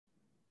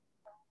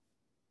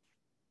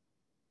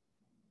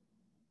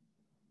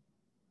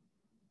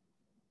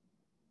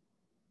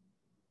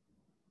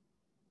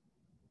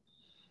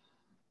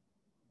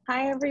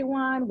Hi,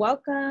 everyone.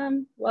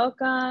 Welcome,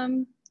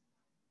 welcome,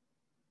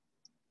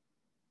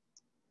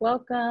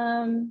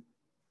 welcome.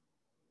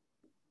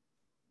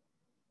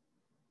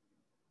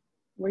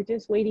 We're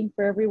just waiting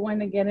for everyone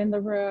to get in the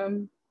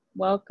room.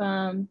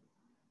 Welcome.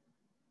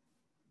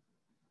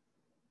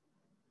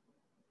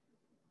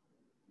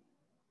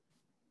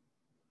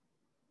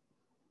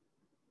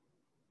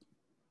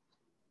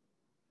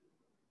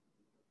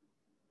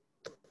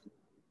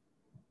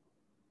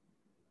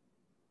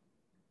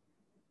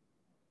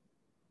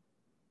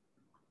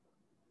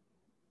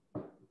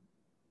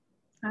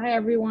 Hi,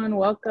 everyone.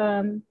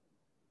 Welcome.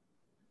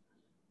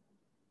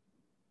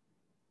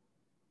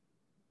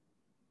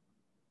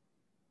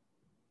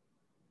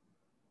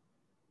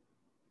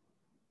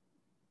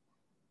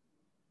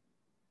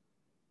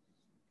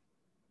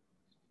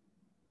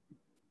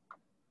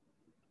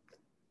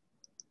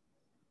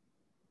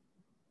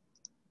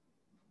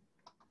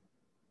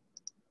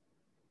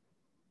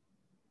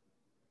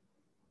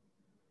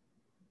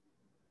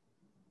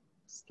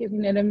 Just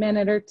giving it a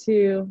minute or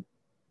two,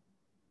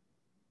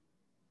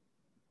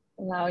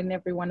 allowing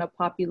everyone to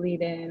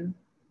populate in.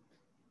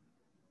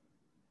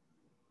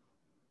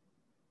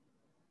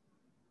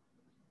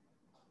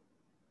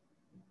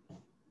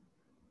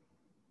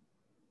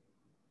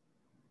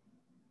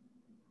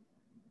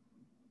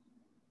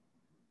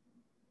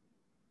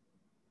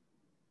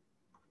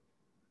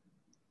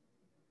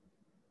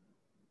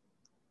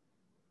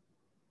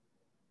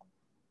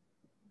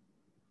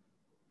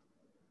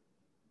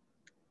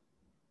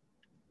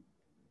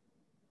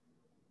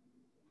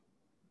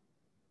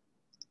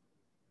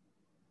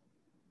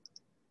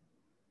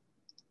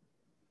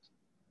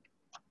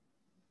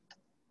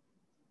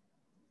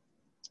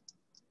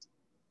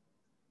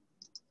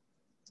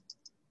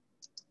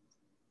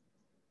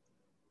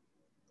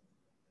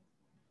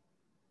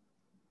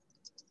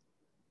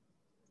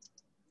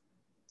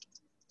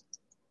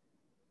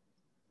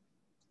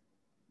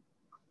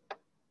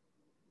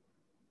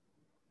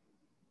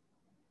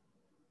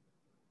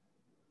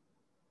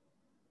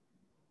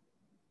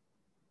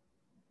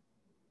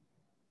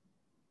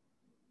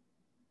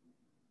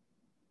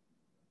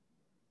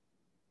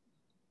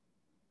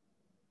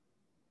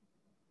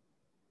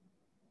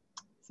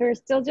 So we're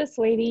still just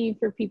waiting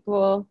for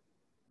people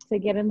to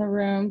get in the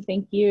room.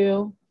 Thank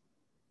you,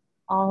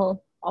 all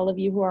of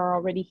you who are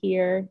already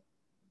here.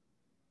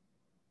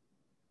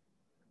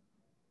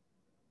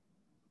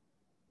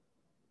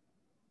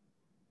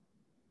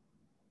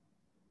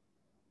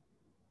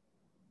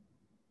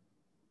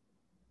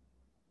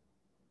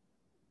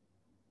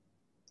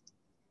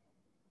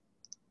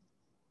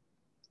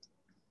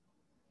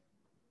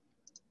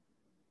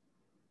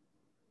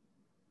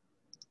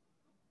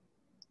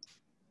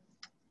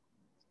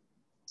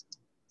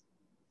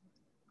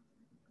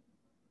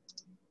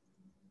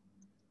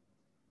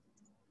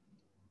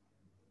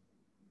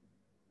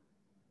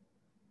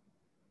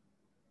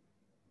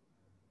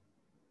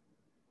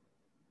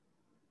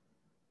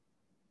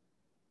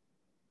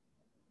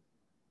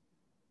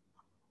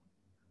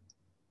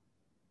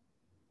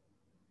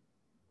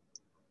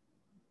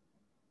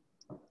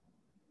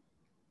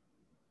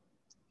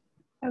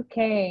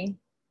 Okay,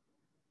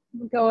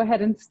 we'll go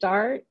ahead and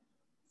start.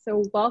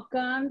 So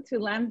welcome to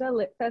Lambda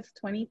LitFest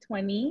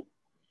 2020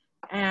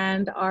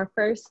 and our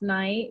first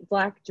night,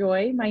 Black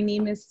Joy. My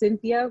name is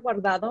Cynthia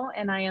Guardado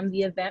and I am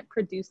the event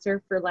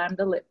producer for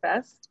Lambda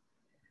LitFest.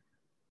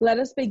 Let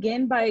us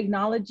begin by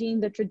acknowledging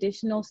the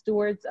traditional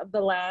stewards of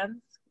the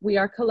lands we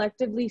are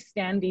collectively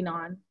standing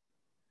on.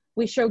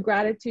 We show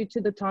gratitude to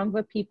the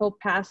Tongva people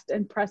past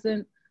and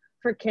present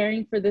for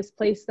caring for this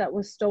place that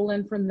was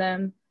stolen from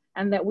them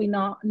and that we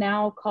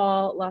now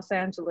call Los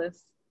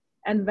Angeles,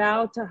 and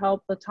vow to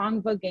help the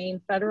Tongva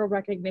gain federal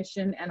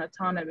recognition and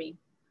autonomy.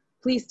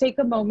 Please take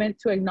a moment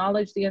to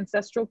acknowledge the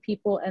ancestral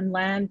people and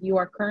land you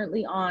are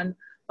currently on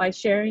by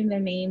sharing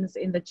their names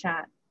in the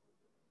chat.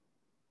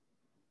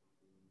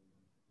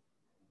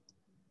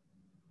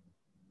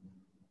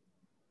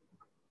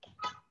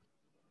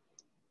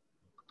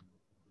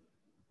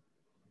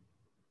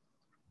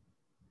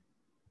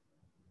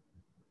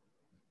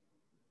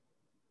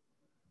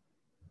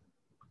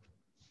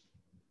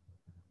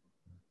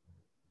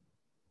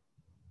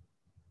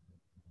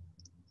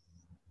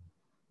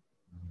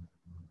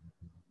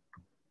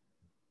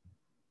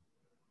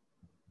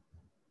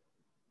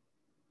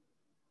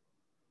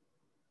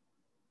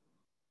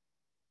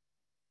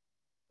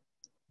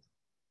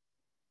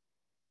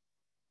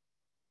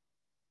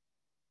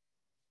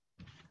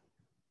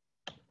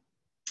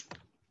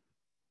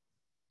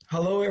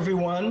 Hello,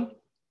 everyone,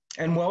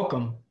 and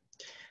welcome.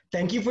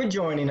 Thank you for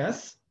joining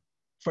us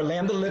for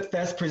Lambda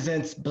LitFest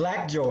presents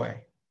Black Joy.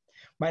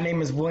 My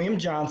name is William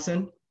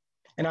Johnson,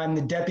 and I'm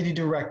the Deputy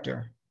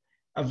Director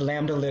of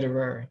Lambda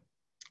Literary.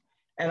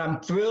 And I'm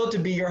thrilled to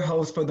be your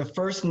host for the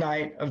first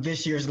night of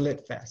this year's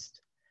LitFest,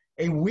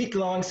 a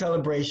week-long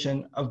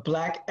celebration of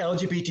Black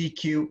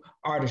LGBTQ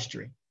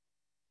artistry.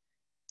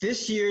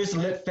 This year's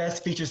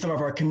LitFest features some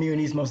of our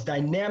community's most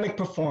dynamic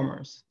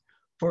performers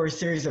for a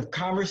series of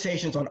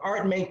conversations on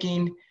art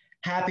making,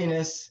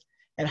 happiness,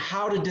 and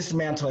how to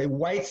dismantle a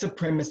white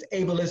supremacist,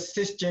 ableist,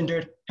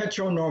 cisgendered,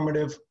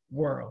 heteronormative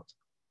world.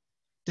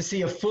 To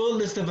see a full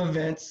list of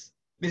events,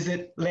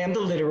 visit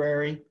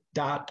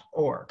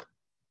lambdaliterary.org.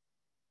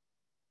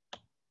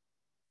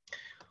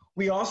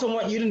 We also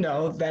want you to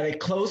know that a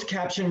closed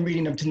caption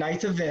reading of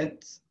tonight's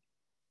event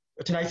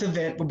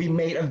will be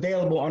made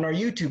available on our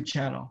YouTube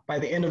channel by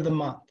the end of the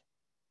month.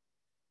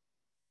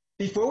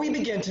 Before we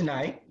begin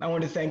tonight, I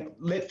want to thank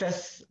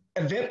LitFest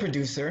event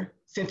producer,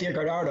 Cynthia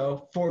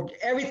Gardardo, for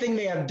everything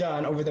they have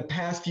done over the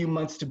past few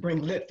months to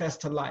bring LitFest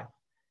to life.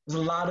 There's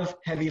a lot of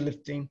heavy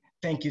lifting.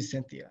 Thank you,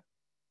 Cynthia.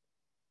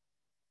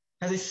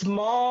 As a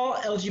small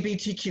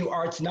LGBTQ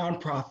arts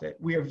nonprofit,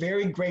 we are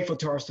very grateful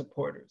to our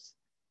supporters.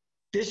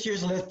 This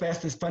year's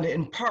LitFest is funded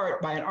in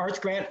part by an arts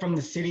grant from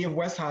the City of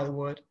West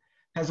Hollywood,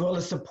 as well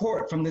as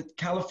support from the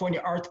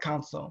California Arts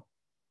Council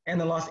and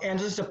the Los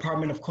Angeles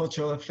Department of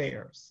Cultural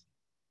Affairs.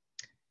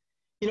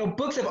 You know,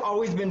 books have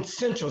always been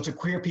central to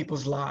queer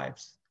people's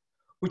lives,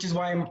 which is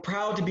why I'm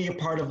proud to be a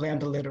part of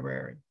Lambda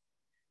Literary.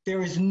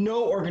 There is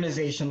no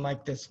organization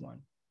like this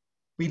one.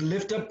 We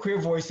lift up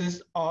queer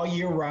voices all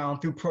year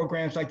round through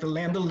programs like the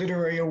Lambda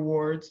Literary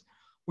Awards,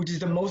 which is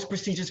the most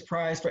prestigious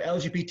prize for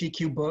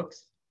LGBTQ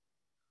books.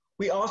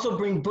 We also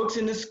bring books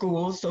into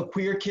schools so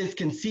queer kids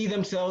can see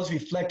themselves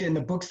reflected in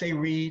the books they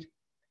read.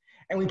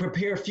 And we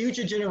prepare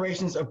future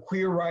generations of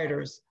queer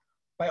writers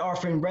by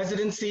offering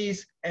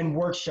residencies and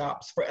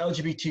workshops for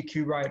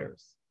LGBTQ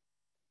writers.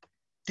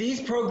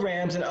 These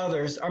programs and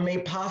others are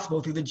made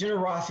possible through the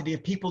generosity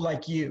of people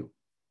like you.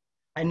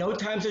 I know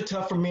times are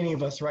tough for many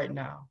of us right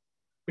now,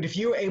 but if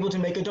you are able to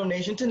make a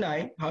donation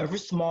tonight, however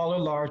small or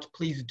large,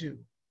 please do.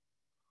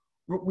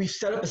 We've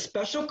set up a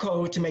special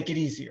code to make it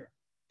easier.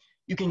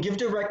 You can give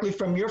directly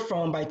from your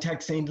phone by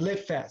texting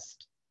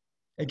LitFest.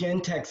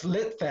 Again, text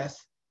LitFest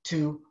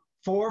to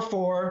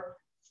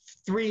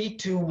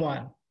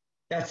 44321.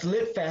 That's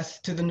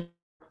LitFest to the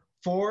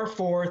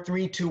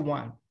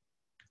 44321.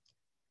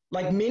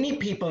 Like many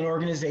people and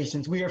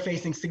organizations, we are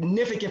facing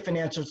significant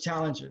financial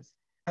challenges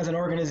as an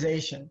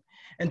organization,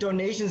 and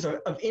donations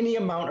of any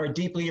amount are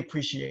deeply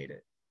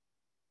appreciated.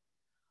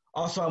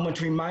 Also, I want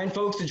to remind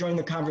folks to join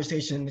the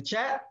conversation in the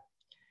chat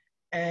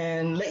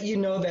and let you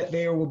know that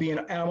there will be an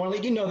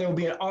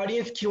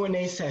audience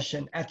Q&A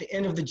session at the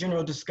end of the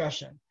general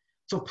discussion.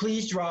 So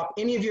please drop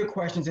any of your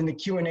questions in the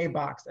Q&A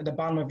box at the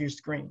bottom of your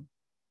screen.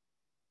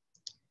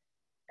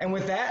 And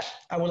with that,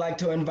 I would like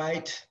to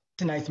invite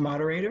tonight's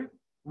moderator,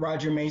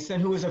 Roger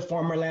Mason, who is a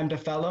former Lambda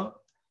Fellow.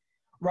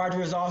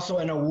 Roger is also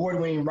an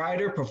award-winning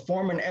writer,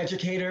 performer, and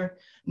educator,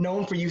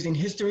 known for using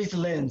history's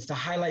lens to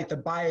highlight the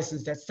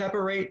biases that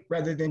separate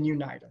rather than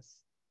unite us.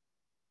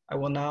 I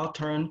will now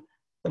turn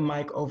the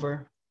mic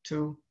over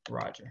to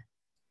Roger.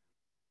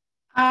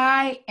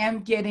 I am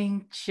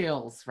getting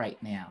chills right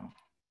now.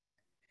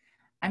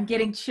 I'm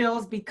getting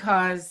chills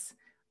because,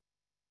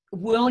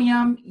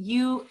 William,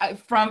 you,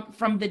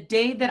 from the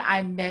day that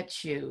I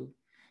met you,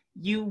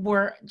 you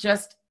were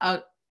just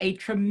a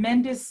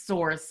tremendous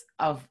source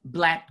of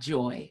Black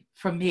joy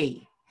for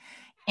me.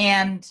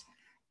 And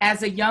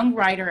as a young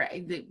writer,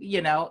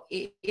 you know,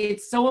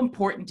 it's so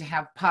important to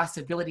have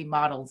possibility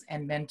models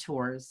and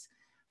mentors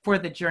for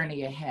the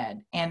journey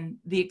ahead. And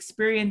the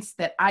experience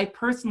that I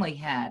personally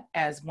had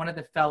as one of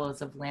the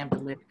fellows of Lambda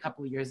Lit a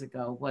couple of years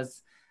ago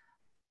was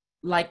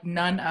like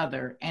none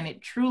other. And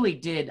it truly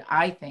did,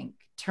 I think,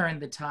 turn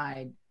the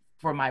tide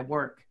for my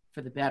work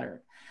for the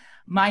better.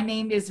 My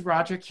name is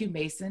Roger Q.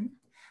 Mason.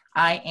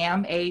 I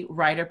am a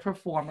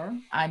writer-performer.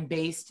 I'm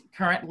based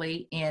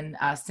currently in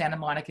Santa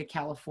Monica,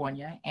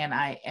 California. And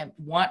I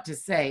want to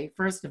say,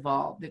 first of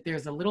all, that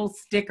there's a little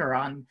sticker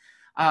on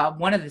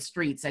one of the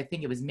streets, I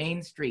think it was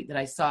Main Street, that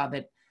I saw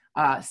that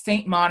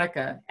Saint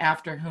Monica,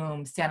 after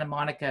whom Santa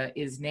Monica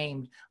is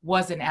named,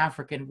 was an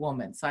African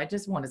woman. So I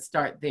just want to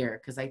start there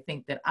because I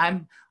think that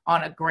I'm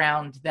on a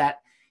ground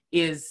that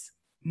is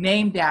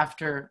named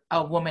after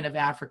a woman of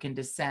African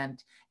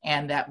descent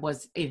and that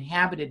was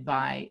inhabited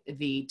by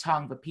the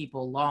Tongva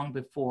people long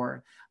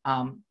before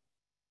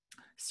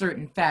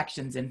certain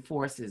factions and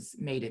forces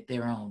made it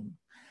their own.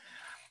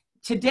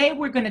 Today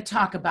we're going to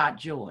talk about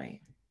joy,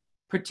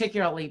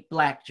 particularly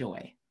Black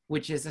joy,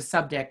 which is a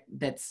subject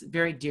that's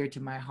very dear to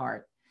my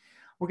heart.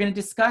 We're going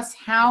to discuss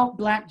how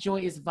Black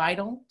joy is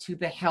vital to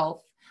the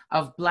health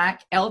of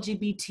Black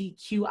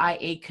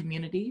LGBTQIA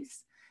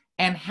communities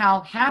and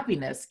how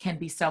happiness can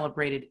be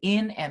celebrated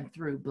in and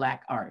through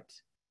Black art.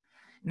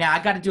 Now,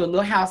 I got to do a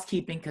little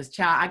housekeeping because,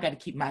 child, I got to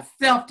keep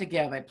myself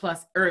together,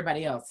 plus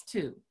everybody else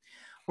too.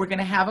 We're going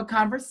to have a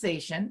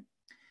conversation.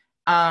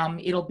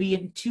 It'll be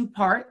in two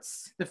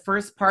parts. The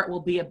first part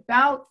will be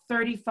about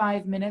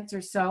 35 minutes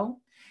or so,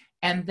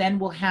 and then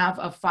we'll have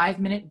a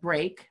 5-minute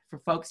break for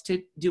folks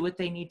to do what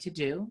they need to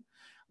do.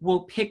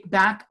 We'll pick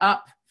back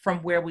up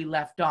from where we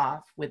left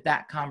off with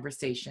that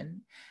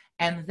conversation.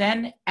 And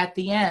then at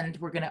the end,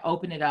 we're going to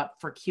open it up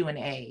for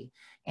Q&A.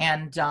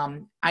 And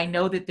I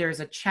know that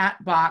there's a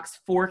chat box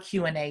for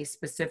Q&A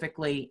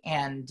specifically,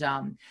 and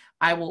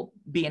I will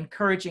be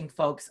encouraging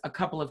folks a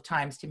couple of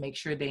times to make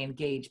sure they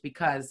engage,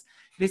 because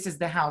this is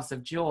the House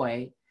of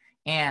Joy,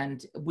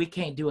 and we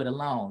can't do it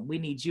alone. We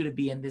need you to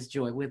be in this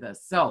joy with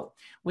us. So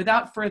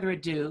without further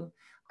ado,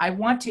 I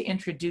want to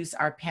introduce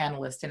our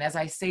panelists. And as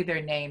I say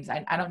their names,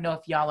 I don't know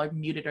if y'all are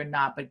muted or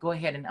not, but go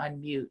ahead and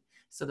unmute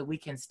so that we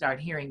can start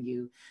hearing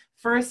you.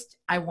 First,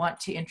 I want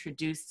to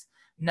introduce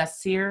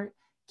Nasir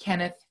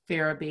Kenneth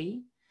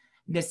Ferebee.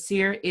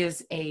 Nasir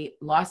is a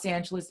Los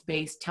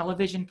Angeles-based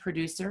television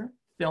producer,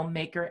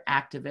 filmmaker,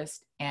 activist,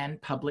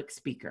 and public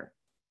speaker.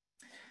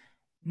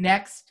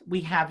 Next,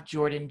 we have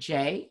Jordyn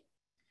J.,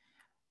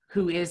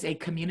 who is a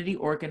community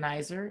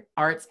organizer,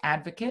 arts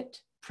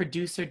advocate,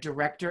 producer,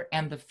 director,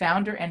 and the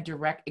founder and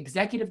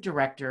executive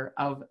director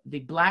of the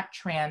Black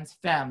Trans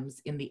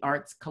Femmes in the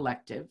Arts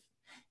Collective.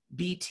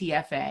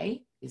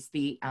 BTFA is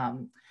the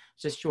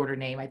just shorter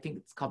name. I think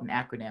it's called an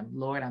acronym.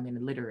 Lord, I'm in a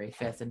literary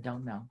fest and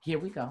don't know. Here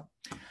we go.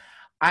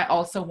 I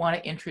also want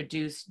to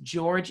introduce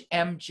George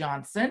M.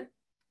 Johnson,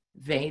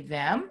 they,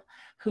 them,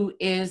 who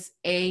is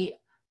a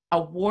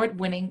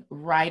award-winning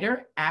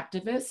writer,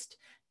 activist,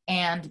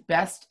 and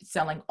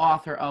best-selling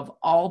author of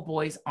All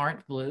Boys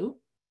Aren't Blue.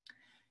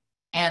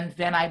 And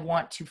then I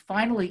want to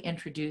finally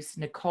introduce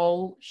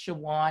Nicole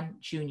Shawan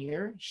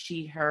Jr.,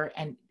 she, her,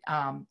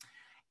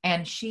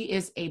 and she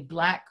is a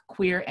Black,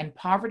 queer, and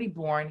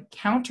poverty-born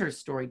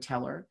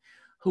counter-storyteller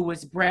who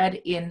was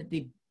bred in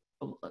the,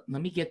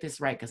 let me get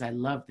this right because I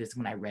love this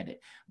when I read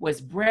it,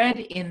 was bred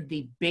in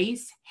the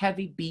bass,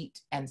 heavy beat,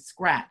 and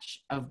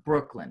scratch of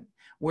Brooklyn,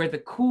 where the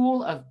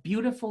cool of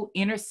beautiful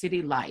inner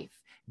city life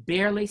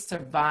barely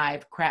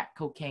survived crack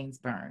cocaine's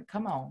burn.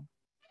 Come on.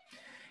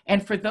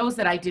 And for those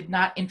that I did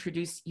not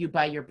introduce you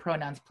by your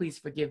pronouns, please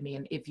forgive me.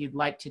 And if you'd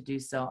like to do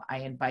so, I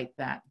invite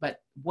that. But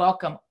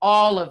welcome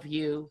all of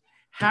you.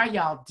 How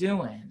y'all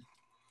doing?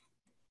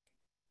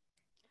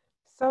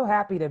 So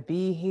happy to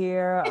be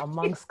here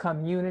amongst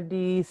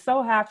community.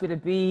 So happy to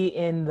be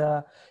in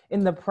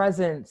the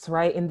presence,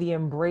 right? In the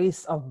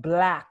embrace of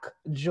Black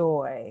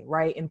joy,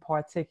 right? In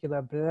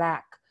particular,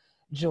 Black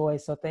joy.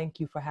 So thank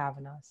you for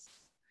having us.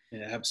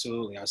 Yeah,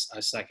 absolutely. I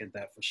second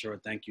that for sure.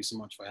 Thank you so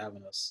much for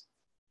having us.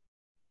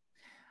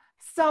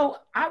 So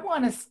I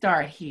want to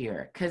start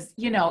here because,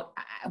 you know,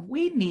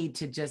 we need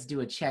to just do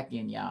a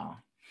check-in, y'all.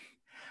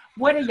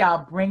 What are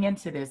y'all bringing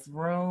to this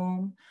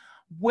room?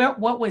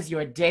 What was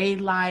your day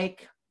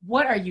like?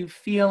 What are you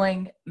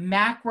feeling,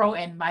 macro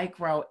and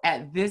micro,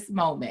 at this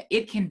moment?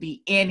 It can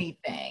be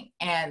anything.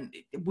 And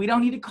we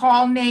don't need to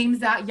call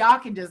names out. Y'all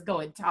can just go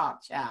and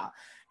talk, child,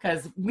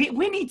 because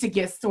we need to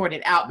get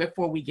sorted out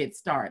before we get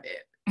started.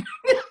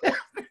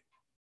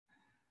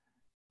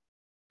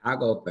 I'll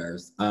go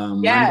first.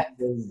 Yes.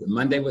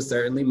 Monday was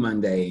certainly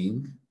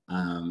Mondaying.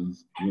 You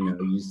know,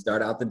 you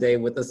start out the day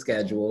with a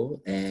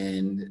schedule,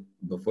 and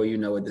before you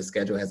know it, the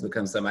schedule has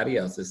become somebody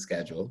else's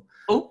schedule.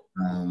 Oh.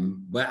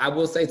 But I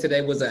will say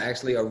today was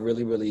actually a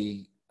really,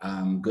 really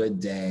good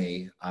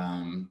day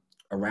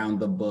around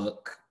the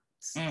book,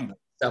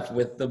 stuff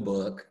with the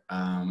book.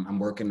 I'm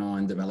working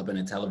on developing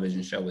a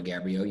television show with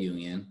Gabrielle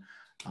Union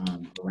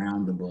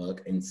around the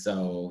book. And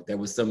so there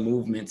was some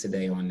movement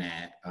today on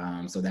that.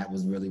 So that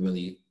was really,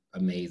 really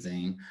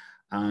amazing.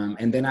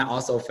 And then I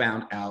also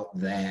found out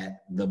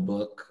that the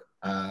book,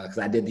 because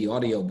I did the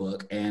audio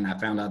book, and I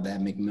found out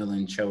that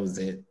Macmillan chose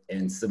it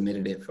and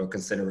submitted it for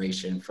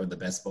consideration for the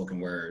Best Spoken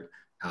Word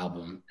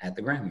album at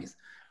the Grammys.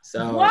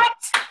 So what?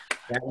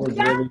 That was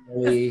really,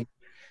 really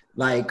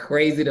like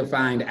crazy to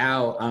find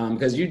out,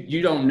 because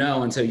you don't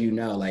know until you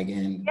know. Like,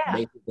 and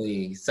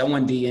basically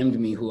someone DM'd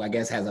me who I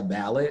guess has a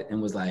ballot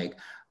and was like,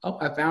 "Oh,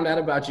 I found out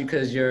about you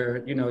because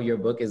your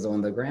book is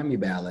on the Grammy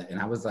ballot." And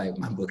I was like,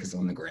 "My book is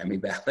on the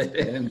Grammy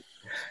ballot."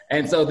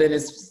 And so then it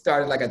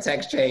started like a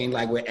text chain,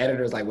 like with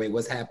editors, like, "Wait,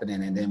 what's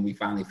happening?" And then we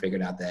finally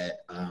figured out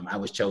that I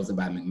was chosen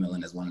by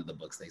Macmillan as one of the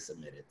books they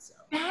submitted. So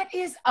that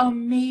is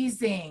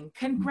amazing.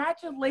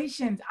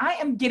 Congratulations. I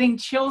am getting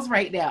chills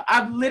right now.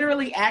 I'm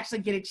literally actually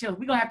getting chills.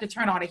 We're going to have to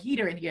turn on a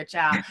heater in here,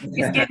 child.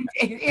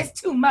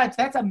 It's too much.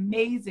 That's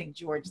amazing,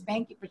 George.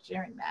 Thank you for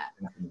sharing that.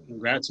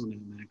 Congrats on it,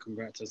 man.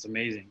 Congrats. That's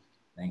amazing.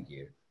 Thank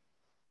you.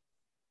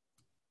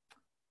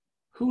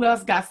 Who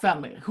else got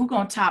something? Who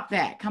going to top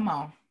that? Come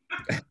on.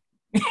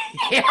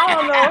 I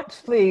don't know.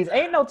 Please,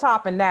 ain't no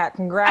topping that.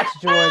 Congrats,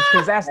 George,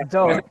 because that's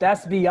dope.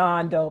 That's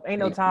beyond dope. Ain't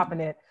no topping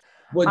it.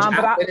 Well,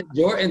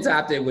 Jordyn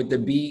topped it with the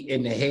beat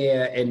and the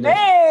hair and the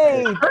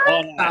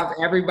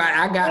everybody.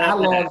 I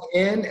logged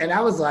in and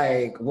I was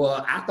like,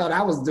 well, I thought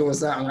I was doing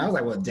something. I was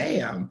like, well,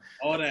 damn.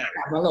 All that.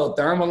 I got my little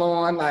thermal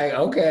on, like,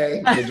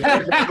 okay.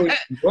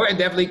 Jordyn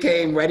definitely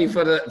came ready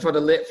for the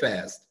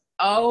LitFest.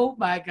 Oh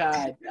my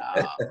God.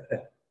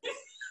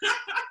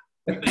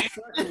 You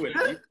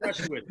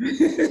fresh with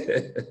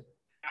it.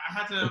 I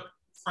had to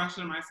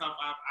freshen myself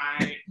up.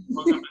 I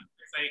woke up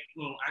at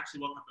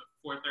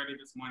 4:30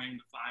 this morning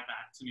to fly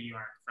back to New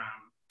York from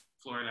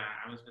Florida.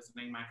 I was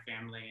visiting my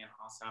family, and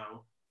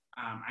also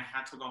I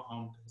had to go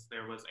home because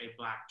there was a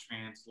Black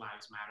Trans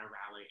Lives Matter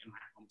rally in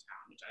my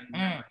hometown, which I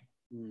never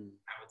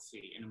I would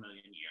see in a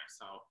million years.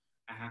 So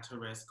I had to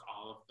risk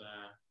all of the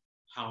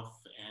health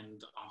and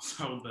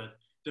also the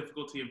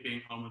difficulty of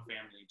being home with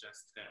family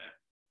just to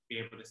be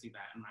able to see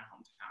that in my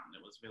hometown.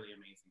 It was really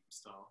amazing.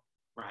 Still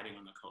riding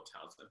on the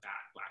coattails of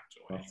that Black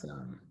joy.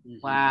 Awesome.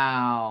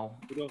 Wow.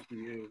 Kudos to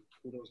you.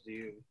 Kudos to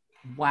you.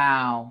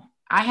 Wow.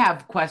 I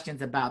have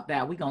questions about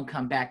that. We're going to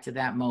come back to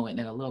that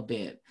moment in a little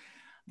bit,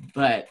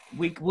 but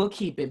we'll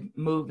keep it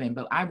moving.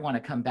 But I want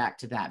to come back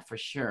to that for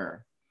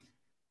sure.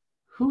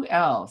 Who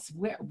else?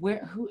 Where?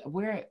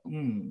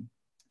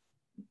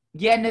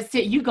 Yeah,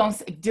 Nasir, you going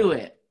to do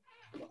it.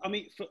 I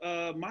mean,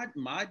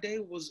 my day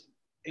was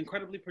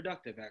incredibly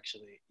productive,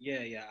 actually.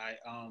 Yeah. I,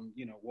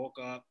 woke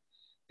up,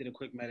 did a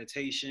quick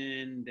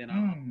meditation, then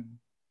I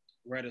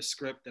read a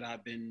script that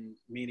I've been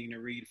meaning to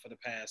read for the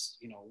past,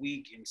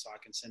 week, and so I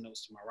can send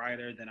those to my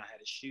writer. Then I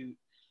had a shoot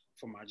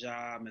for my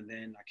job, and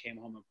then I came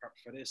home and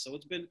prepped for this. So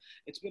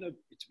it's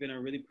been a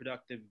really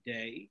productive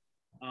day.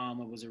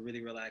 It was a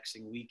really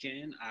relaxing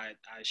weekend. I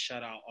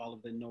shut out all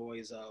of the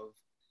noise of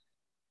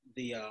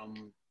the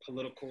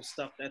political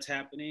stuff that's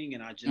happening,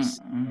 and I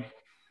just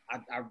I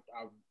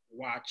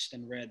watched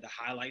and read the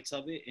highlights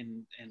of it,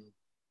 and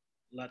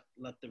let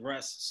the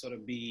rest sort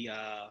of be.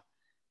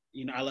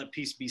 I let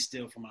peace be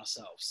still for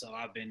myself. So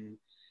I've been,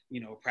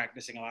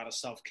 practicing a lot of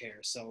self-care.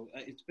 So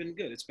it's been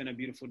good. It's been a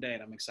beautiful day,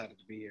 and I'm excited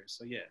to be here.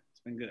 So yeah,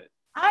 it's been good.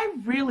 I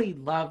really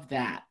love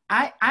that.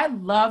 I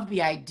love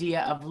the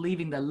idea of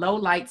leaving the low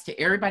lights to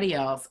everybody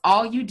else.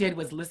 All you did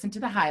was listen to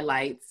the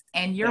highlights,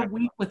 and your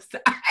week was,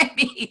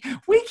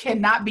 we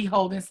cannot be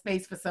holding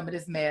space for some of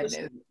this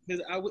madness.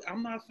 Because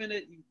I'm not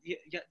finna,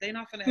 they're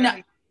not finna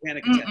have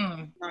panic attack.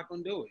 I'm not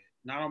gonna do it.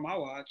 Not on my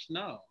watch,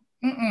 no.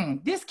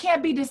 This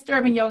can't be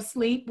disturbing your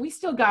sleep. We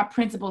still got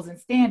principles and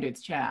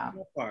standards, child.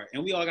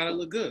 And we all gotta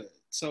look good.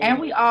 So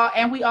we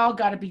all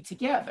gotta be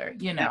together,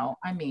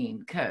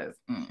 because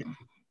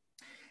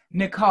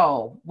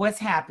Nicole, what's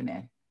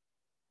happening?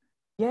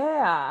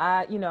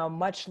 Yeah,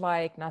 much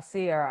like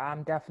Nasir,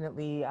 I'm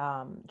definitely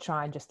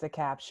trying just to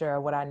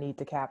capture what I need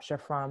to capture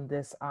from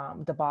this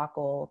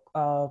debacle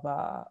of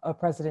a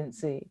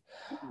presidency.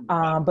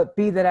 But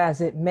be that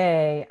as it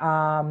may,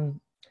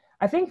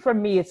 I think for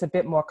me, it's a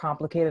bit more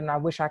complicated, and I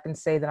wish I can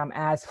say that I'm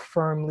as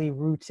firmly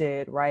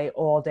rooted, right,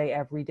 all day,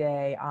 every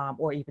day,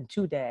 or even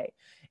today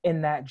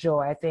in that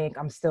joy. I think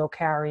I'm still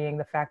carrying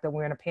the fact that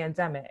we're in a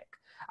pandemic.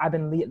 I've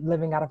been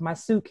living out of my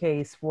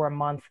suitcase for a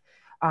month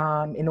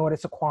in order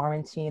to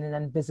quarantine and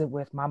then visit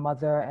with my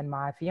mother and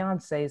my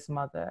fiance's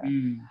mother.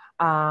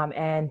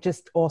 And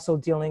just also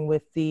dealing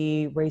with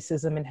the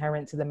racism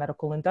inherent to the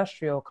medical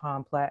industrial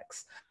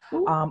complex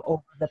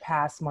over the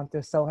past month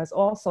or so has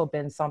also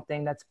been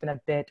something that's been a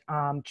bit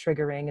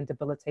triggering and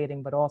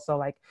debilitating, but also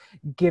like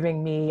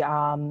giving me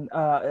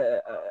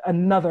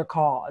another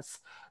cause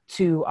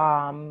to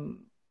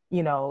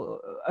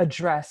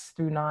address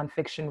through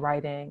nonfiction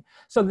writing.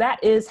 So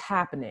that is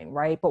happening,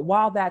 right? But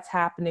while that's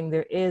happening,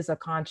 there is a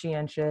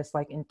conscientious,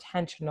 like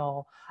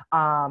intentional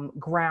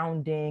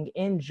grounding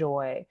in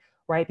joy,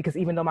 right? Because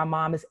even though my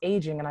mom is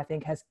aging and I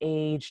think has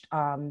aged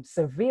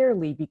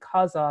severely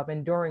because of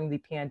and during the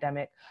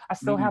pandemic, I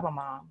still have a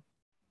mom.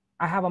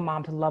 I have a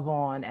mom to love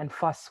on and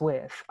fuss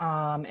with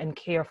and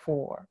care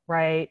for,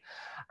 right?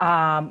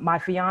 My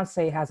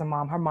fiance has a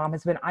mom. Her mom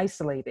has been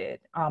isolated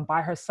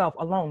by herself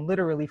alone,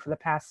 literally for the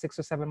past 6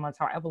 or 7 months,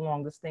 however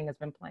long this thing has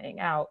been playing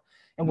out.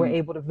 And we're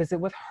able to visit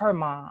with her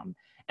mom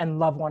and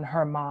love on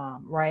her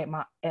mom, right?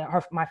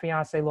 My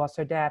fiance lost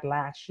her dad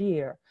last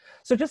year.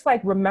 So just like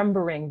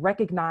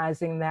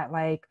recognizing that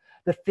like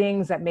the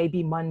things that may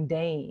be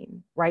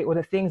mundane, right? Or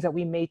the things that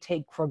we may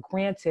take for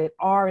granted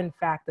are in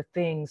fact the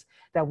things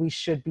that we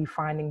should be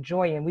finding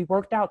joy in. We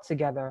worked out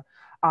together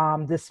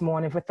this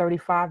morning for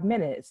 35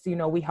 minutes.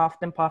 We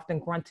huffed and puffed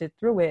and grunted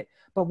through it,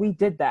 but we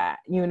did that,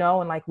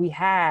 and like we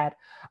had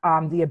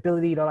the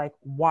ability to like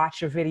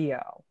watch a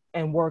video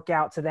and work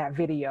out to that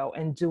video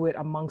and do it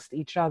amongst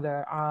each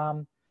other.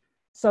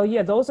 So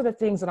yeah, those are the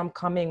things that I'm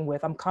coming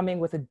with. I'm coming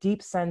with a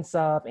deep sense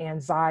of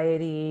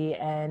anxiety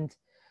and,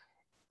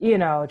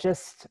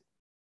 just,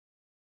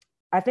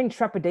 I think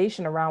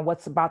trepidation around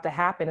what's about to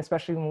happen,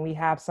 especially when we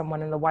have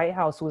someone in the White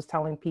House who is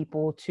telling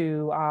people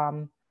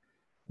to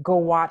go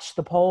watch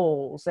the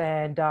polls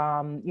and,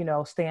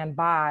 stand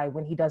by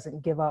when he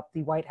doesn't give up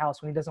the White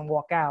House, when he doesn't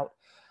walk out.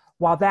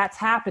 While that's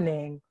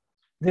happening,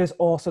 there's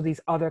also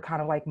these other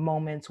kind of like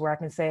moments where I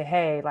can say,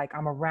 hey, like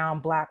I'm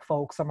around Black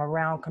folks, I'm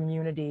around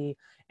community,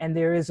 and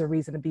there is a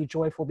reason to be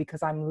joyful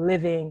because I'm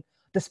living,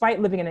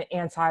 despite living in an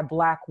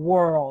anti-Black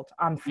world,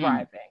 I'm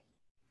thriving.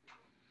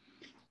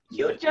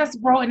 You just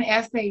wrote an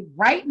essay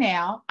right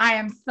now. I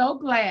am so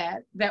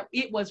glad that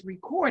it was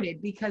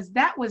recorded because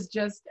that was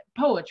just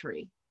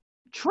poetry,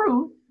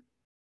 truth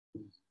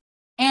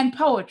and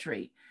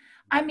poetry.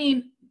 I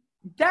mean,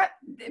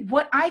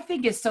 what I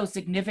think is so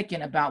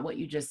significant about what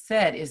you just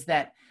said is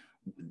that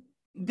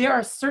there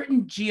are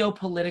certain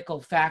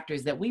geopolitical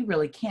factors that we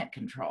really can't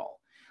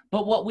control.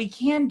 But what we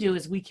can do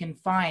is we can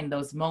find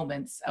those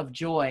moments of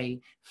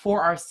joy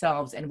for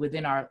ourselves and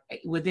within our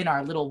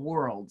little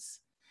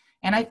worlds.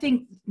 And I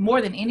think more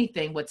than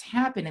anything, what's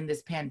happened in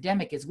this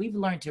pandemic is we've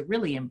learned to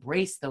really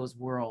embrace those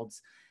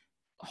worlds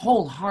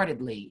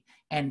wholeheartedly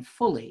and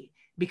fully,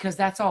 because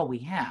that's all we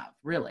have,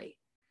 really.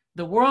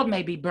 The world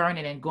may be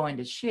burning and going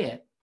to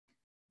shit,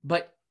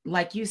 but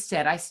like you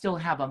said, I still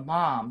have a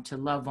mom to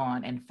love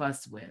on and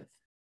fuss with.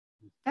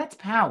 That's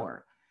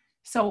power.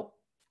 So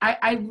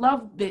I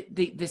love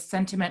the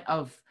sentiment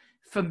of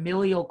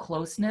familial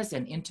closeness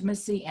and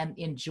intimacy and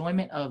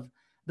enjoyment of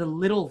the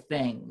little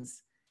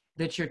things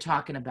that you're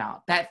talking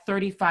about. That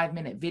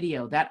 35-minute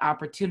video, that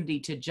opportunity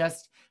to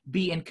just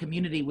be in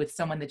community with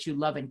someone that you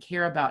love and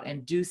care about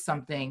and do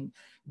something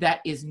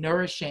that is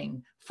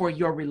nourishing for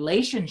your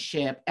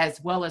relationship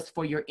as well as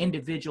for your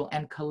individual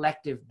and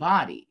collective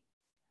body.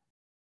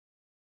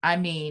 I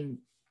mean,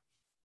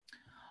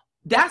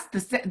 that's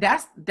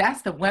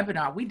the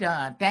webinar. We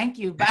done. Thank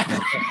you.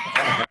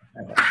 Bye.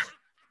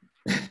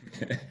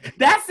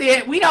 That's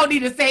it. We don't need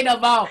to say no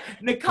more.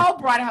 Nicole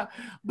brought it up.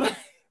 But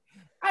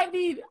I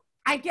mean,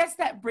 I guess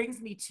that brings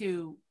me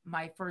to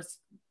my first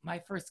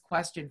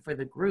question for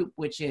the group,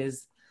 which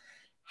is,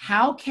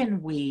 how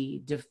can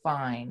we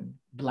define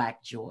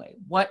Black joy?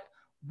 What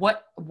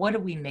do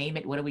we name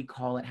it? What do we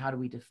call it? How do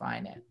we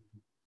define it?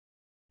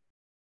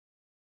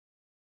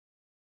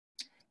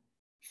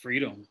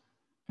 Freedom.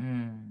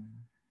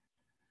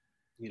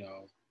 You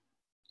know,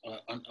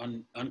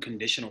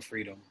 unconditional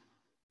freedom,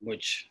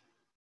 which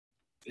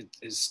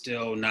is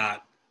still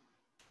not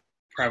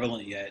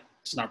prevalent yet.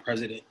 It's not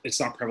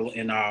prevalent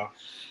in our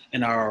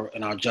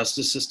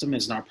justice system.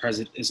 It's not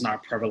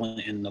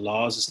prevalent in the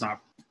laws. It's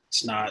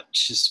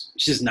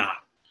just not.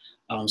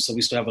 So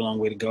we still have a long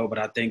way to go. But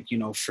I think, you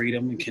know,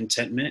 freedom and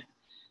contentment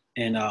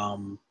and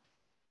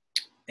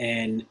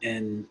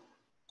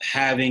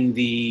having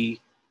the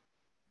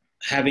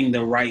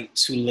right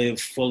to live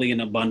fully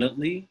and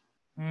abundantly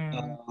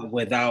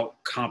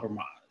without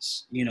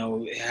compromise. You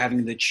know,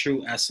 having the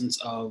true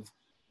essence of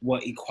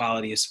what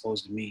equality is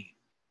supposed to mean.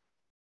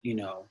 You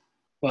know,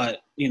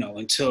 but you know,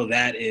 until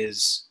that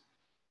is,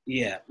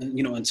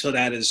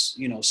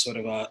 sort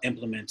of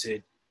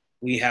implemented,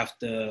 we have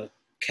to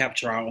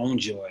capture our own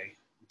joy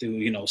through,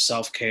 you know,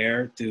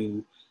 self-care,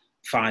 through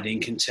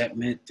finding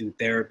contentment, through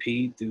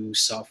therapy, through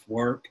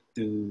self-work,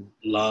 through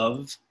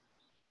love.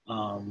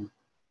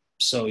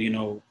 So, you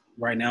know,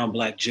 right now,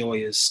 Black joy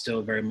is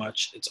still very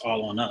much, it's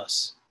all on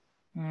us.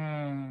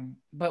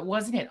 But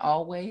wasn't it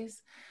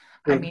always?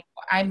 True.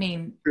 I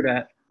mean, True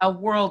that. A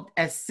world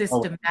as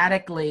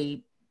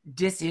systematically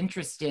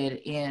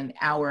disinterested in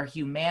our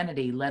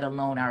humanity, let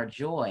alone our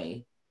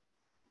joy.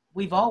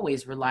 We've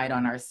always relied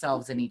on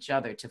ourselves and each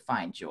other to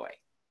find joy.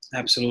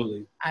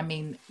 Absolutely. I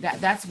mean,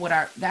 that's what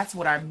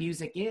our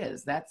music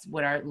is. That's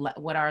what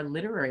our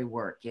literary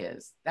work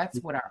is. That's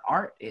what our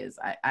art is,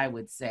 I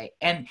would say.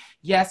 And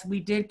yes,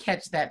 we did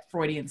catch that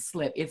Freudian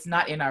slip. It's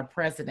not in our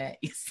president.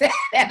 You said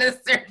at a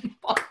certain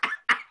point.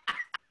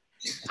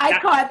 I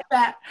caught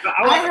that.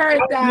 I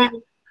heard that.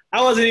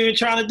 I wasn't even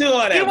trying to do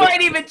all that. You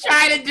weren't even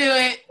trying to do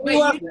it. But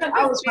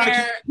I was trying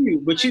to keep you.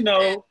 But you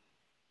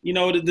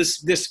know,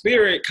 the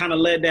spirit kind of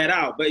led that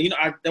out. But you know,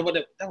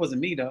 that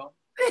wasn't me though.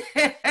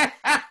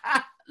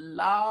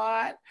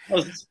 Lord. That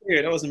was the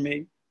spirit. That wasn't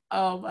me.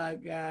 Oh my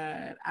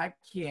God. I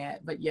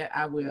can't, but yet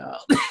I will.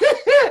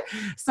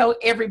 So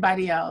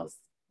everybody else,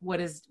 what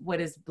is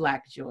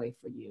Black joy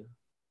for you?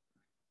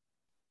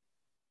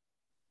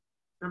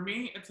 For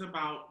me, it's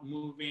about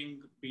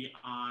moving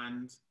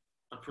beyond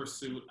a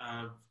pursuit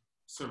of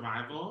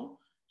survival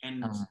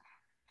and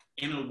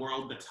in a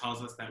world that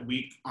tells us that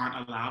we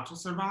aren't allowed to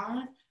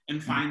survive,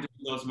 and finding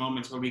those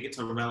moments where we get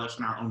to relish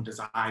in our own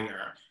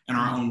desire and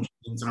our own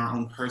dreams and our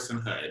own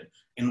personhood.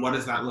 And what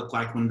does that look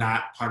like when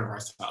that part of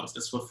ourselves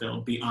is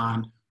fulfilled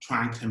beyond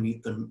trying to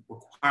meet the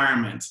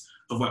requirements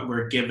of what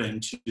we're given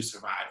to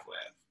survive with?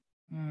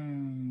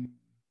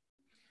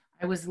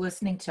 I was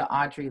listening to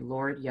Audre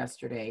Lorde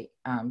yesterday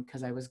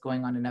because I was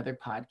going on another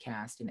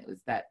podcast, and it was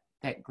that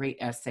great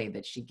essay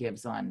that she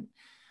gives on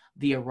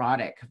the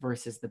erotic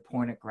versus the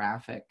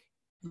pornographic,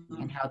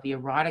 and how the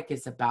erotic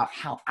is about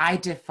how I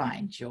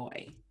define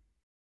joy,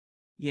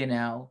 you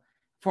know,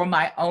 for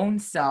my own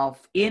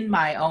self, in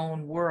my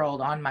own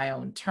world, on my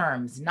own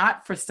terms,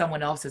 not for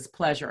someone else's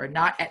pleasure or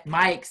not at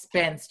my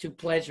expense to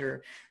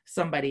pleasure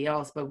somebody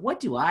else, but what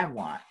do I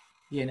want,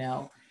 you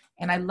know?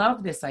 And I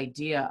love this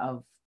idea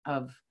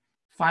of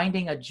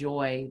finding a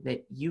joy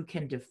that you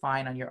can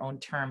define on your own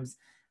terms,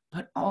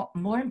 but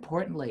more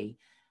importantly,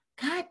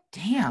 God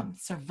damn,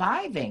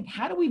 surviving.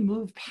 How do we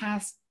move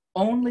past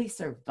only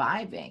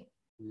surviving?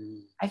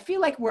 I feel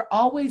like we're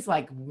always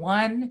like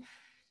one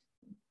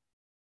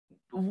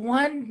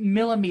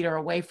millimeter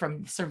away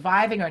from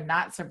surviving or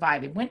not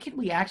surviving. When can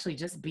we actually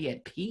just be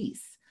at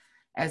peace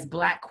as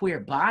Black queer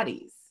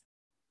bodies?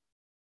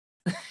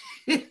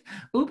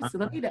 Oops,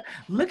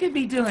 look at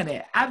me doing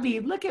it. I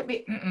mean, look at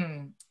me.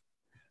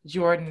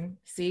 Jordyn,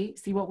 see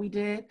what we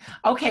did?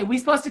 Okay, we're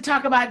supposed to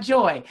talk about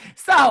joy.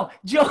 So,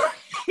 joy.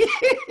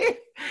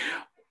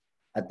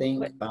 I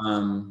think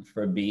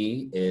for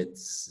B,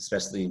 it's,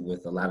 especially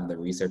with a lot of the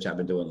research I've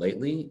been doing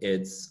lately,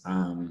 it's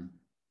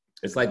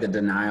like the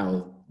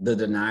denial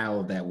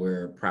that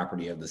we're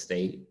property of the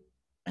state.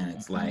 And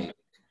it's like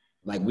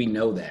we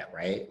know that,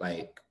 right?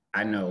 Like,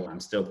 I know I'm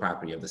still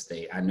property of the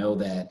state. I know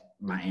that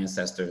my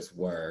ancestors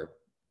were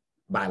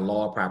by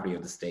law property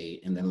of the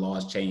state, and then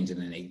laws changed,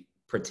 and then they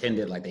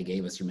pretended like they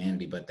gave us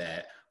humanity, but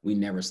that we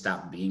never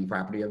stopped being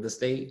property of the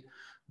state.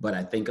 But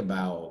I think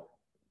about,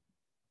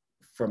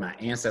 for my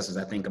ancestors,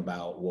 I think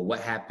about, well, what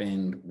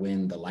happened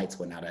when the lights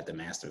went out at the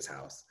master's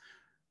house?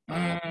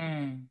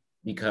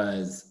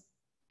 Because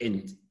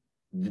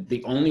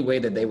the only way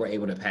that they were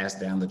able to pass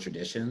down the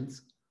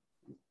traditions,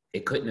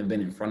 it couldn't have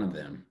been in front of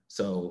them.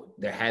 So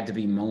there had to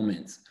be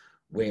moments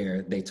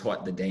where they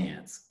taught the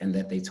dance, and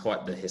that they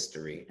taught the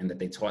history, and that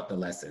they taught the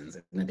lessons,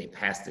 and that they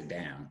passed it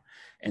down.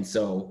 And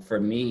so for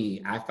me,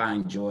 I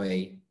find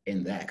joy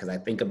in that, because I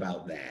think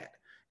about that.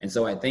 And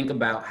so I think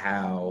about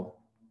how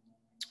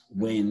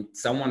when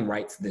someone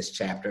writes this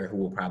chapter, who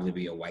will probably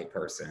be a white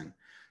person,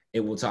 it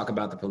will talk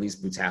about the police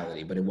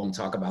brutality, but it won't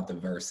talk about the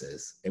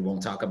verses. It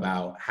won't talk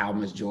about how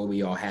much joy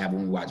we all have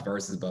when we watch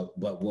verses, but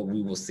what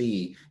we will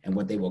see and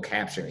what they will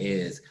capture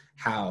is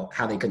how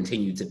they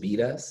continue to beat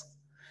us.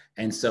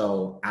 And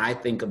so I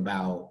think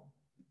about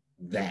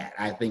that.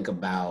 I think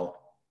about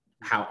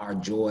how our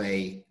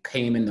joy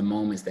came in the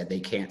moments that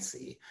they can't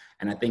see.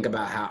 And I think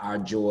about how our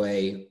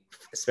joy,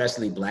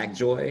 especially Black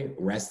joy,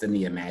 rests in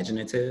the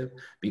imaginative,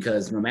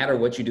 because no matter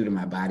what you do to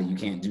my body, you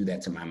can't do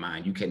that to my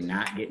mind. You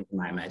cannot get into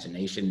my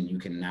imagination, and you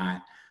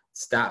cannot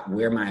stop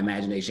where my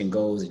imagination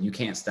goes, and you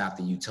can't stop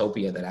the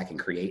utopia that I can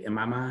create in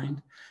my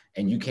mind.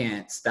 And you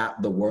can't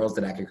stop the worlds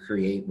that I could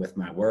create with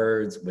my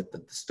words, with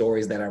the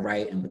stories that I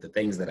write, and with the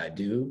things that I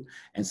do.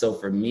 And so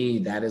for me,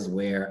 that is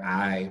where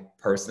I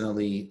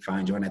personally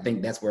find joy. And I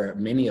think that's where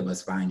many of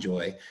us find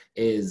joy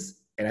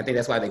is, and I think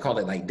that's why they call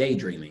it like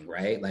daydreaming,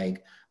 right?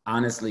 Like,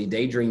 honestly,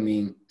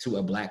 daydreaming to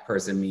a Black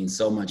person means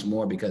so much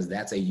more, because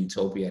that's a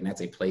utopia, and that's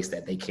a place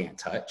that they can't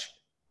touch.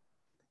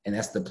 And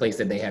that's the place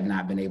that they have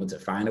not been able to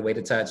find a way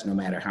to touch, no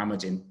matter how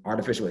much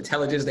artificial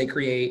intelligence they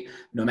create,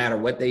 no matter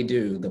what they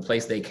do. The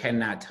place they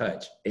cannot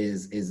touch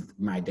is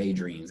my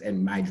daydreams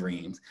and my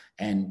dreams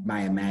and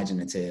my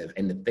imaginative,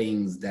 and the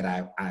things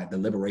that the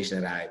liberation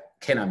that I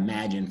can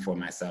imagine for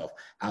myself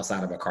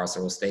outside of a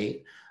carceral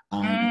state.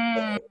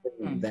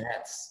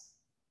 That's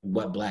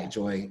what Black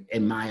joy,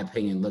 in my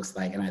opinion, looks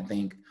like. And I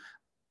think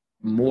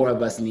more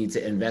of us need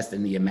to invest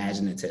in the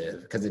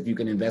imaginative, because if you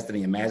can invest in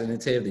the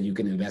imaginative, then you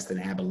can invest in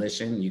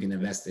abolition. You can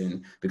invest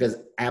in, because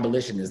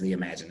abolition is the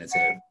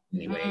imaginative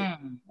anyway.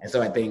 And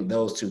so I think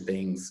those two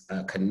things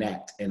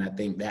connect. And I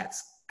think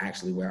that's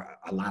actually where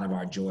a lot of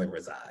our joy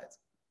resides.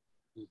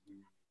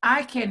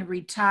 I can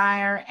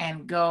retire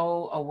and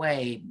go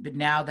away, but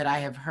now that I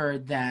have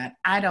heard that,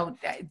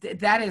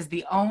 that is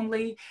the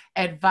only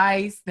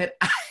advice that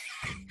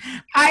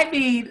I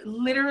need,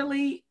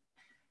 literally.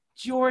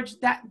 George,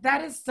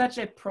 that is such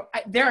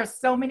there are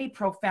so many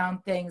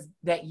profound things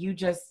that you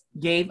just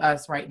gave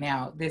us right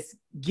now, this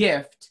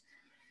gift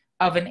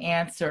of an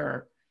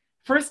answer.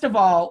 First of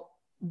all,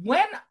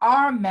 when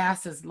are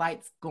masses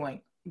lights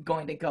going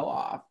to go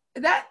off?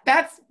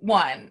 That's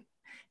one.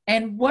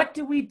 And what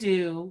do we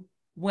do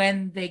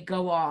when they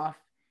go off?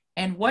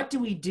 And what do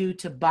we do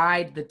to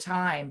bide the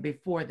time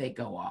before they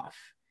go off?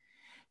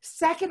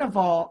 Second of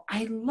all,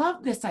 I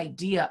love this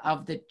idea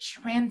of the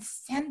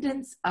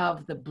transcendence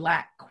of the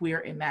Black queer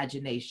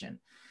imagination,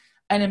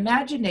 an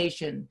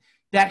imagination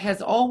that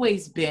has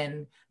always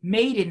been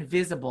made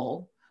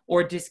invisible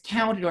or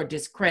discounted or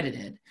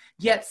discredited,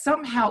 yet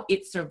somehow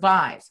it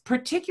survives.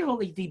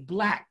 Particularly the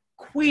Black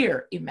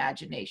queer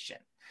imagination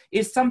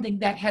is something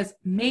that has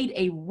made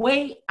a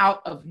way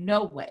out of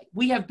no way.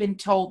 We have been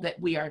told that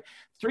we are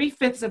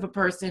 3/5 of a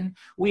person.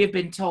 We have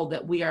been told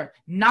that we are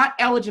not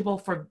eligible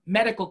for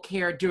medical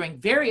care during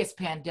various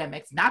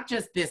pandemics, not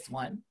just this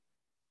one.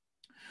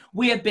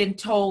 We have been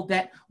told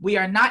that we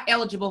are not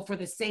eligible for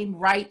the same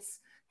rights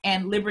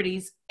and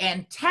liberties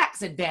and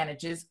tax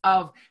advantages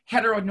of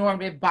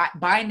heteronormative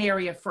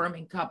binary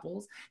affirming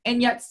couples.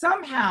 And yet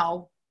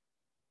somehow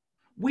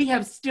we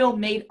have still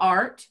made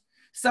art.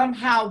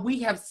 Somehow we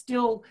have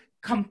still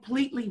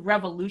completely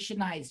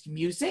revolutionized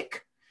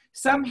music.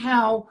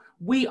 Somehow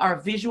we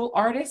are visual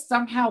artists.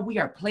 Somehow we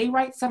are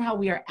playwrights. Somehow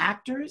we are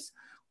actors.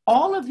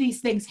 All of these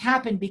things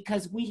happen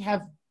because we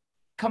have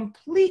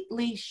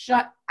completely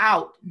shut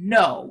out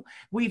no.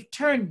 We've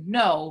turned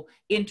no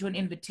into an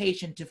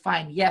invitation to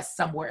find yes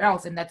somewhere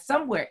else. And that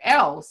somewhere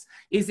else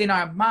is in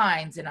our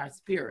minds and our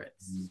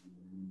spirits.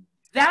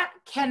 That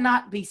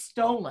cannot be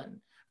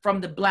stolen from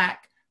the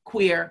Black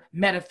queer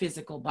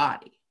metaphysical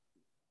body.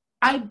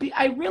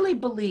 I really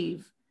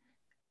believe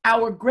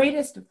our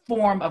greatest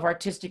form of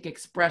artistic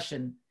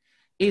expression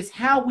is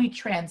how we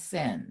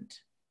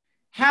transcend,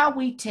 how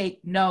we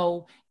take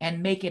no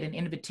and make it an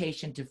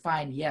invitation to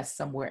find yes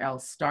somewhere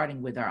else,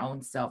 starting with our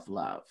own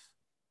self-love.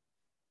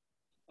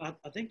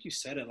 I think you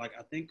said it. Like,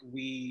 I think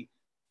we,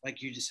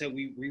 like you just said,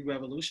 we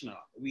revolutionize.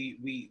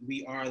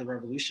 We are the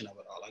revolution of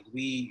it all. Like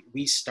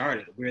we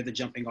started. We're the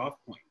jumping off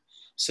point.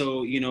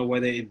 So, you know,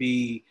 whether it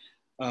be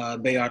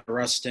Bayard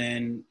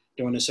Rustin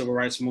during the civil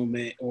rights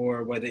movement,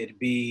 or whether it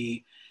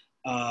be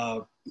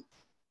you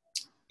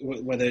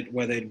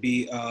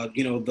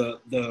know,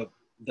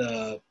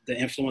 the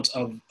influence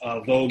of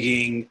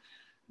voguing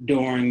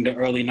during the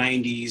early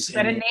 90s.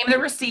 Better name the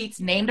receipts.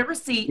 Name the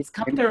receipts.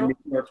 Come through.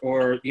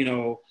 Or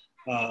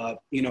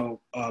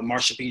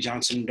Marsha P.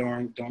 Johnson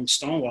during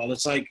Stonewall.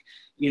 It's like,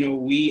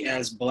 we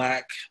as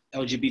Black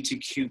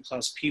LGBTQ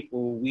plus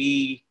people,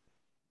 we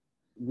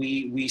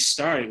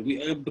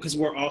started because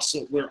we're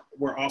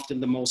often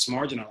the most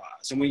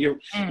marginalized. And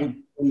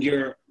when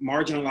you're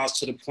marginalized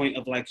to the point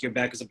of like your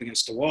back is up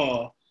against the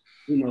wall,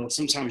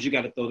 sometimes you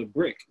got to throw the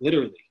brick,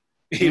 literally.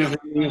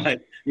 Like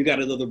you got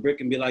to throw the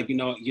brick and be like, you're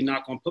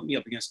not going to put me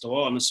up against the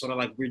wall. And it's sort of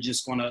like we're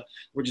just gonna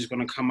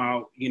come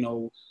out,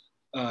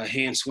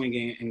 hand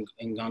swinging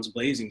and guns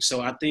blazing.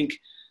 So I think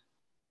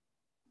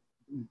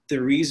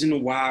the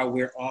reason why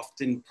we're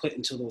often put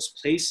into those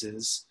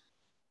places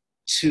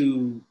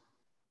to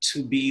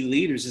be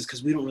leaders is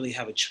because we don't really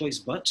have a choice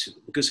but to,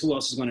 because who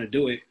else is going to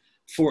do it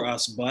for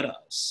us but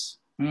us?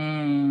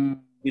 Like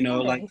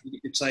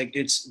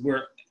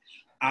we're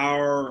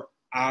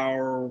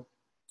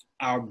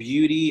our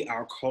beauty,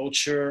 our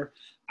culture,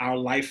 our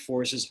life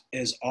force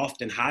is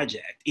often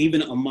hijacked,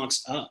 even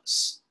amongst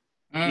us.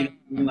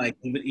 Like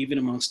even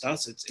amongst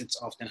us,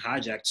 it's often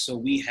hijacked. So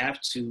we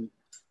have to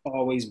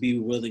always be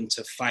willing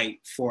to fight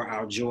for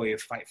our joy or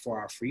fight for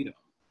our freedom.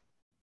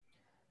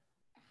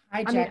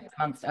 Hijacked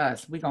amongst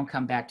us. We're gonna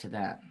come back to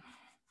that.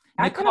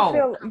 I kind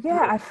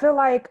of feel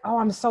like,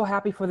 I'm so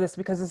happy for this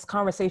because this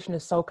conversation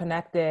is so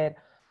connected.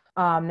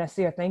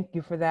 Nasir, thank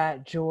you for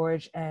that,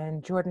 George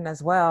and Jordyn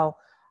as well.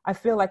 I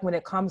feel like when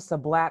it comes to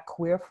Black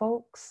queer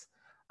folks,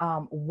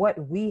 what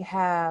we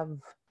have,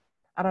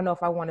 I don't know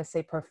if I want to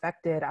say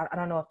perfected, I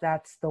don't know if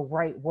that's the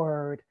right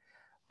word,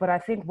 but I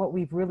think what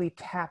we've really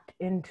tapped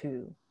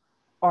into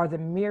are the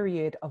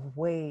myriad of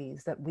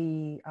ways that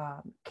we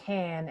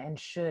can and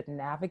should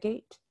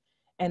navigate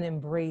and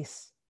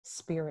embrace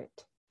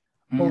spirit,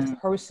 both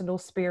personal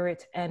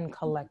spirit and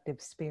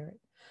collective spirit.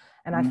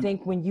 And I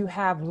think when you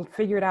have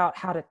figured out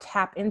how to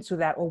tap into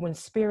that, or when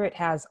spirit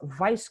has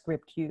vice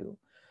gripped you,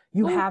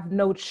 you have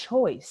no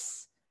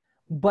choice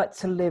but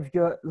to live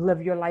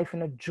your life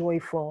in a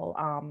joyful,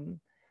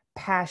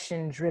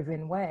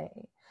 passion-driven way.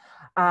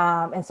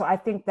 And so I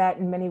think that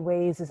in many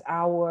ways is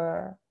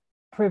our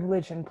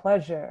privilege and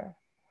pleasure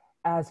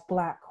as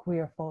Black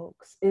queer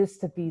folks, is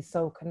to be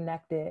so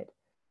connected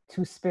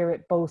to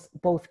spirit,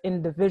 both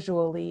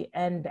individually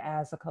and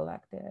as a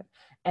collective,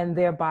 and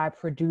thereby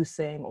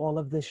producing all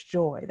of this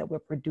joy that we're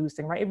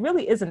producing, right? It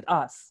really isn't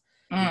us.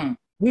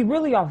 We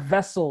really are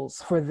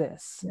vessels for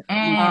this.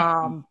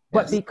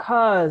 But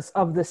because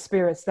of the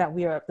spirits that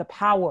we are, the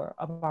power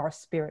of our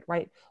spirit,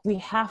 right? We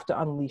have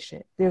to unleash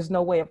it. There's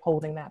no way of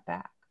holding that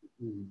back.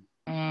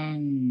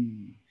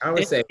 I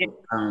would say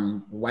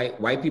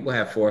white people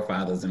have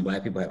forefathers and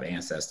Black people have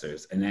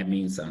ancestors, and that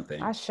means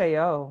something.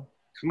 Ashe-o.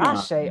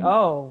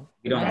 Ashe-o.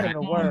 You don't that have ain't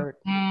a word.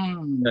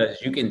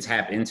 Because you can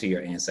tap into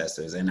your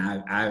ancestors, and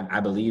I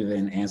believe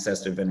in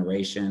ancestor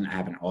veneration. I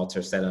have an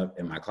altar set up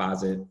in my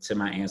closet to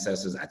my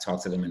ancestors. I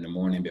talk to them in the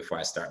morning before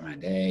I start my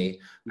day.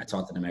 I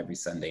talk to them every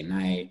Sunday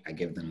night. I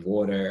give them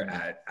water.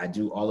 I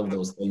do all of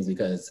those things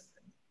because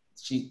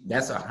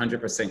that's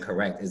 100%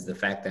 correct, is the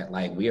fact that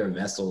like we are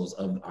vessels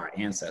of our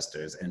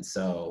ancestors. And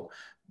so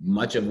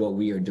much of what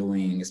we are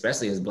doing,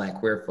 especially as Black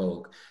queer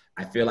folk,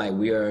 I feel like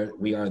we are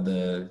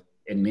the,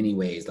 in many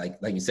ways, like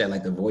you said,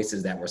 like the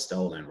voices that were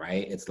stolen,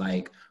 right? It's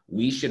like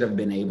we should have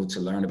been able to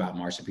learn about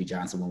Marsha P.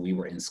 Johnson when we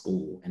were in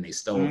school, and they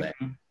stole that.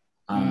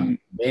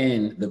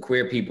 Then the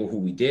queer people who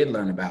we did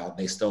learn about,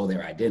 they stole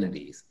their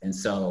identities. And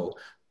so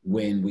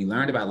when we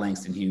learned about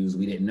Langston Hughes,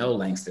 we didn't know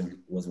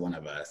Langston was one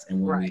of us.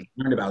 And when we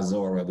learned about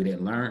Zora, we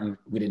didn't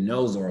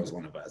know Zora was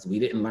one of us. We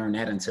didn't learn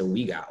that until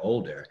we got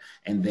older.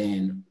 And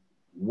then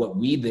what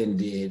we then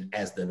did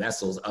as the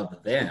vessels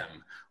of them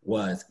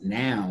was,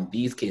 now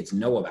these kids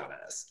know about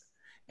us.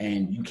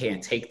 And you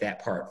can't take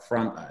that part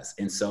from us.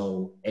 And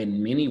so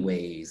in many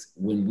ways,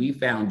 when we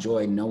found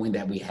joy knowing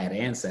that we had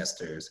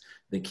ancestors,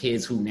 the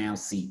kids who now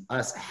see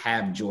us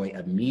have joy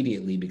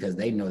immediately because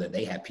they know that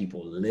they have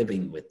people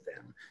living with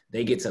them.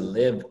 They get to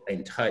live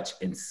and touch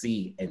and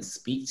see and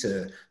speak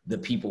to the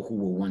people who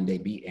will one day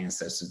be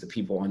ancestors, the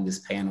people on this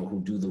panel who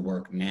do the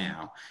work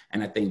now.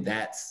 And I think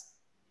that's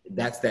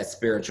that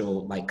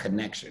spiritual like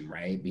connection,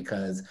 right?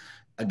 Because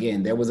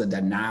again, there was a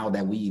denial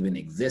that we even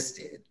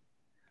existed.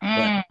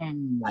 But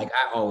like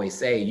I always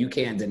say, you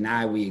can't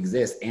deny we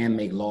exist and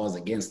make laws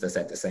against us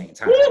at the same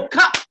time.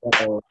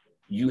 So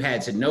you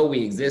had to know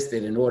we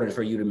existed in order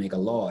for you to make a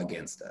law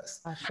against us.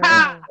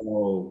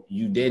 So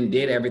you then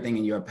did everything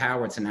in your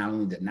power to not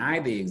only deny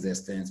the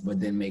existence, but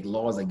then make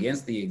laws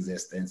against the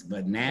existence.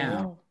 But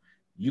now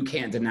you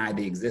can't deny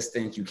the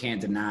existence. You can't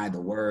deny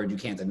the word. You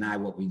can't deny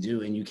what we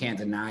do. And you can't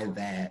deny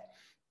that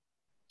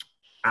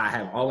I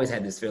have always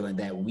had this feeling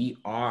that we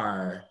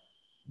are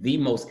the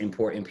most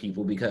important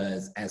people,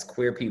 because as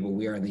queer people,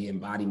 we are the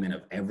embodiment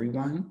of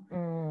everyone.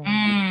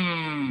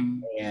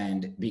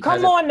 And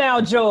because come on now,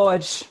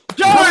 George.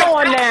 Come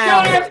on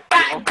now.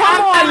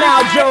 Come on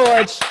now,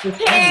 George.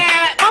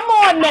 Come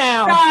on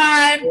now.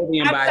 I'm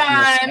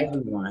done.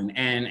 Everyone.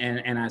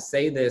 And I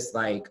say this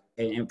like,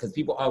 and because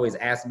people always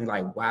ask me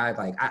like, why,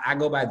 like I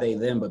go by they,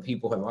 them, but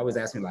people have always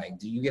asked me like,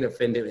 do you get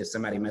offended if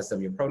somebody messes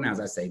up your pronouns?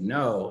 I say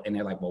no. And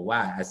they're like, well,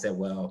 why? I said,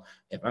 well,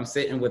 if I'm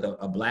sitting with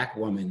a Black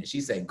woman and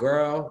she said,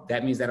 girl,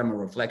 that means that I'm a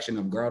reflection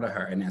of girl to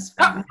her. And that's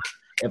fine.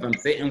 If I'm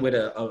sitting with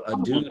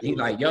a dude, he's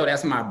like, yo,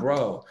 that's my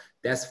bro.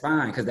 That's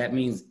fine. Because that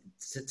means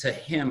to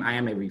him, I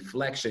am a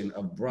reflection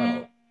of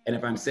bro. And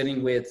if I'm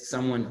sitting with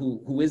someone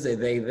who is a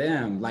they,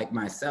 them, like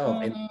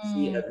myself, and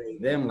see a they,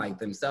 them like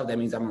themselves, that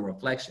means I'm a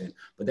reflection.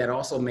 But that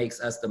also makes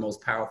us the most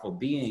powerful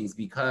beings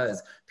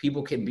because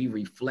people can be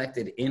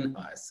reflected in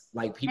us.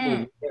 Like people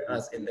look at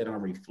us and then are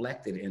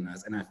reflected in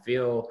us. And I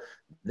feel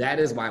that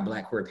is why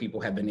Black queer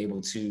people have been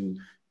able to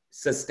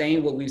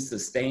sustain what we've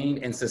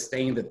sustained and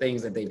sustain the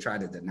things that they've tried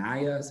to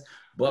deny us,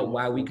 but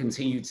why we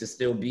continue to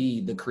still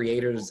be the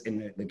creators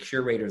and the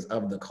curators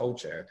of the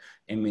culture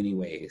in many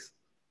ways.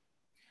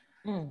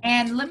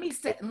 And let me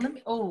say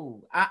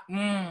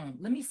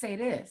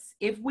this.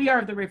 If we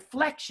are the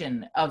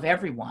reflection of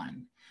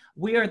everyone,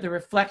 we are the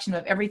reflection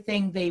of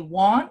everything they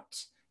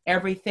want,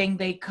 everything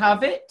they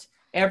covet,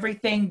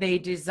 everything they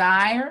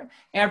desire,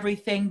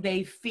 everything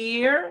they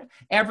fear,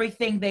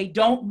 everything they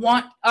don't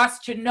want us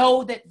to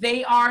know that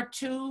they are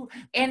too,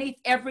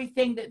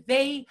 everything that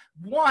they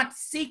want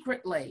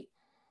secretly.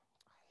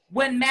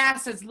 When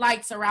masses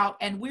lights are out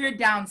and we're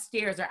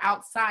downstairs or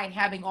outside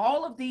having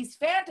all of these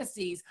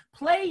fantasies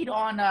played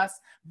on us,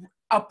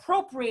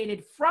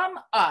 appropriated from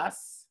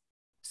us,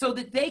 so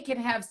that they can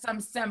have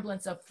some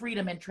semblance of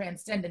freedom and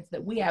transcendence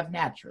that we have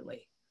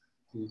naturally.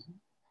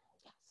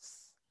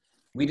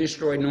 We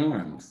destroy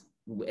norms.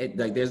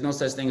 Like there's no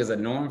such thing as a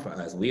norm for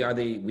us. We are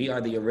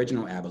the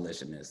original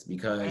abolitionists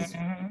because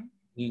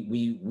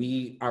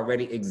we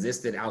already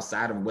existed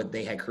outside of what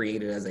they had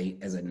created as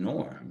a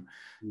norm.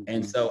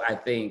 And so I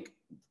think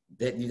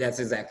that's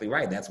exactly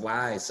right. That's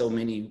why so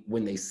many,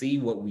 when they see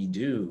what we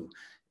do,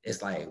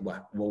 it's like,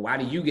 well, why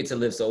do you get to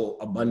live so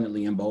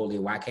abundantly and boldly?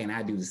 Why can't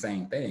I do the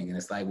same thing? And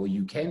it's like, well,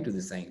 you can do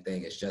the same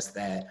thing. It's just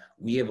that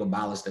we have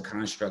abolished the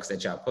constructs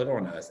that y'all put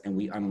on us, and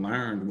we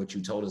unlearned what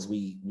you told us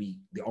the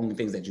only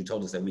things that you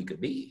told us that we could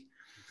be.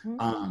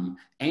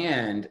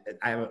 And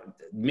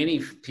many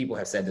people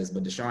have said this,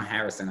 but Deshaun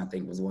Harrison, I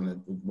think, was one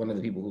of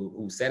the people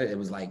who said it. It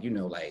was like,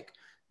 like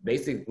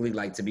basically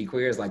like to be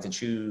queer is like to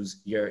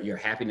choose your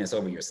happiness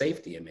over your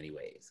safety in many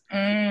ways.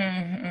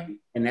 And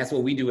that's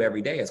what we do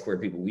every day as queer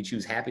people. We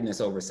choose happiness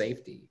over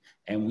safety,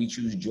 and we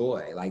choose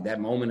joy, like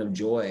that moment of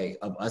joy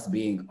of us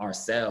being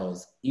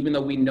ourselves, even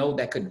though we know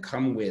that could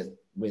come with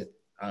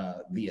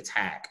the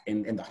attack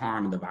and the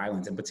harm and the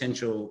violence and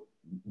potential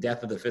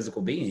death of the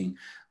physical being.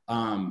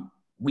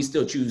 We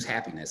still choose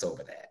happiness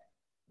over that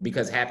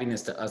because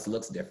happiness to us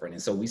looks different.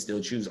 And so we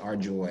still choose our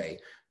joy,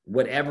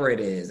 whatever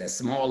it is, as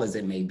small as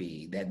it may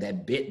be,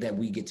 that bit that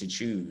we get to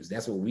choose.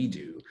 That's what we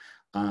do.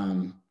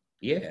 And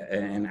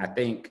I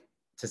think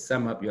to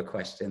sum up your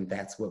question,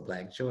 that's what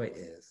Black joy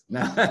is.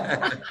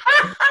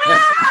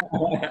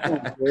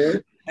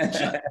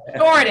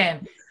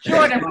 Jordyn,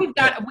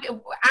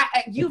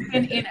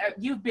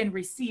 you've been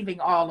receiving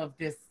all of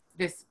this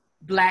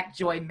Black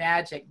joy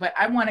magic, but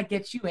I want to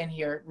get you in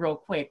here real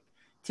quick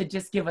to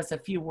just give us a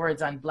few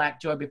words on Black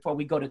joy before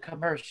we go to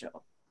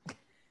commercial.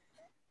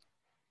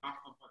 Off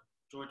of what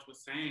George was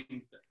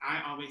saying,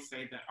 I always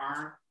say that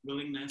our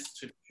willingness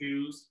to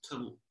choose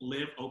to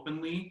live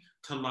openly,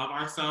 to love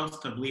ourselves,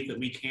 to believe that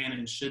we can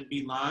and should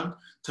be loved,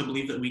 to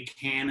believe that we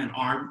can and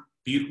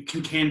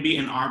can be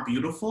and are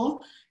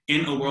beautiful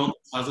in a world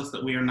that tells us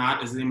that we are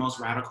not, is the most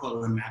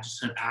radical and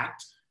imaginative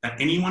act that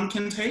anyone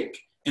can take.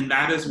 And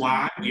that is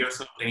why we are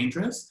so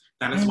dangerous.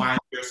 That is why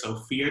we are so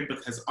feared,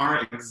 because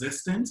our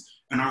existence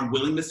and our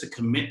willingness to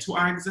commit to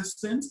our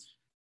existence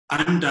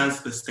undoes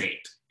the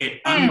state.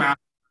 It unravels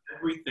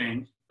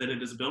everything that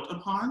it is built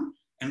upon.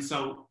 And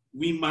so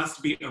we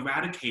must be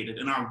eradicated,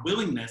 and our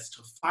willingness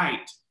to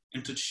fight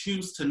and to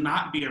choose to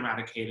not be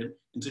eradicated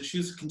and to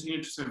choose to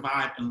continue to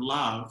survive and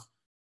love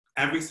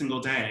every single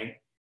day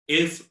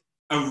is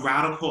a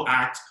radical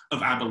act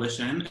of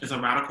abolition, is a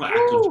radical act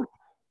of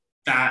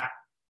that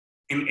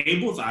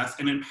enables us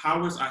and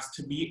empowers us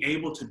to be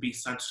able to be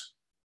such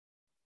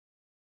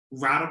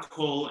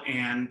radical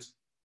and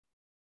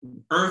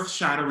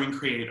earth-shattering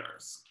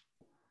creators.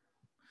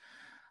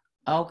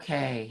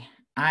 Okay,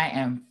 I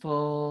am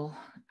full.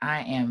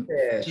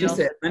 She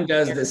said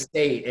undoes the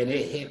state, and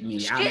it hit me.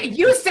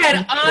 You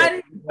said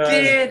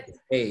undid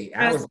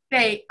the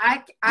state.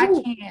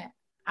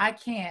 I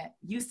can't.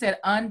 You said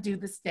undo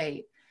the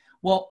state.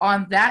 Well,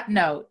 on that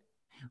note,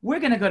 we're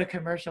gonna go to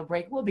commercial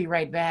break. We'll be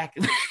right back.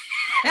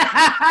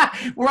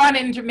 We're on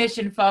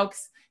intermission,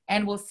 folks,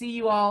 and we'll see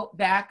you all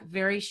back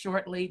very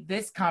shortly.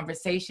 This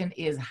conversation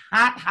is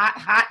hot, hot,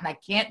 hot, and I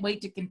can't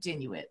wait to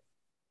continue it.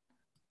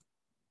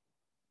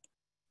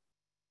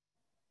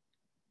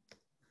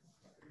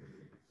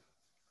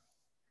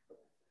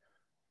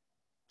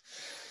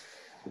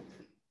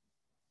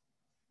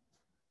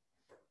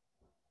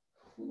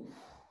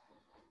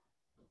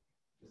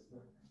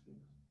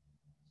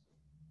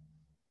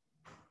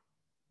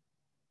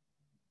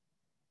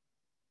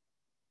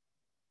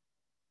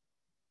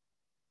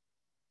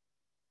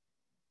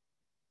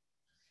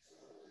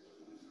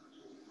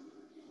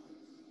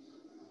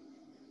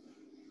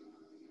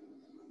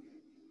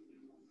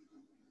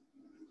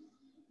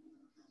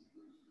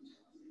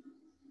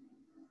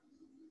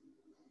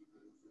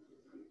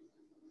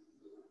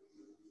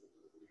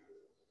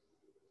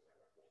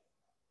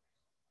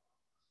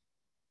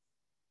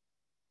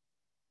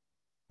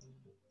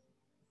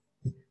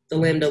 The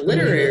Lambda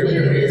Literary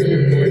Awards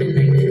were born in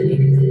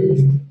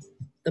 1989.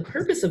 The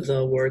purpose of the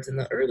awards in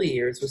the early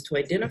years was to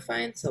identify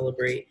and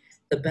celebrate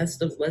the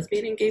best of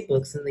lesbian and gay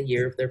books in the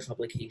year of their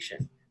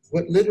publication.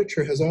 What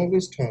literature has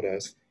always taught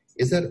us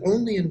is that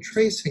only in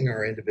tracing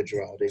our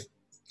individuality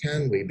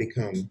can we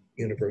become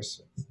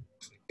universal.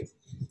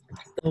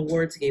 The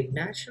awards gave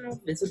national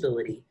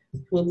visibility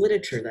to a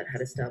literature that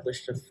had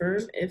established a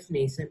firm, if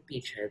nascent,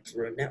 beachhead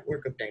through a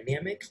network of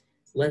dynamic,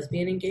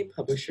 lesbian and gay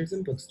publishers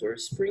and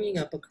bookstores springing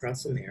up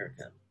across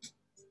America.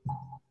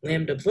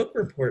 Lambda Book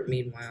Report,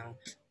 meanwhile,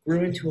 grew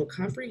into a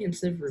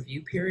comprehensive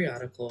review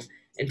periodical,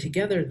 and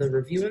together the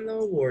review and the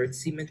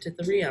awards cemented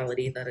the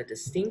reality that a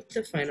distinct,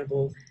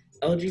 definable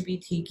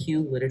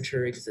LGBTQ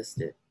literature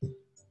existed.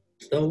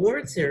 The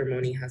award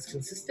ceremony has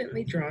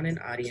consistently drawn an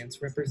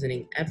audience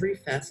representing every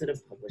facet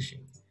of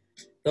publishing.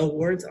 The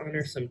awards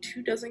honor some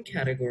 24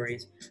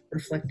 categories,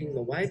 reflecting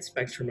the wide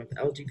spectrum of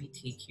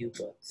LGBTQ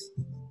books.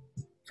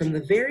 From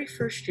the very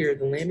first year,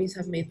 the Lammies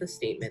have made the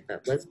statement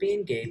that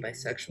lesbian, gay,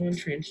 bisexual, and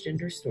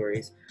transgender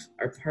stories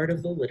are part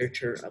of the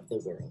literature of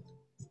the world.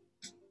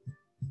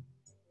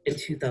 In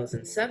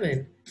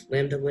 2007,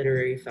 Lambda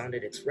Literary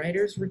founded its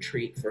Writers'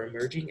 Retreat for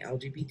Emerging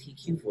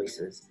LGBTQ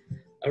Voices,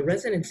 a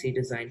residency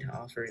designed to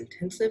offer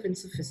intensive and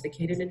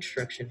sophisticated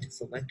instruction to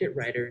selected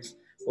writers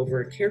over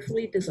a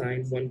carefully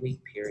designed one-week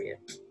period.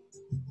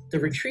 The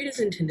retreat is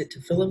intended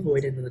to fill a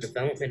void in the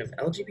development of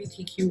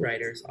LGBTQ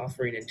writers,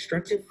 offering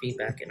instructive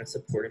feedback in a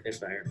supportive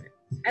environment.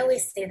 I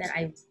always say that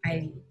I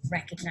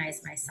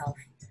recognize myself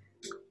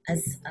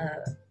as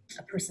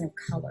a person of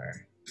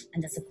color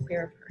and as a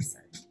queer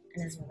person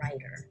and as a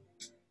writer.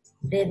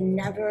 They've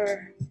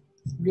never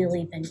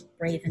really been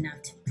brave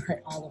enough to put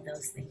all of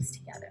those things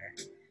together.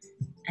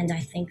 And I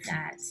think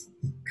that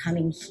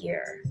coming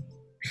here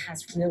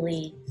has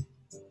really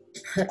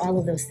put all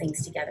of those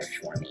things together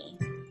for me.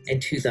 In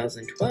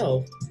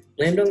 2012,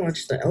 Lambda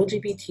launched the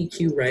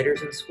LGBTQ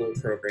Writers in School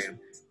program,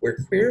 where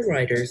queer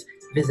writers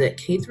visit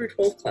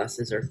K-12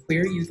 classes or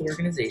queer youth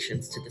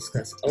organizations to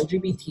discuss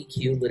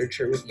LGBTQ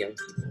literature with young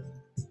people.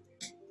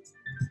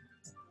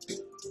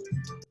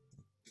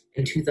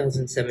 In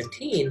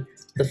 2017,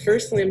 the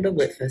first Lambda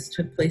LitFest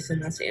took place in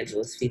Los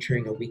Angeles,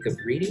 featuring a week of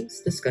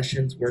readings,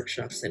 discussions,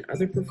 workshops, and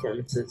other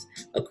performances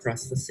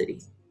across the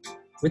city.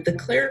 With the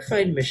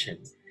clarified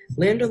mission,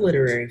 Lambda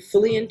Literary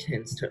fully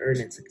intends to earn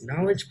its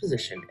acknowledged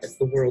position as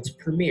the world's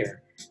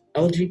premier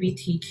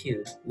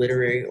LGBTQ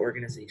literary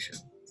organization.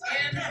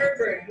 Anne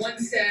Herbert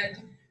once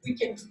said, "We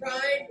can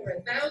cry for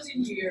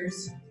 1,000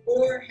 years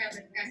or have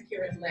an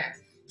accurate laugh."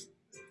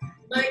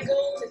 My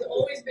goal has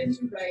always been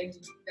to write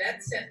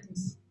that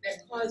sentence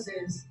that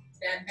causes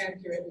that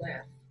accurate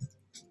laugh.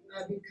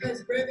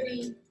 Because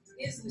brevity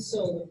is the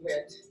soul of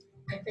wit,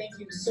 I thank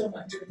you so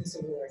much for this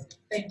award.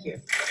 Thank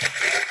you.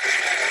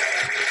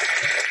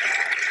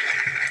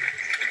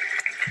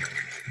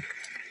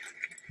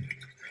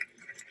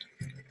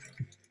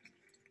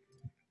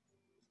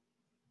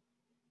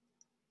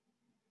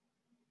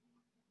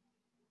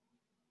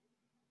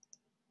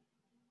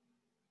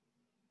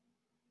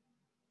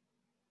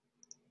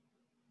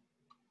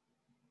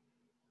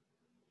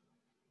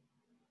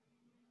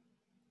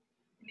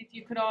 If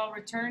you could all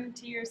return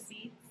to your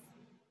seats.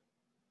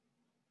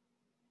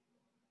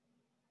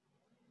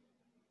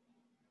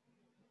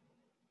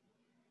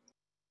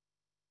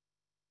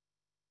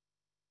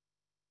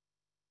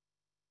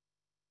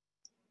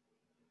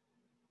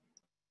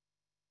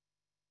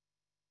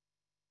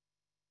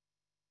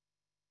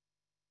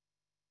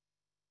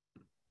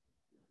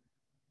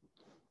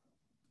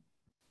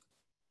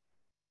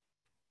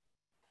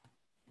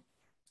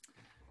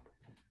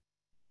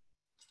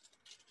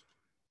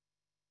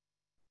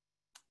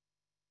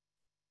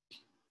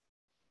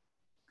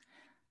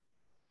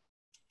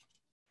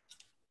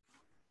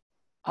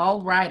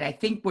 All right, I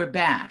think we're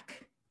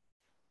back.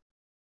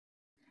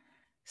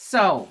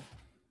 So,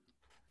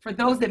 for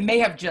those that may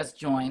have just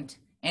joined,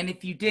 and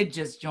if you did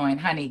just join,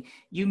 honey,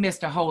 you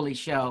missed a holy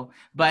show,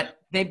 but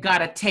they've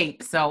got a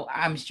tape, so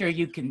I'm sure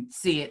you can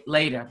see it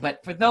later.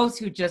 But for those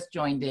who just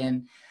joined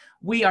in,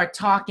 we are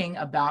talking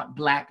about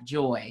Black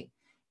joy,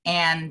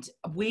 and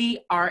we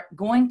are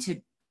going to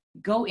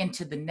go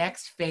into the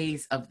next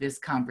phase of this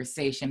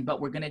conversation, but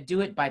we're going to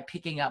do it by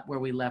picking up where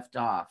we left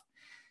off.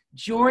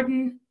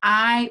 Jordyn,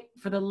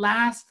 for the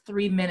last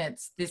 3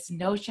 minutes, this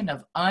notion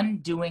of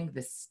undoing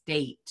the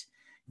state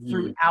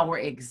through our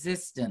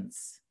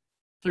existence,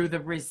 through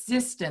the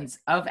resistance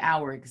of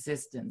our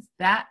existence,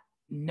 that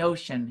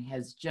notion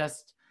has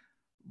just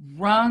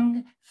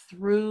rung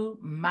through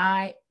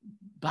my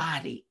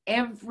body.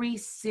 Every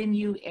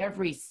sinew,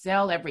 every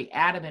cell, every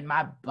atom in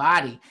my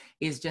body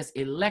is just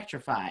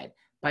electrified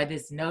by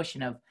this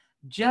notion of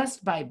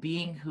just by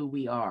being who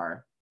we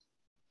are,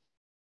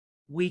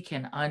 we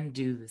can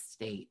undo the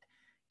state.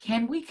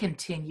 Can we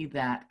continue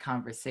that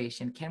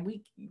conversation? Can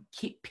we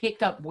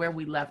pick up where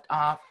we left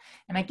off?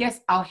 And I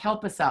guess I'll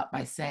help us out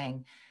by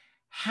saying,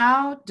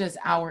 how does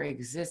our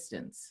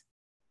existence,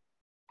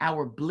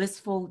 our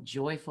blissful,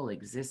 joyful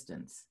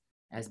existence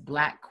as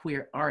Black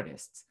queer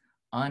artists,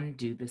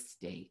 undo the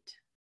state?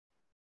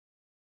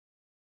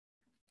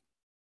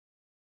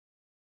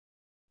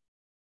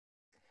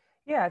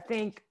 Yeah, I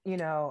think,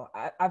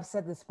 I've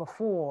said this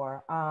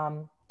before.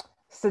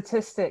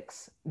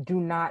 Statistics do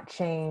not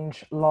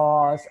change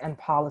laws and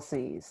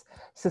policies.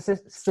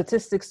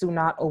 Statistics do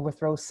not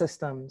overthrow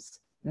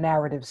systems.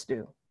 Narratives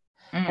do.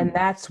 And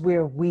that's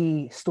where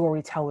we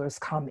storytellers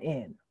come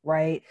in,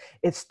 right?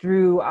 It's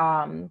through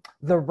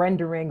the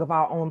rendering of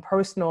our own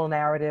personal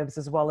narratives,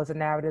 as well as the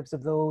narratives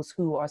of those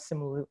who are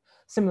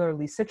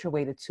similarly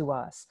situated to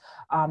us,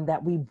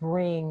 that we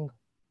bring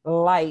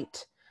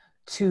light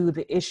to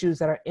the issues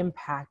that are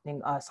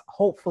impacting us,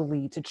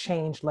 hopefully to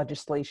change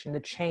legislation, to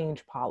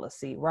change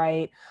policy,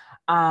 right?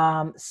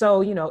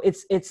 So,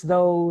 it's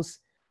those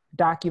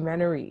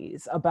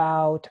documentaries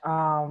about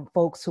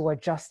folks who are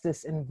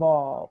justice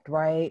involved,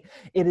 right?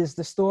 It is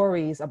the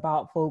stories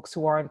about folks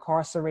who are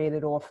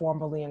incarcerated or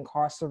formerly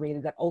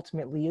incarcerated that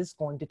ultimately is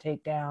going to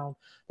take down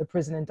the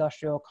prison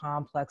industrial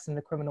complex and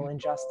the criminal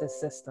injustice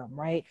system,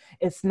 right?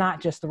 It's not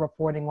just the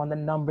reporting on the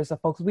numbers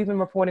of folks. We've been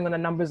reporting on the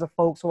numbers of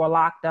folks who are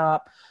locked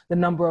up, the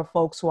number of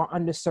folks who are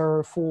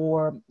underserved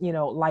for,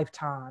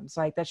 lifetimes.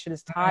 Like, that shit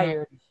is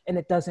tired and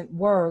it doesn't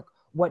work.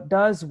 What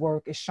does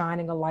work is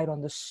shining a light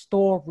on the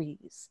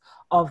stories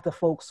of the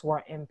folks who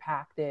are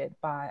impacted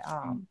by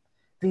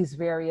these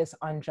various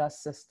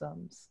unjust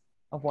systems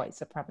of white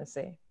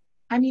supremacy.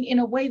 I mean, in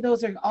a way,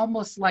 those are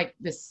almost like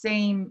the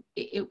same.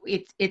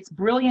 It's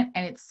brilliant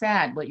and it's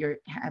sad what you're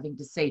having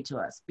to say to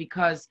us,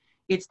 because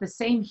it's the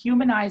same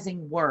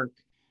humanizing work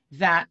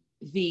that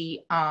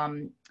the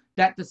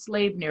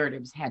slave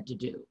narratives had to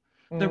do.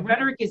 The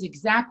rhetoric is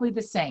exactly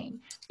the same.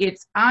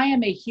 It's, I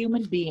am a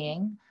human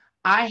being.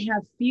 I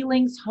have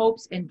feelings,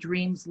 hopes, and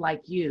dreams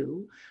like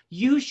you.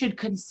 You should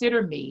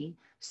consider me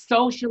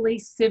socially,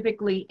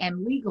 civically,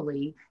 and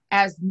legally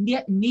as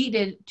in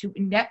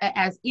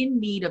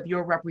need of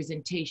your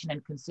representation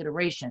and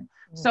consideration.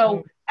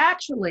 So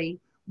actually,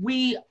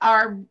 we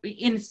are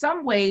in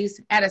some ways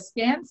at a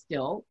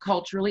standstill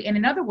culturally, and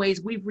in other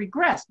ways we've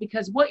regressed,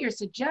 because what you're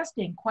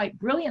suggesting quite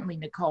brilliantly,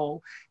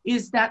 Nicole,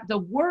 is that the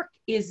work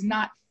is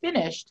not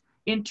finished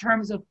in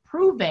terms of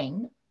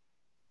proving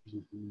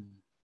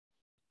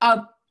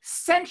a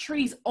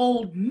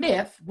centuries-old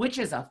myth, which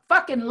is a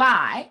fucking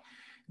lie,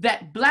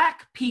 that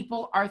Black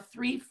people are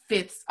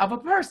 3/5 of a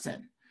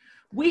person.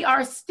 We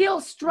are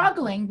still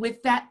struggling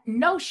with that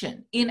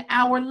notion in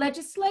our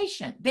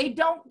legislation. They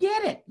don't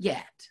get it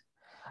yet.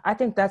 I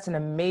think that's an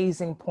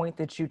amazing point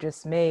that you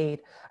just made.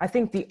 I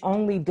think the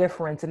only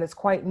difference, and it's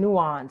quite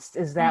nuanced,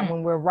 is that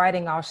when we're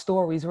writing our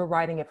stories, we're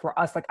writing it for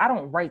us. Like, I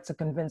don't write to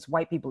convince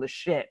white people of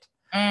shit.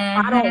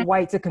 I don't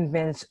write to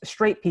convince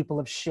straight people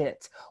of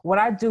shit. What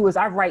I do is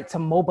I write to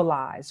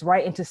mobilize,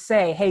 right? And to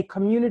say, hey,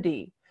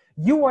 community,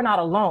 you are not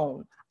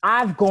alone.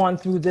 I've gone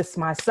through this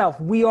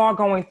myself. We are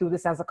going through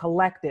this as a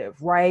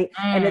collective, right?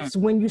 And it's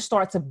when you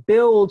start to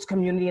build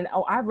community and,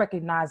 oh, I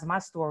recognize my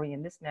story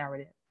in this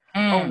narrative.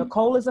 Oh,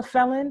 Nicole is a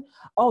felon.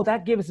 Oh,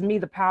 that gives me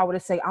the power to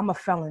say I'm a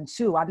felon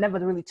too. I never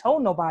really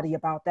told nobody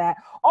about that.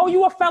 Oh,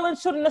 you a felon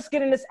too? Then let's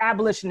get in this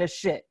abolitionist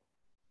shit.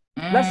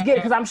 Let's get it,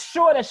 because I'm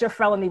sure that your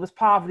felony was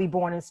poverty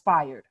born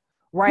inspired,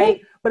 right?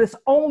 But it's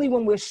only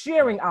when we're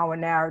sharing our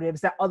narratives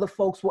that other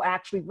folks will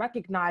actually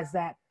recognize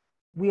that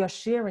we are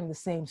sharing the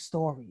same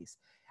stories.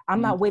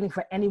 I'm not waiting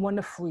for anyone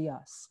to free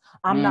us.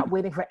 I'm not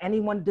waiting for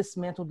anyone to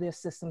dismantle their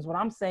systems. What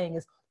I'm saying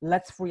is,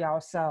 let's free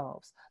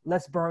ourselves.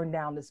 Let's burn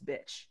down this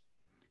bitch.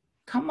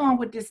 Come on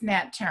with this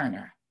Nat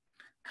Turner.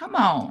 Come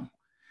on.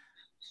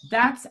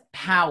 That's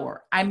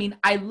power. I mean,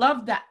 I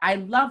love that. I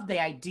love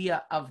the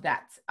idea of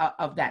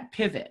that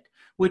pivot,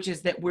 which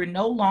is that we're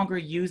no longer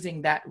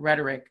using that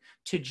rhetoric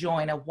to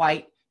join a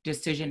white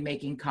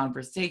decision-making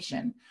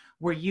conversation.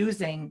 We're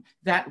using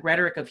that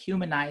rhetoric of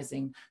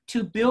humanizing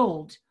to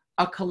build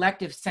a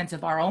collective sense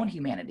of our own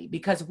humanity,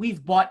 because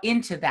we've bought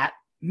into that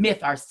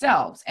myth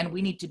ourselves, and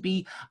we need to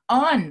be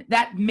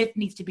that myth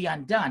needs to be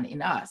undone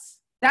in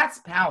us. That's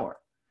power.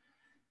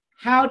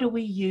 How do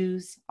we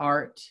use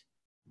art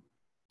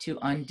to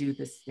undo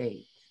the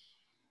state?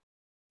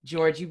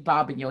 George, you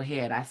bobbing your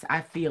head.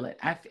 I feel it.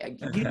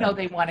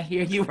 They want to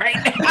hear you right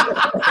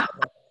now.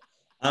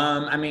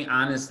 I mean,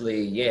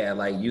 honestly, yeah,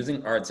 like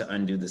using art to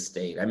undo the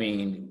state. I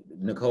mean,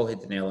 Nicole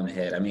hit the nail on the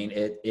head. I mean,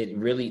 it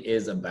really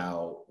is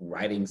about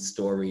writing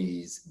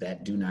stories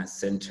that do not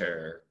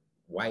center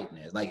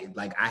whiteness. Like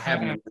I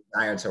have no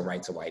desire to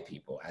write to white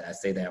people. I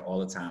say that all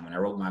the time. When I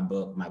wrote my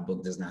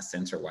book does not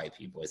center white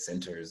people. It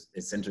centers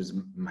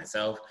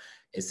myself.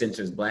 It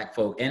centers Black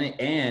folk.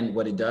 And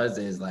what it does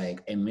is,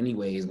 like, in many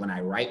ways, when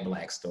I write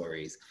Black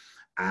stories,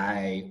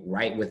 I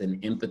write with an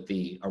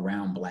empathy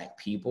around Black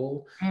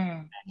people.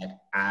 And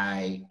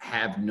I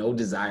have no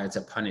desire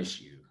to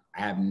punish you. I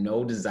have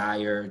no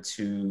desire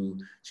to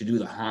do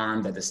the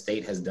harm that the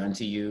state has done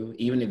to you,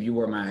 even if you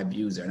were my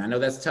abuser. And I know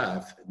that's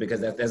tough,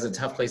 because that's a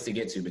tough place to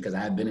get to, because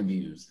I have been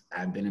abused.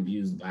 I've been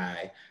abused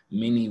by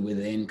many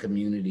within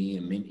community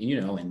and,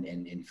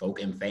 and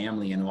folk and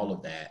family and all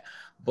of that.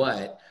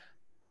 But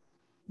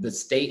the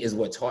state is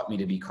what taught me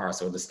to be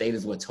carceral. The state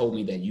is what told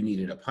me that you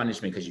needed a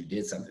punishment because you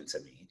did something to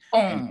me.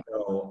 And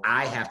so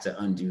I have to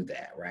undo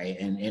that, right?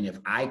 And if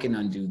I can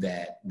undo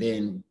that,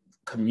 then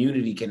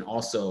community can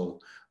also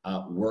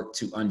work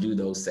to undo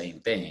those same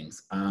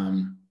things.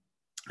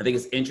 I think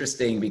it's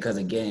interesting because,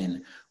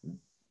 again,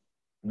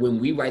 when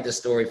we write the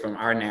story from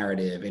our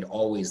narrative, it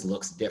always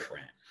looks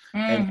different.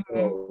 And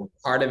so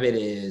part of it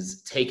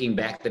is taking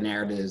back the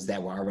narratives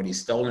that were already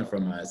stolen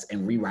from us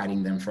and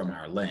rewriting them from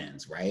our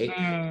lens, right?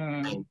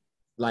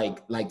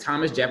 Like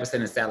Thomas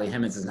Jefferson and Sally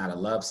Hemings is not a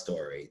love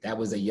story. That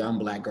was a young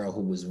Black girl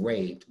who was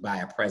raped by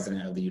a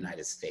president of the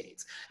United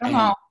States.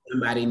 And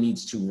somebody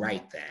needs to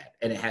write that.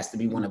 And it has to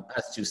be one of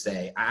us to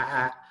say,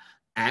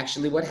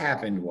 actually what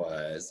happened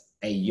was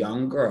a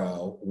young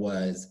girl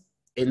was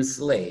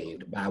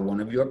enslaved by one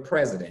of your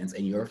presidents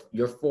and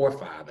your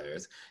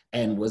forefathers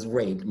and was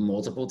raped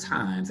multiple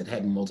times and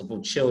had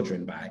multiple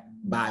children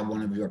by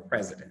one of your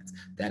presidents.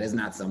 That is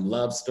not some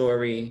love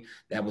story.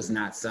 That was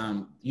not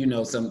some,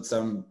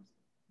 some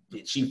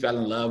she fell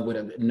in love with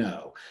him.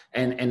 No.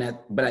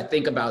 But I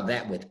think about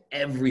that with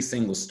every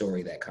single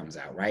story that comes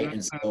out, right?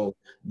 And so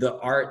the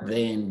art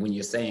then, when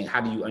you're saying, how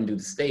do you undo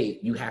the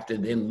state? You have to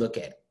then look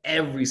at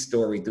every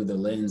story through the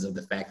lens of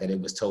the fact that it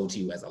was told to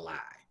you as a lie.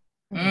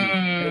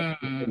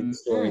 The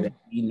story that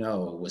we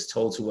know was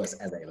told to us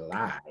as a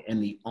lie.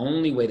 And the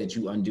only way that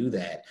you undo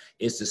that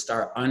is to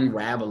start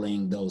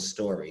unraveling those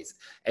stories.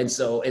 And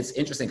so it's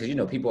interesting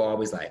because, people are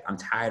always like, I'm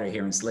tired of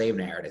hearing slave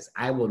narratives.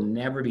 I will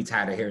never be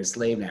tired of hearing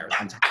slave narratives.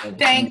 I'm tired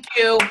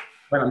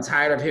but I'm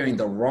tired of hearing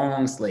the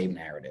wrong slave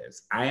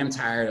narratives. I am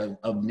tired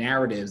of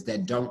narratives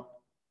that don't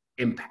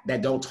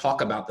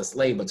talk about the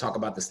slave, but talk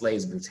about the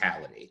slave's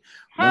brutality.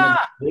 One of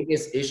the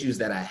biggest issues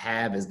that I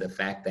have is the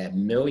fact that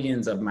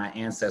millions of my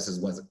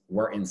ancestors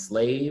were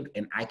enslaved,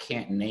 and I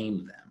can't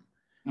name them.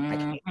 I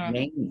can't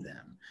name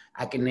them.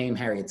 I can name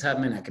Harriet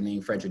Tubman. I can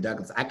name Frederick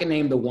Douglass. I can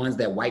name the ones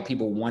that white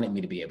people wanted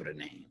me to be able to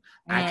name.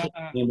 I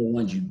can't name the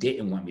ones you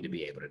didn't want me to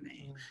be able to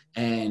name.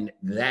 And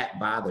that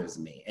bothers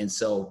me. And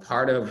so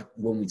part of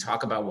when we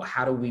talk about, well,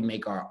 how do we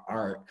make our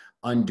art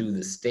undo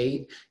the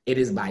state? It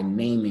is by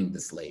naming the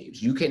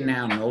slaves. You can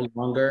now no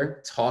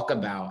longer talk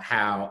about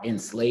how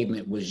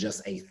enslavement was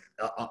just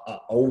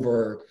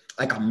over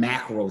like a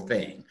macro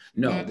thing.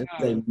 No, this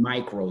is a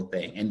micro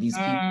thing. And these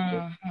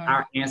people,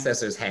 our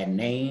ancestors had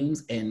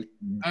names, and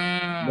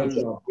what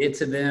y'all did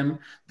to them,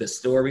 the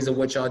stories of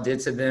what y'all did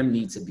to them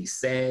need to be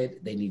said,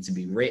 they need to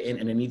be written,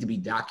 and they need to be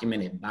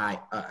documented by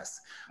us.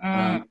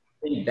 I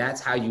think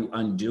that's how you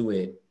undo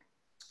it,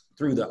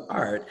 through the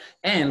art.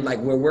 And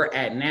like where we're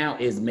at now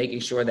is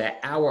making sure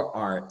that our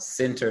art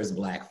centers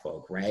Black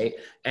folk, right?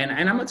 And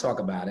I'm gonna talk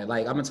about it.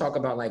 Like I'm gonna talk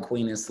about like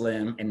Queen and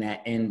Slim and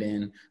that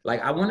ending.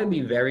 Like I wanna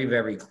be very,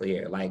 very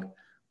clear. Like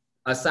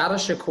Assata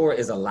Shakur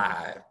is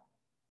alive.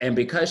 And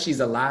because she's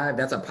alive,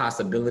 that's a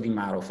possibility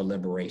model for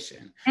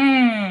liberation.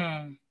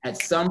 At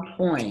some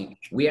point,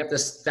 we have to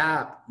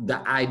stop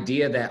the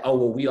idea that, oh,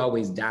 well, we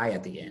always die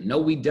at the end. No,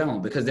 we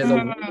don't, because there's a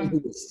woman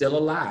who is still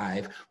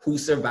alive who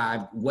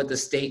survived what the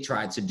state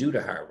tried to do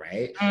to her,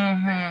 right?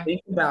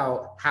 Think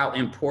about how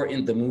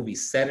important the movie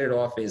Set It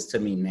Off is to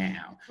me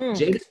now.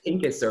 Jada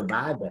Pinkett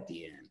survived at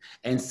the end.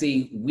 And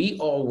see, we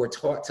all were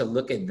taught to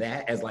look at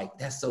that as like,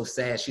 that's so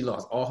sad. She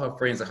lost all her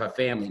friends and her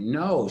family.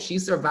 No, she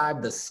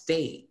survived the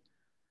state.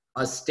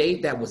 A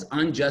state that was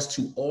unjust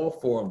to all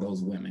four of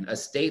those women, a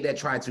state that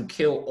tried to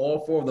kill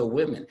all four of the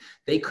women.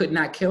 They could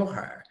not kill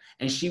her,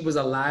 and she was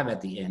alive at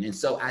the end. And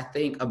so I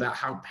think about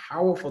how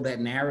powerful that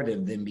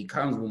narrative then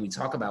becomes when we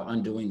talk about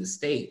undoing the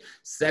state.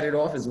 Set It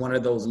Off is one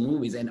of those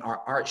movies, and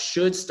our art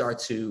should start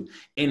to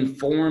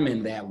inform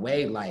in that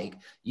way. Like,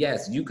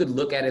 yes, you could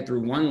look at it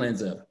through one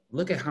lens of,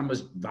 look at how much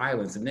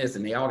violence in this,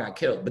 and they all got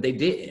killed, but they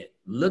didn't.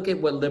 Look at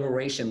what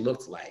liberation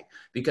looks like,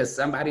 because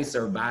somebody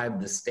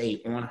survived the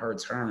state on her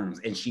terms,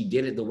 and she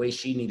did it the way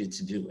she needed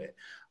to do it.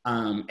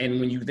 And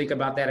when you think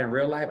about that in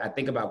real life, I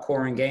think about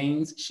Corinne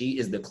Gaines. She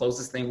is the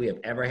closest thing we have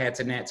ever had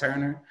to Nat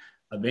Turner.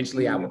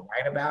 Eventually I would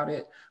write about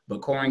it,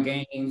 but Corinne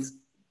Gaines,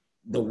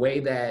 the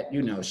way that,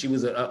 she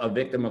was a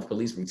victim of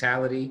police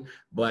brutality,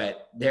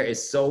 but there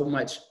is so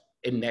much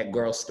in that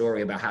girl's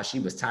story about how she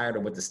was tired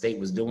of what the state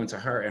was doing to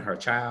her and her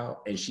child.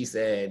 And she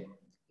said,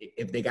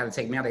 if they got to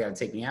take me out, they got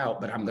to take me out,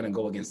 but I'm going to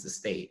go against the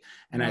state.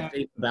 And I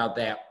think about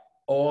that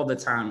all the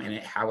time,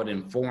 and how it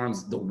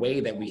informs the way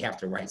that we have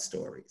to write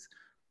stories.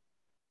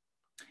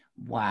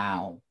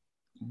 Wow.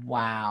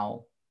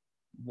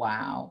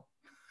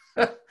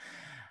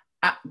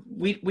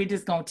 We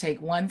just going to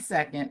take 1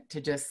 second to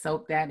just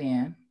soak that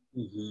in.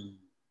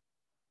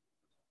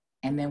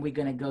 And then we're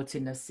going to go to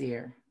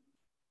Nasir.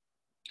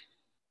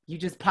 You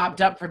just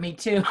popped up for me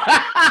too.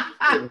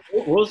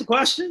 What was the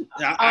question?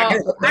 I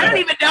don't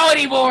even know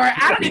anymore.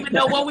 I don't even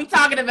know what we're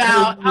talking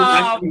about.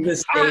 How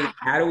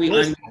do we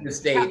undo the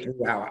state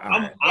through our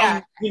art?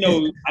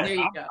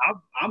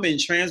 I'm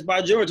entranced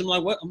by George. I'm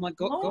like, what? I'm like,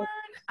 go.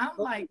 I'm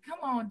like, come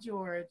on,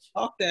 George.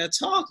 Talk that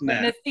talk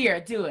now. Nasir,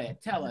 do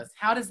it. Tell us.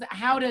 How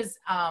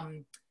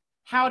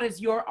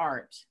does your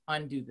art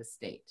undo the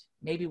state?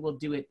 Maybe we'll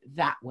do it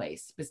that way,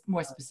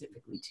 more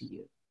specifically to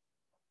you.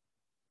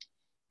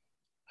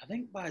 I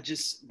think by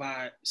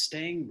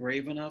staying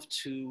brave enough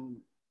to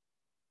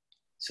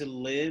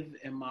live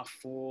in my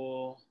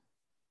full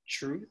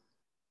truth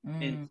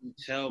and to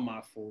tell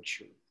my full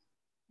truth.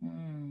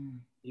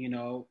 You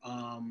know,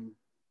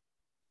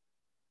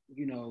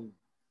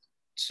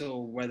 so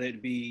whether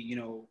it be,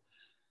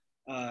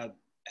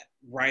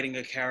 writing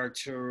a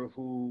character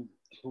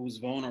who's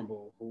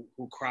vulnerable,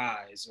 who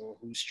cries, or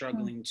who's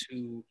struggling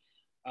to,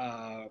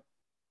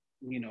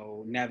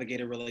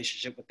 navigate a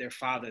relationship with their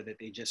father that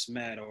they just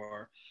met,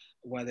 or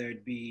whether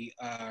it be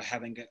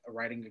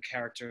writing a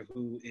character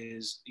who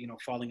is,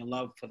 falling in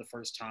love for the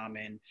first time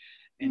and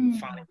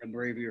finding the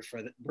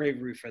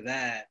bravery for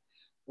that,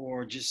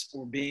 or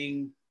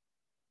being,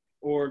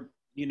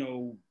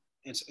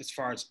 as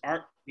far as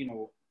art,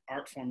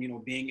 art form,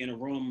 being in a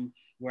room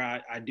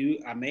where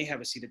I may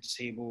have a seat at the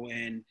table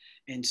and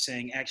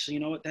saying, actually, you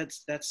know what,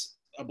 that's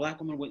a Black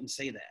woman wouldn't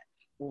say that,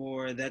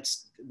 or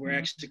we're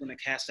actually going to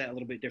cast that a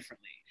little bit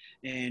differently,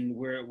 and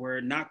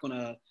we're not going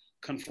to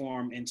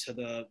conform into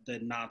the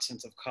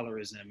nonsense of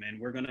colorism, and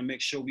we're going to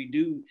make sure we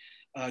do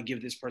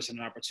give this person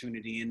an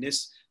opportunity. And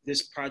this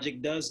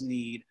project does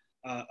need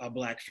a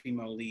Black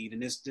female lead,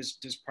 and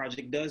this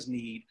project does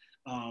need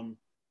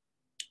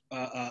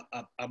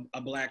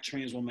a Black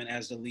trans woman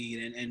as the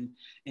lead,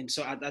 and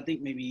so I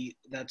think maybe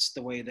that's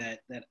the way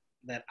that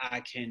I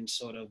can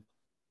sort of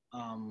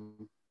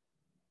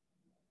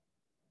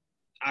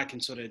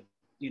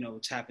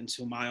tap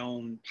into my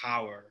own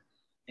power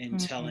and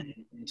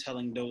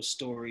telling those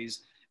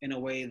stories in a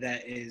way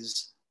that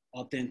is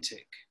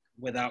authentic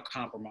without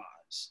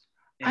compromise.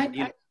 And,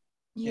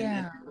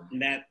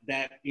 and that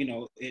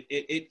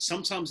it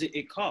sometimes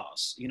it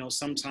costs.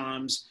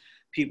 Sometimes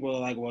people are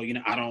like, well,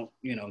 I don't,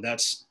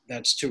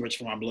 that's too rich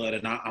for my blood,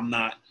 and I'm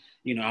not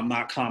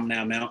climbing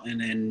that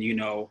mountain, and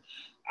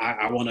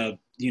I want to,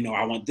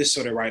 I want this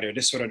sort of writer,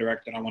 this sort of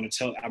director, I want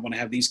to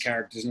have these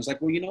characters, and it's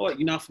like, well, you know what,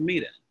 you're not for me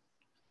then.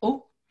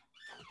 Oh,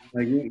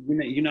 like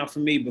you're not for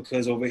me,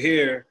 because over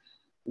here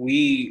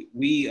we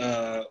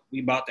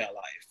bought that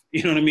life,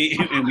 you know what I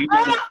mean, and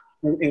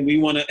we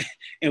want to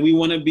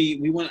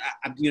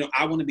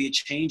I want to be a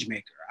change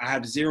maker. I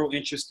have zero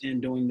interest in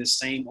doing the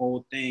same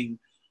old thing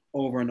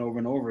over and over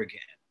and over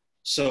again.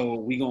 So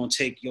we're going to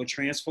take your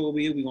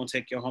transphobia, we're going to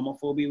take your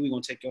homophobia, we're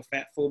going to take your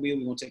fat phobia,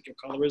 we're going to take your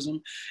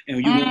colorism,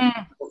 and you're going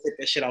to take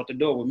that shit out the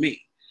door with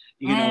me.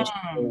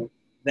 So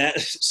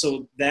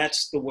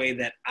that's the way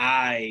that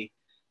I,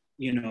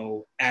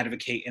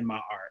 advocate in my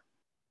art.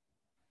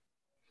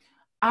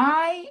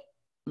 I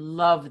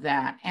love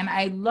that. And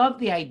I love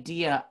the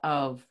idea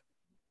of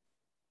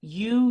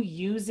you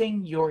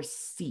using your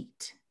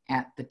seat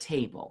at the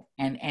table.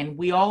 And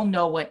we all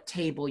know what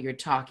table you're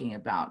talking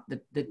about,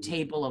 the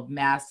table of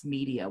mass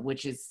media,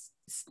 which is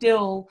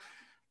still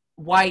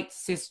white,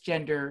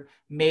 cisgender,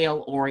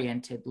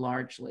 male-oriented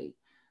largely.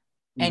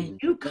 And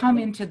you come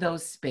into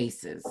those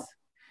spaces,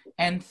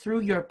 and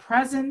through your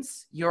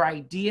presence, your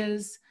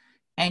ideas,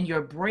 and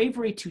your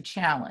bravery to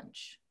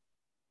challenge,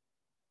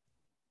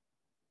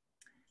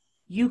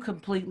 you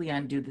completely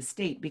undo the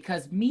state,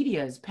 because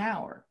media is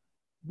power.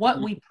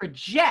 What we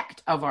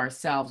project of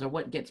ourselves, or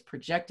what gets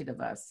projected of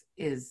us,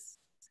 is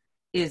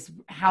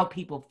how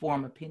people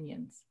form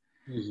opinions.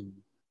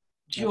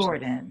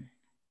 Jordyn,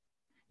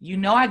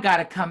 I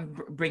gotta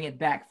come bring it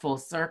back full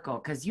circle,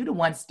 because you the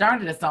one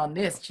started us on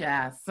this,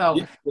 Chaz.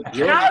 So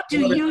how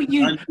do you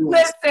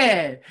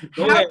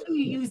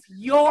use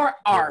your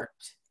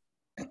art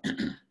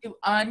to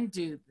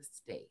undo the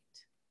state?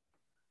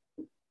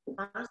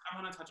 First,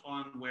 I want to touch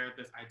on where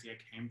this idea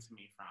came to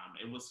me from.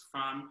 It was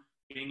from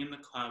being in the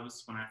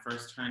clubs when I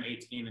first turned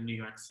 18 in New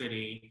York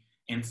City,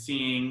 and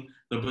seeing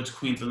the Butch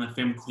Queens and the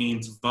Femme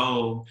Queens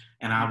Vogue,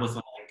 and I was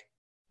like,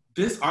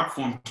 this art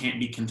form can't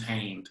be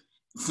contained.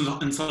 So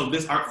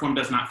this art form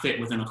does not fit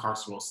within a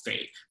carceral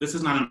state. This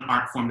is not an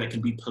art form that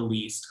can be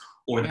policed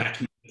or that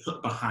can be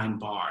put behind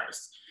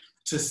bars.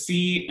 To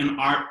see an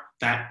art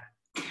that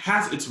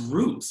has its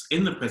roots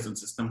in the prison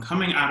system,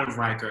 coming out of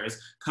Rikers,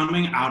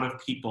 coming out of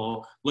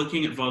people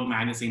looking at Vogue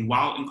magazine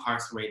while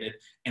incarcerated,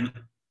 and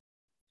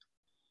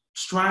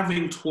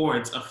striving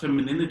towards a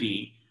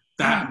femininity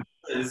that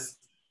is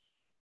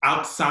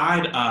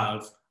outside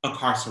of a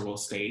carceral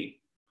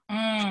state,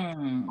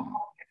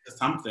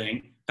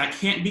 something that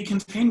can't be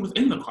contained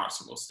within the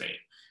carceral state.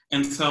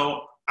 And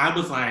so I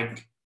was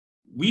like,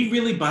 we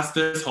really bust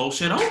this whole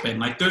shit open.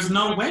 Like, there's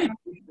no way you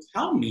can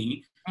tell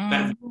me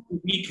that we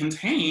can be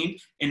contained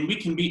and we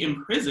can be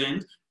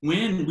imprisoned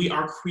when we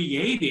are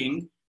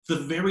creating the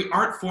very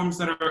art forms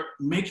that are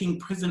making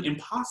prison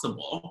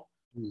impossible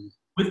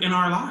within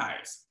our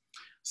lives.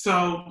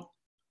 So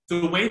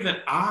the way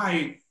that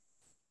I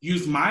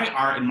use my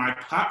art and my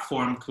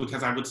platform,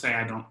 because I would say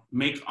I don't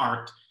make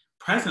art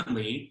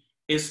presently,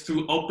 is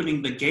through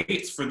opening the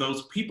gates for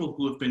those people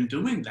who have been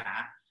doing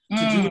that to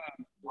do it on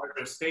a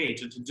larger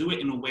stage, and to do it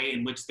in a way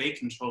in which they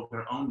control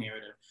their own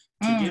narrative,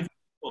 to give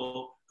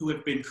people who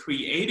have been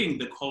creating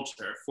the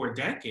culture for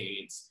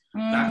decades,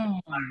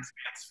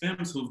 that's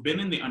femmes who've been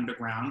in the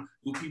underground,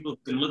 who people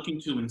have been looking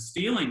to and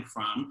stealing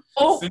from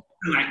since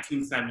the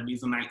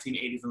 1970s and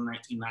 1980s and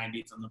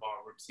 1990s in the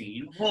ballroom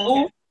scene.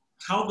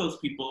 Tell those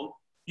people,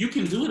 you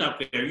can do it up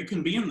there, you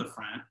can be in the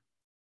front,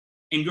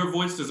 and your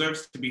voice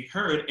deserves to be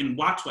heard, and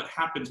watch what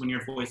happens when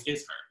your voice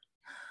is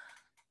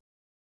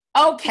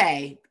heard.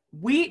 Okay,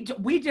 we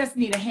just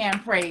need a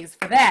hand praise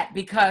for that,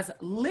 because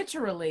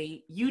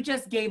literally you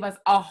just gave us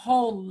a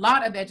whole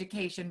lot of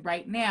education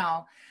right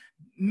now.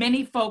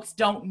 Many folks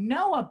don't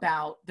know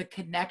about the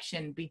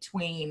connection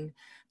between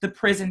the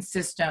prison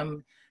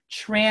system,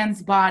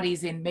 trans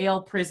bodies in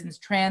male prisons,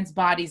 trans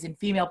bodies in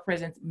female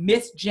prisons,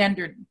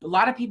 misgendered. A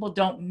lot of people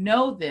don't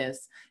know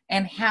this,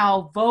 and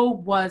how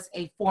Vogue was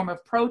a form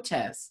of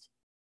protest.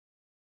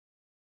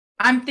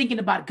 I'm thinking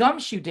about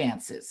gumshoe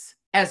dances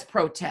as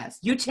protest.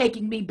 You're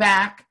taking me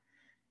back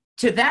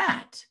to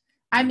that.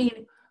 I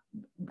mean,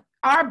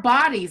 our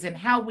bodies and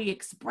how we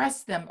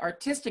express them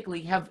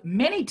artistically have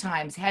many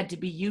times had to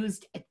be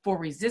used for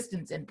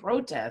resistance and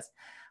protest.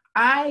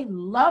 I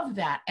love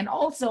that. And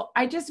also,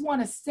 I just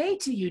want to say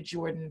to you,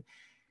 Jordyn,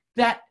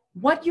 that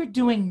what you're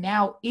doing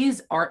now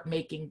is art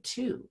making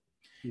too,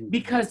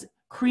 because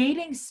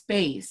creating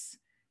space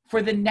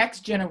for the next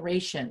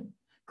generation,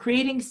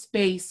 creating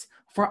space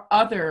for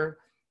other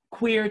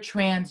queer,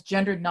 trans,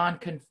 gender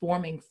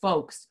non-conforming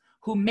folks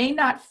who may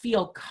not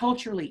feel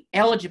culturally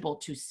eligible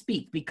to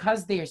speak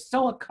because they are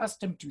so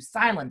accustomed to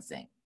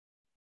silencing.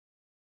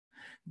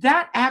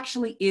 That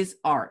actually is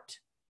art.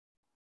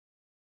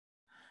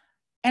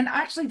 And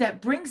actually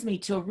that brings me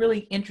to a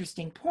really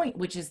interesting point,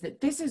 which is that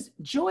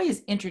joy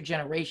is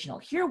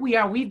intergenerational. Here we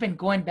are, we've been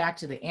going back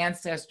to the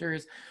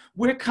ancestors.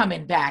 We're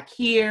coming back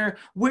here.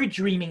 We're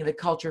dreaming the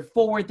culture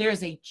forward.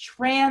 There's a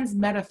trans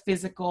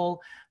metaphysical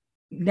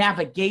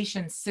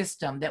navigation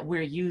system that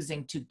we're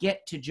using to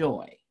get to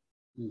joy.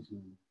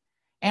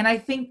 And I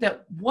think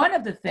that one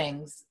of the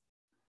things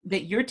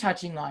that you're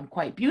touching on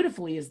quite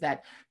beautifully is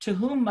that to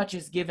whom much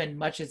is given,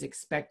 much is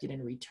expected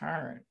in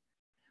return.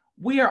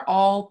 We are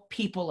all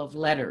people of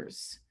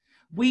letters.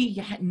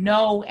 We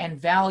know and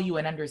value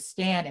and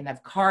understand and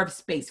have carved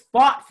space,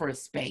 fought for a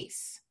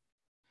space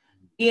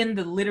in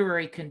the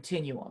literary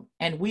continuum,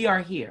 and we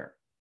are here.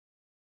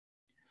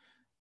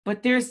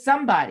 But there's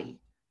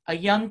somebody, a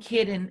young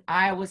kid in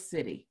Iowa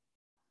City,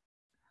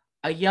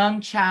 a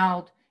young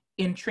child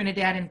in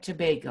Trinidad and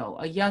Tobago,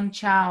 a young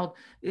child,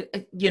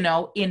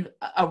 in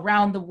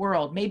around the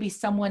world, maybe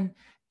someone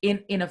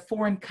in a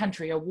foreign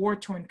country, a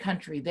war-torn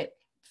country, that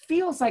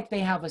feels like they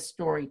have a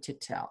story to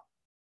tell.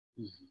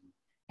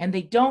 And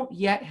they don't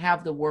yet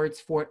have the words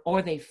for it,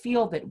 or they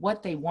feel that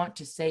what they want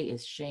to say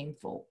is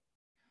shameful.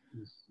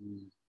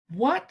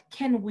 What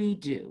can we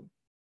do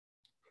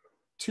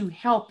to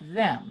help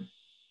them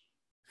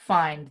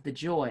find the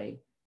joy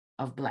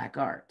of Black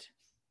art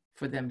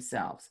for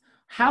themselves?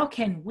 How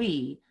can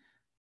we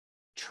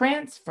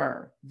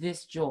transfer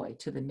this joy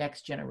to the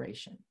next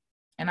generation?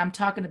 And I'm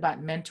talking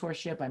about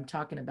mentorship. I'm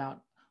talking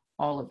about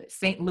all of it.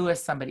 St.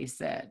 Louis,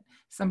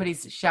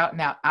 somebody's shouting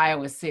out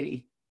Iowa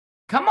City.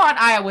 Come on,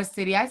 Iowa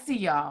City, I see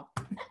y'all.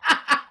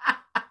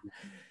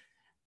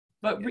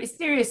 But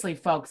seriously,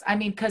 folks, I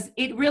mean, because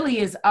it really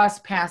is us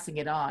passing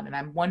it on. And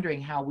I'm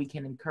wondering how we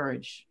can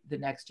encourage the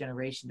next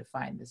generation to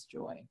find this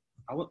joy.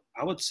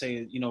 I would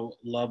say,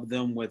 love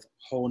them with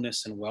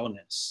wholeness and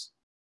wellness,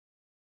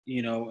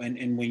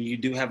 and when you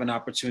do have an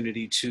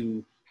opportunity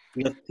to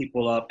lift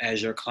people up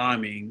as you're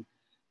climbing,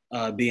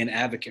 be an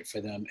advocate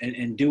for them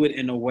and do it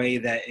in a way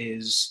that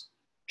is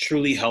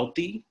truly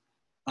healthy.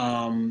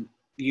 I've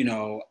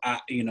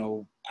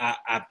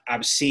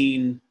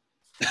seen,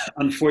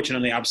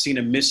 unfortunately, I've seen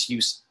a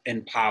misuse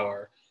in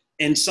power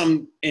in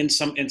some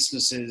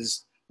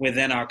instances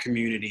within our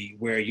community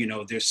where,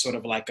 there's sort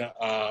of like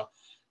a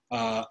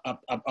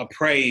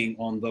preying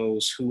on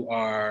those who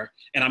are,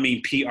 and I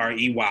mean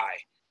P-R-E-Y,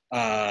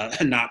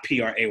 not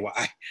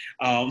P-R-A-Y,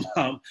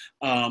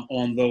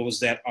 on those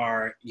that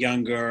are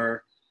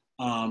younger,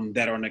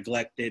 that are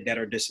neglected, that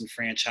are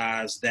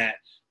disenfranchised, that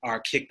are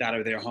kicked out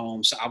of their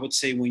homes. So I would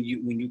say when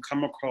you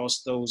come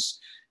across those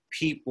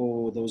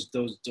people,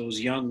 those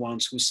young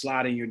ones who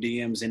slide in your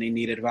DMs and they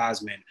need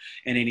advisement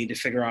and they need to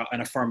figure out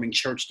an affirming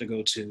church to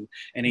go to,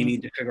 and they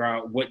need to figure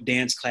out what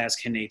dance class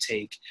can they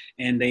take.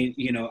 And they,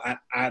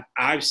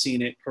 I've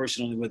seen it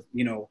personally with,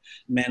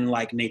 men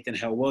like Nathan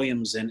Hale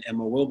Williams and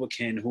Emma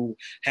Wilbekin who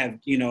have,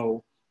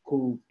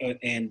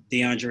 and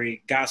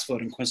DeAndre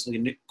Gosfeld and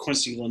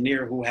Quincy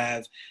Lanier who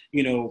have,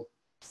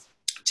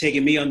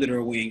 taken me under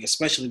their wing,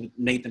 especially with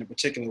Nathan in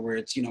particular, where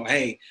it's,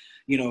 hey,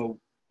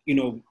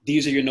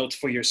 these are your notes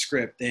for your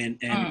script, and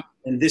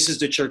this is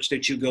the church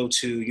that you go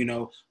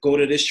to, go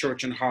to this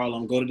church in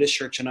Harlem, go to this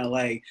church in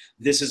LA.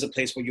 This is a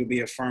place where you'll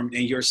be affirmed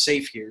and you're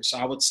safe here. So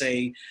I would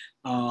say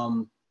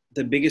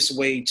the biggest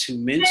way to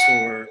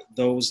mentor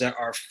those that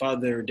are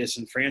further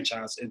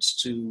disenfranchised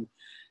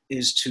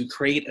is to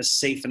create a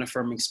safe and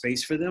affirming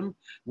space for them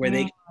where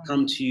they can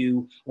come to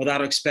you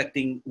without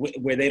expecting,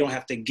 where they don't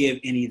have to give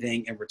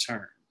anything in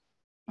return.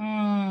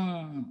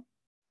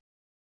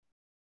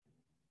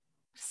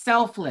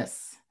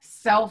 Selfless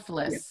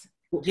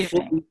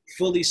giving.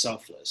 Fully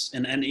selfless.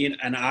 And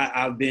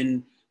I've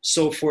been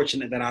so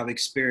fortunate that I've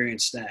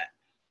experienced that.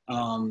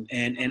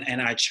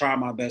 And I try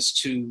my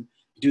best to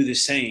do the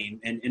same.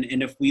 And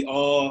if we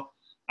all,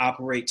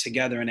 operate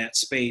together in that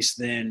space,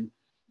 then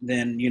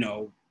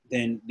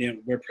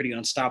we're pretty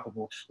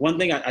unstoppable. One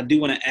thing I do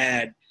want to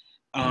add,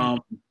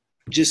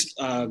 just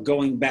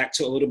going back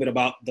to a little bit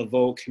about the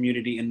Vogue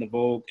community and the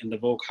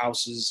Vogue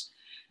houses.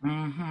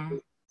 Mm-hmm.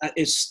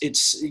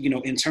 It's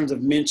in terms of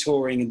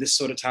mentoring, and this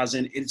sort of ties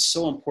in, it's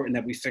so important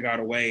that we figure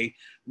out a way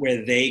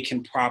where they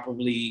can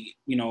properly,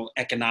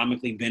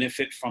 economically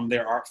benefit from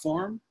their art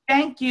form.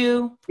 Thank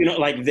you.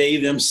 Like they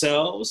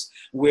themselves,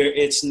 where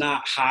it's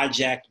not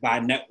hijacked by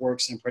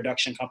networks and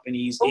production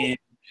companies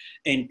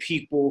and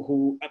people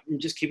who, I'm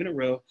just keeping it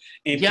real,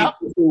 and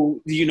people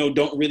who,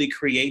 don't really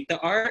create the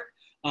art.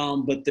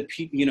 But the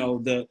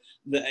people,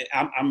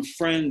 I'm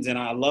friends and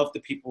I love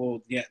the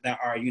people that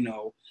are,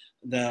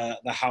 the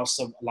House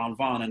of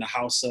Lanvin and the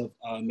House of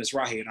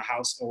Mizrahi and the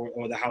House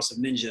or the House of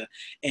Ninja.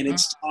 And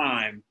it's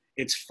time,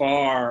 it's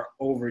far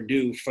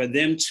overdue for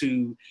them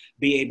to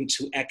be able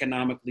to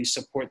economically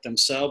support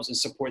themselves and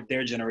support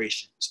their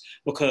generations,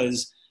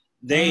 because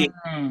they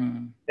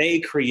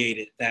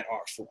created that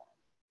art form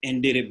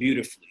and did it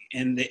beautifully,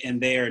 and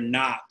they are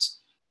not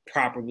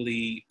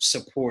properly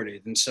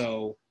supported. And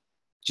so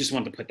just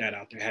wanted to put that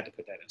out there. I had to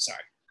put that in,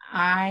 sorry.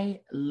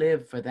 I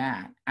live for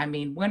that. I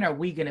mean, when are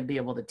we going to be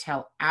able to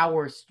tell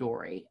our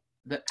story,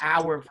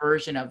 our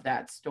version of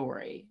that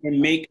story? And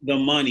make the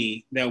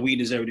money that we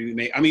deserve to be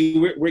made. I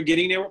mean, we're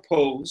getting there with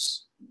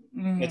Pose.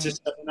 It's a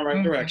step in the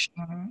right direction,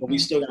 but we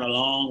still got a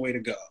long way to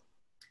go.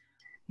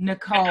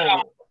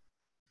 Nicole.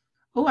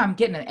 Oh, I'm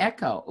getting an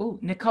echo. Oh,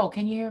 Nicole,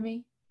 can you hear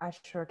me? I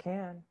sure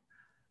can.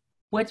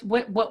 What's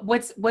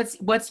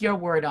your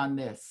word on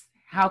this?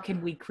 How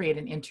can we create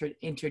an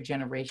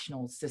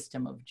intergenerational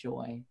system of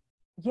joy?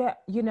 Yeah,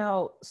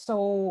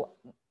 so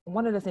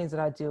one of the things that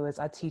I do is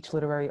I teach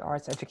literary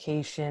arts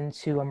education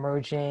to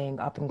emerging,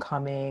 up and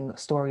coming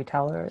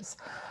storytellers.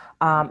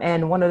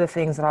 And one of the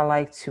things that I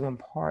like to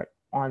impart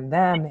on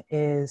them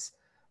is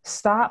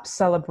stop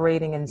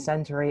celebrating and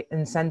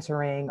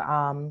censoring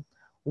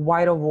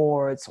white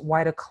awards,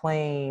 white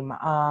acclaim.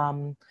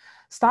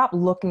 Stop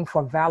looking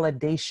for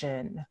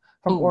validation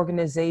from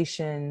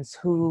organizations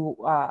who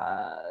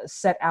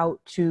set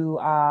out to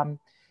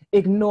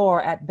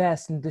ignore at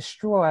best and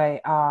destroy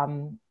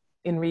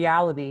in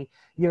reality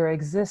your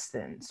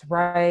existence,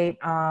 right?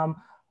 The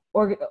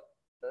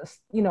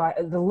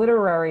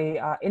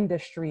literary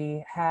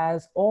industry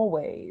has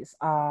always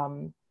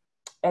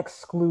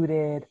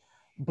excluded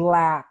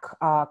Black,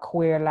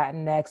 queer,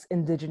 Latinx,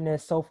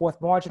 Indigenous, so forth,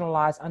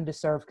 marginalized,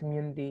 underserved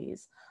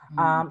communities.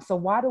 So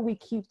why do we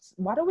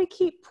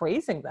keep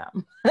praising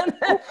them?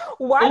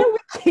 Why do we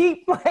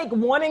keep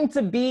wanting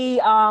to be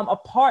a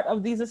part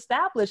of these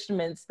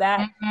establishments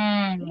that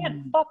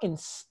can't fucking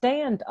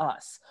stand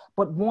us,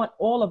 but want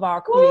all of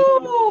our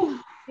creativity to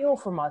steal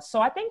from us?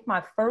 So I think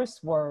my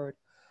first word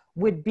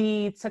would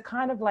be to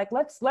kind of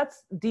let's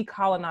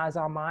decolonize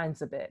our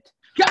minds a bit.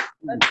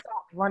 Let's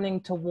stop running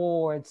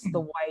towards the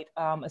white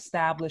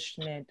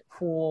establishment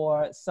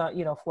for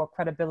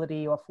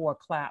credibility or for a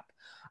clap.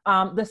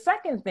 The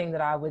second thing that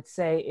I would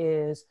say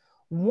is,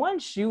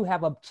 once you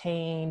have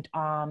obtained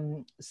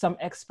some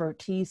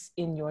expertise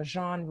in your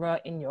genre,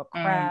 in your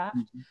craft,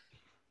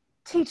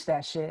 teach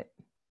that shit.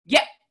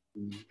 Yeah.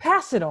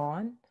 Pass it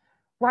on,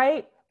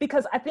 right?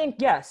 Because I think,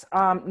 yes,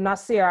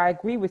 Nasir, I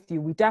agree with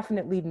you. We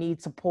definitely need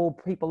to pull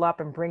people up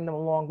and bring them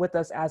along with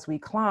us as we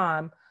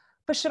climb.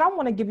 But shit, I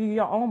want to give you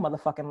your own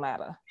motherfucking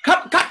ladder.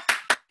 Come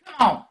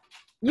on.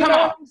 You know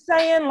what I'm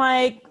saying?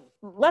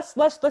 Let's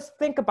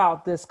think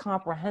about this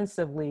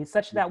comprehensively,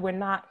 such that we're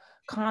not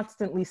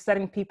constantly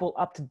setting people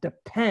up to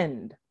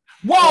depend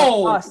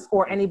on us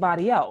or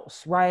anybody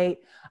else, right?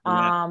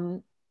 Yeah.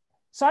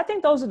 So I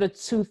think those are the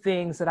two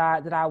things that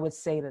I would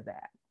say to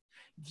that.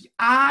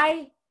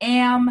 I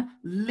am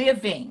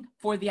living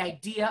for the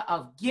idea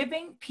of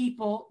giving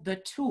people the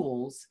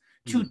tools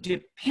to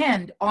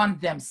depend on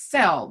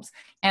themselves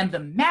and the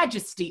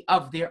majesty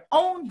of their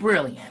own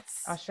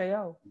brilliance.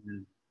 Asheo.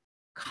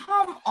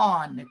 Come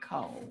on,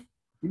 Nicole.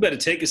 You better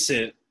take a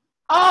sip.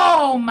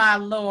 Oh, my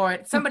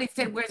Lord. Somebody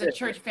said, where's a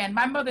church fan?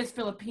 My mother's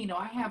Filipino.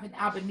 I have an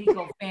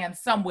Abanico fan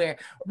somewhere.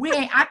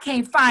 I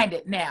can't find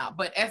it now,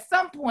 but at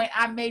some point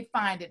I may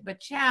find it. But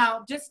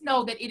child, just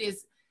know that it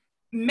is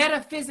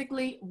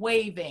metaphysically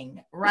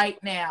waving right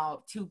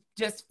now to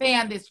just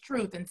fan this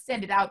truth and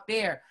send it out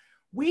there.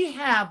 We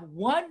have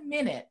 1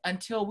 minute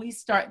until we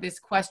start this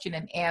question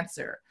and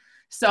answer.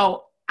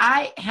 So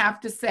I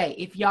have to say,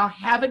 if y'all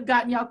haven't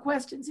gotten y'all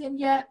questions in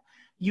yet,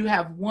 you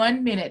have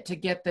 1 minute to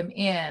get them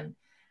in.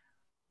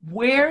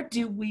 Where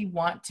do we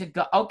want to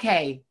go?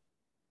 Okay,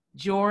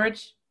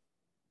 George,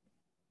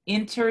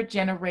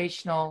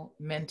 intergenerational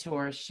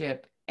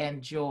mentorship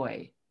and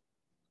joy.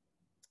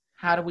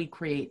 How do we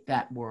create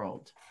that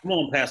world? Come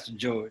on, Pastor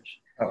George.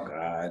 Oh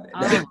God.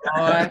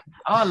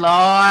 Oh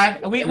Lord.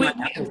 Oh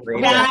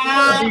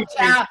Lord.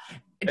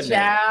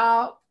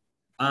 Ciao.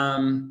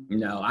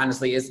 No,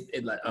 honestly,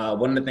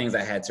 one of the things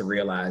I had to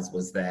realize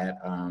was that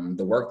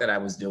the work that I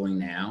was doing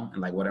now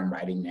and what I'm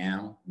writing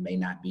now may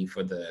not be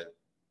for the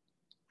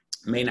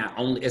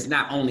it's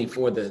not only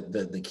for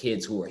the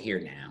kids who are here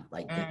now,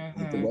 like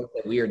the work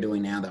that we are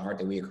doing now, the art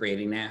that we are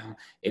creating now,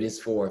 it is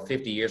for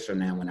 50 years from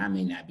now when I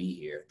may not be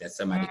here, that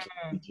somebody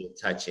can reach it,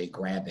 touch it,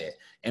 grab it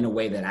in a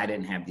way that I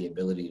didn't have the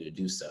ability to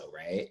do so,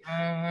 right?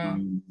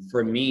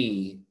 For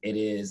me, it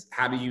is,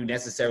 how do you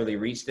necessarily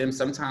reach them?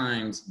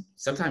 Sometimes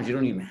you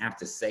don't even have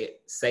to say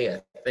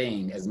a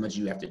thing as much as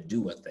you have to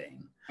do a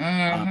thing.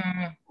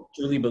 I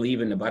truly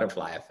believe in the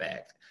butterfly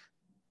effect.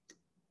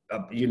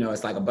 You know,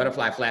 it's like a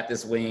butterfly flapped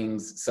its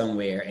wings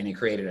somewhere and it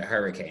created a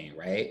hurricane,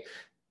 right?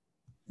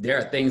 There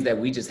are things that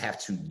we just have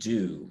to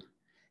do,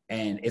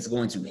 and it's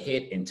going to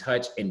hit and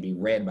touch and be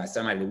read by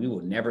somebody that we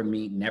will never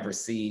meet, never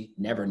see,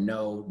 never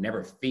know,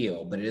 never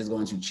feel, but it is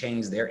going to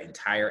change their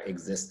entire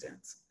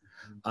existence.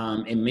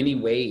 In many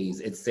ways,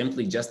 it's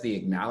simply just the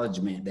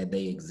acknowledgement that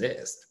they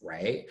exist,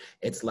 right?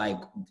 It's like,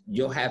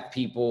 you'll have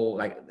people,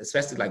 like,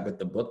 especially like with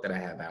the book that I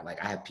have out,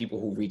 like I have people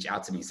who reach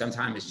out to me.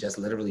 Sometimes it's just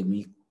literally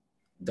me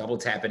double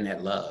tapping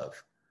that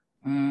love,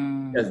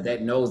 because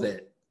that knows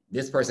that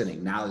this person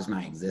acknowledged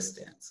my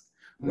existence,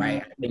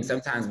 right? I think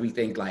sometimes we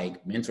think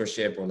like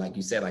mentorship, or like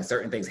you said, like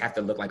certain things have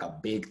to look like a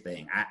big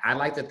thing. I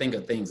like to think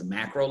of things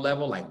macro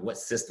level, like what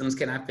systems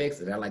can I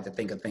fix? And I like to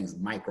think of things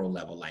micro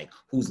level, like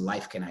whose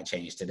life can I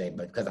change today?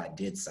 But because I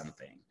did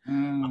something,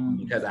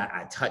 because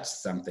I touched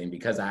something,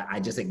 because I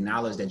just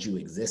acknowledged that you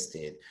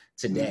existed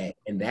today.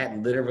 And that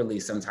literally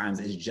sometimes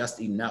is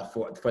just enough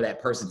for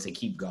that person to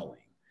keep going.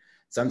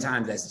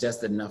 Sometimes that's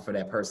just enough for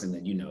that person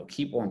to, you know,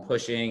 keep on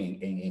pushing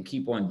and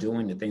keep on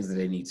doing the things that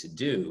they need to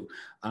do.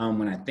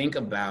 When I think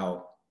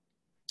about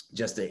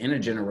just the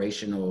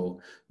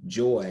intergenerational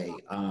joy,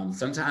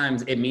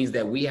 sometimes it means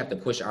that we have to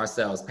push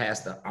ourselves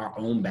past our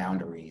own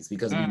boundaries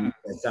because we know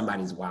that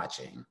somebody's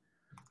watching,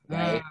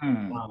 right?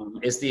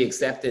 It's the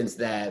acceptance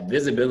that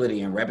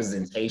visibility and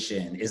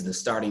representation is the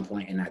starting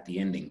point and not the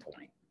ending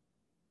point.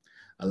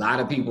 A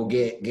lot of people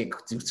get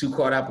too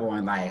caught up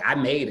on like, I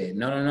made it.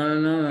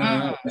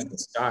 No. That's the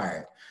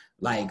start.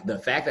 Like the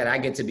fact that I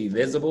get to be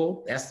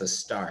visible, that's the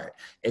start.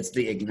 It's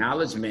the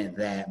acknowledgement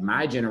that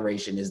my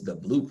generation is the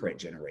blueprint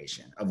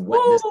generation of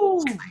what this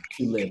looks like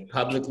to live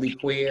publicly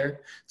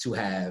queer, to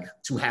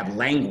have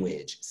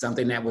language,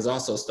 something that was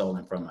also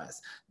stolen from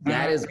us.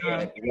 That is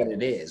what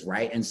it is,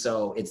 right? And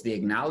so it's the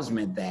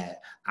acknowledgement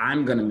that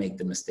I'm gonna make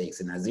the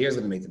mistakes, and Nasir's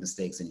gonna make the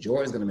mistakes, and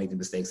Jordyn's gonna make the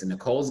mistakes, and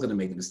Nicole's gonna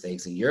make the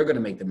mistakes, and you're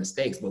gonna make the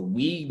mistakes, but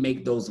we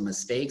make those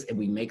mistakes and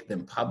we make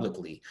them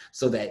publicly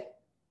so that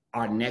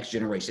our next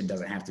generation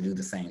doesn't have to do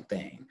the same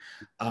thing.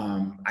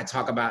 I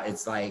talk about,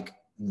 it's like,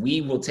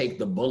 we will take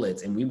the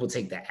bullets and we will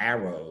take the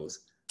arrows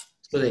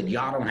so that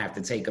y'all don't have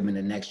to take them in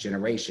the next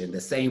generation, the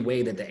same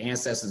way that the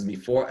ancestors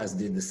before us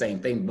did the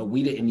same thing, but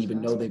we didn't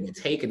even know they were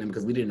taking them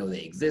because we didn't know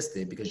they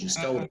existed because you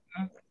stole them.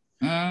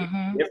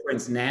 The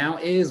difference now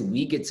is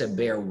we get to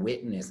bear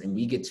witness and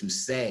we get to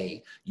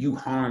say, you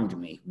harmed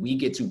me. We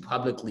get to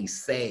publicly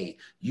say,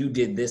 you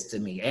did this to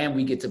me. And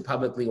we get to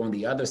publicly on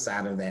the other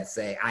side of that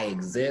say, I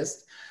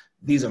exist.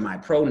 These are my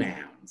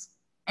pronouns,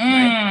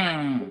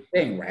 right?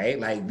 Thing, right?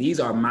 Like, these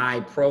are my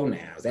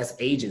pronouns. That's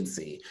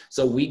agency.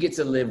 So we get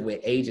to live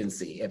with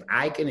agency. If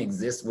I can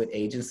exist with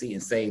agency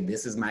and say,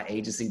 this is my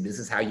agency, this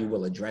is how you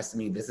will address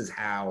me, this is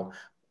how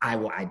I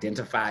will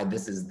identify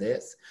this is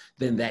this,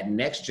 then that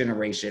next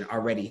generation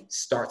already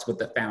starts with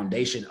the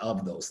foundation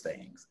of those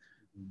things,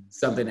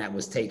 something that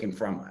was taken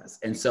from us.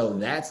 And so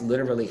that's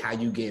literally how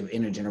you give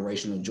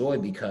intergenerational joy,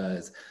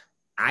 because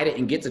I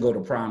didn't get to go to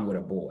prom with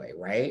a boy,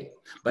 right?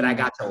 But I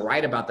got to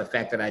write about the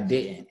fact that I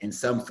didn't. And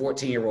some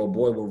 14-year-old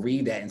boy will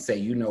read that and say,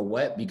 you know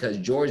what? Because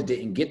George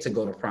didn't get to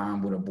go to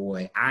prom with a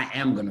boy, I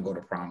am going to go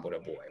to prom with a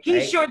boy. Right?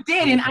 He sure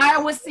did in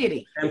Iowa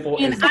City.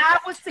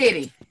 Iowa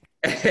City.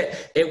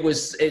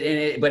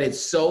 But it's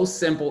so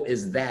simple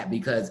as that,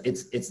 because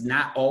it's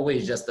not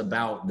always just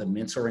about the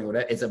mentoring or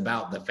whatever. It's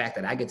about the fact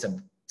that I get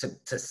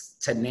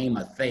to name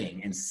a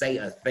thing and say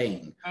a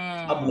thing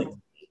publicly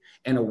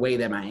in a way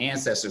that my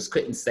ancestors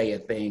couldn't say a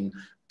thing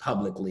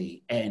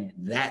publicly. And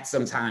that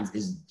sometimes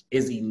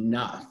is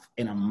enough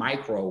in a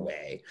micro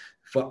way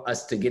for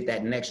us to get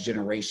that next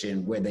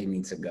generation where they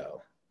need to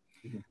go.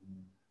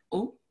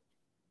 Oh,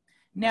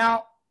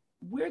 now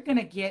we're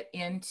gonna get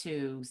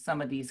into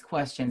some of these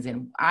questions,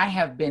 and I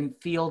have been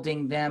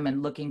fielding them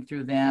and looking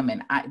through them,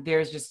 and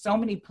there's just so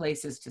many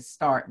places to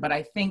start. But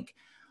I think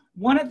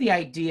one of the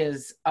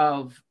ideas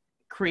of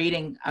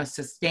creating a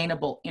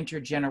sustainable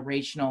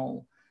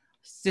intergenerational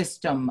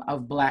system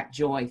of Black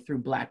joy through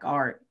Black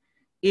art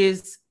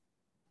is,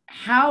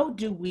 how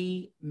do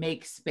we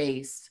make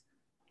space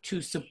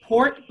to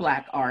support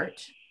Black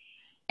art,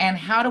 and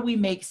how do we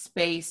make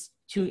space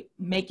to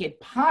make it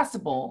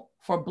possible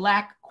for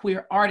Black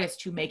queer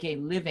artists to make a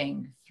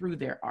living through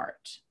their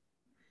art?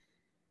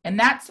 And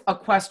that's a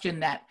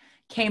question that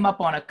came up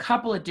on a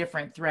couple of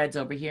different threads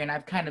over here, and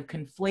I've kind of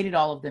conflated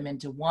all of them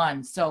into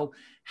one. So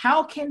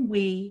how can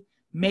we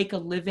make a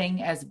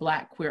living as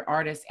Black queer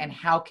artists, and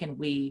how can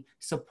we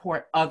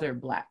support other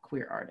Black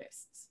queer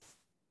artists?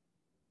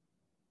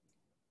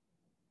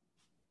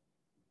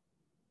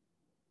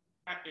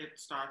 that it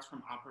starts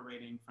from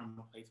operating from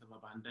a place of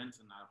abundance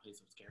and not a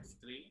place of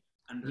scarcity.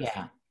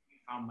 Understanding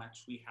how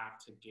much we have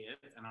to give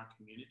in our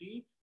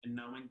community, and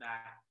knowing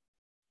that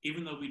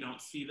even though we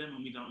don't see them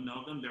and we don't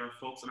know them, there are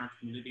folks in our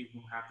community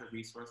who have the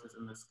resources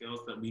and the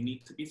skills that we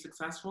need to be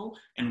successful,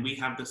 and we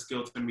have the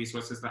skills and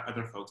resources that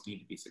other folks need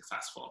to be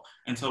successful.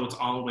 And so it's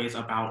always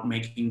about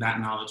making that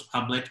knowledge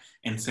public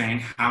and saying,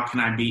 how can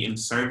I be in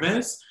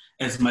service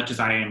as much as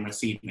I am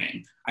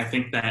receiving? I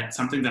think that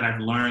something that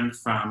I've learned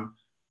from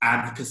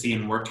advocacy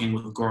and working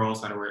with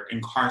girls that were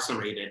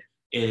incarcerated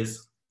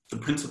is the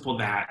principle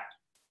that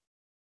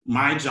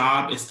my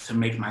job is to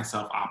make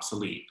myself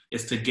obsolete,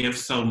 is to give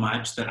so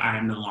much that I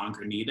am no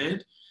longer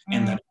needed.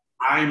 And that if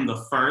I am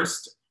the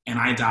first and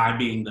I die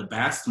being the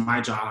best,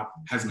 my job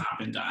has not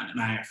been done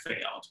and I have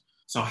failed.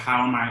 So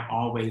how am I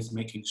always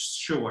making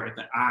sure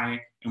that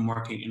I am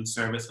working in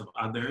service of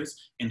others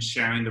and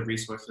sharing the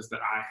resources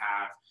that I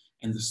have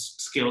and the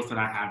skills that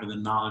I have and the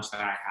knowledge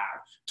that I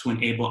have to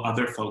enable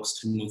other folks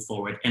to move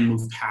forward and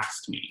move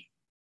past me?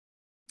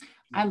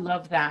 I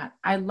love that.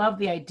 I love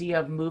the idea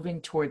of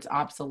moving towards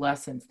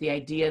obsolescence, the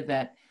idea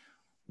that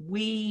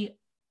we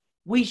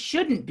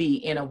shouldn't be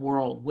in a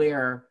world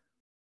where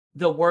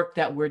the work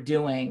that we're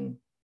doing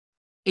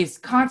is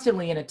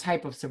constantly in a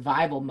type of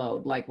survival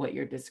mode, like what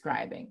you're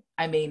describing.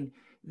 I mean,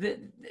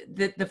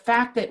 the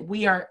fact that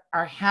we are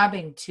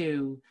having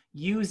to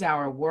use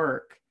our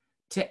work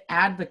to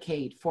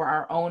advocate for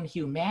our own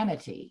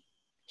humanity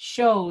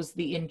shows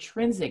the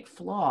intrinsic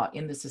flaw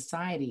in the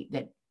society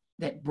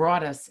that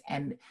brought us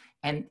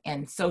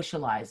and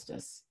socialized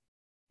us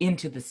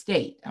into the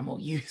state. I'm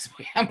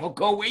gonna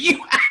go where you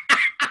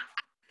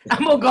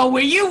I'm gonna go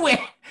where you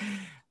went.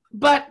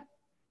 But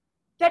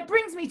that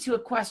brings me to a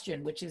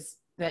question, which is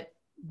that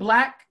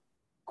Black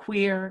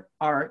queer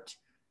art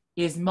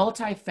is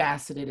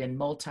multifaceted and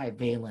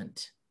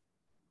multivalent.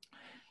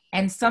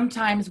 And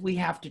sometimes we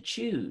have to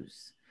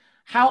choose.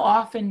 How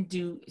often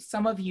do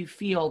some of you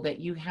feel that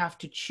you have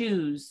to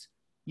choose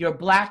your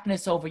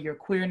Blackness over your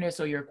queerness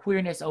or your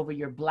queerness over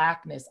your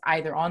Blackness,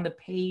 either on the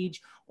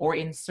page or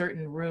in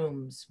certain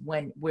rooms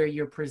where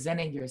you're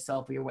presenting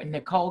yourself?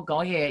 Nicole, go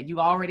ahead. You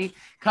already,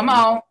 come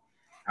on.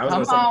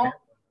 Come on.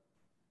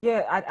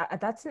 Yeah,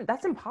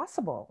 that's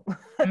impossible.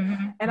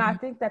 Mm-hmm. And I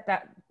think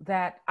that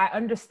I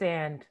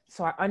understand.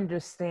 So I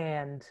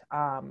understand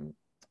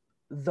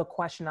the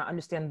question. I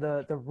understand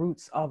the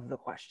roots of the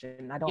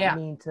question. I don't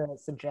mean to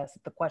suggest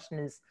that the question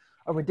is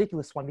a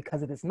ridiculous one,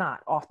 because it is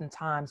not.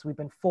 Oftentimes we've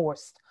been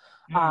forced.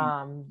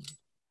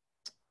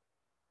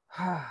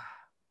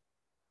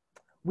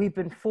 We've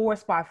been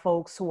forced by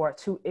folks who are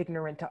too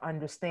ignorant to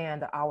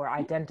understand that our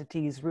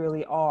identities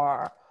really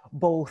are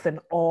both and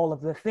all of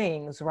the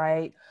things,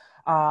 right?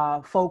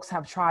 Folks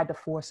have tried to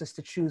force us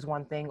to choose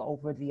one thing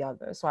over the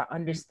other. So I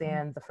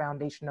understand the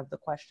foundation of the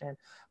question,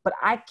 but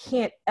I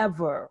can't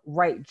ever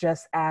write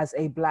just as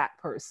a Black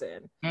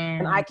person.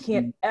 And I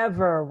can't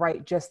ever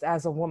write just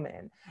as a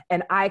woman.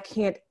 And I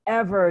can't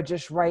ever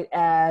just write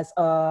as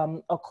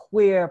a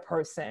queer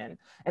person.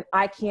 And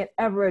I can't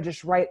ever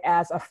just write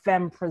as a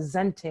femme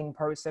presenting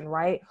person,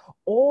 right?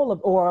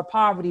 Or a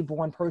poverty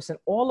born person.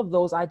 All of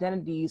those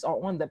identities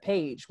are on the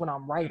page when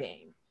I'm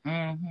writing.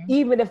 Mm-hmm.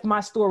 Even if my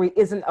story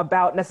isn't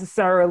about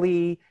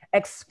necessarily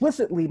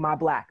explicitly my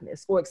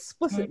Blackness or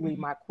explicitly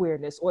my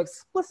queerness or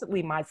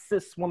explicitly my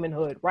cis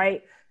womanhood,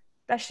 right?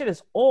 That shit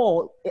is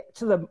all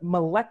to the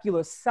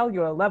molecular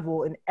cellular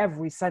level in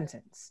every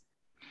sentence,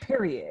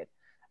 period.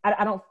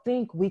 I don't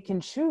think we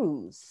can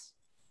choose.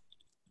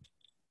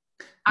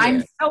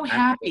 I'm so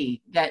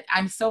happy that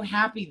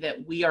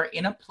we are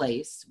in a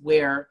place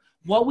where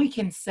what we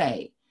can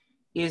say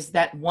is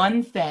that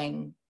one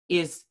thing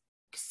is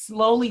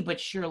slowly but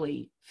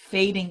surely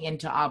fading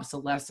into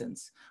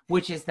obsolescence,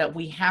 which is that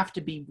we have to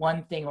be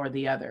one thing or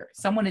the other.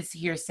 Someone is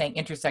here saying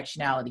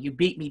intersectionality. You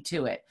beat me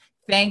to it.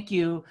 Thank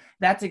you.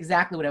 That's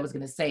exactly what I was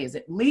going to say, is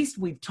at least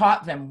we've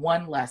taught them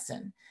one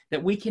lesson,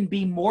 that we can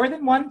be more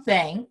than one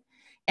thing,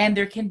 and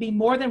there can be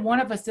more than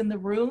one of us in the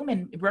room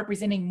and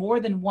representing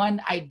more than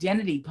one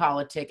identity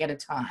politic at a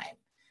time.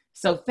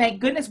 So thank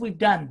goodness we've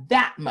done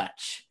that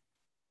much,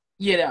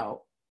 you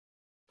know.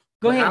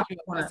 Go ahead.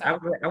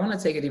 I want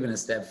to take it even a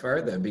step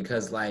further,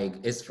 because like,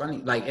 it's funny,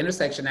 like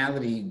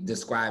intersectionality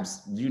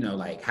describes, you know,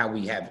 like how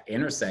we have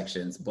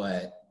intersections,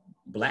 but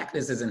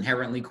Blackness is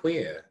inherently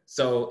queer.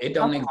 So it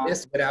don't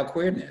exist without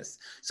queerness.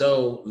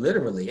 So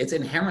literally it's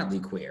inherently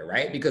queer,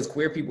 right? Because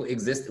queer people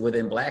exist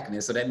within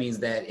Blackness. So that means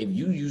that if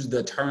you use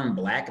the term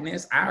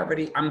Blackness,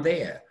 I'm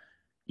there,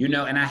 you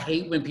know, and I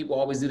hate when people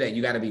always do that.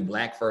 You got to be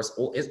Black first.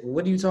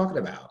 What are you talking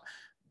about?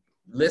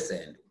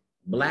 Listen,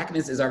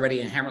 Blackness is already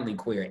inherently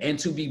queer, and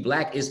to be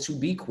Black is to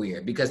be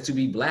queer, because to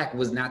be Black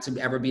was not to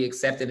ever be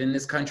accepted in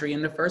this country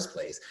in the first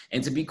place.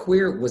 And to be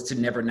queer was to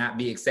never not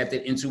be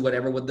accepted into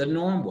whatever the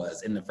norm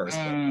was in the first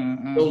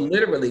place. So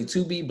literally,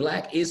 to be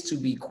Black is to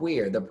be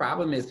queer. The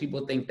problem is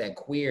people think that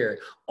queer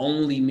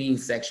only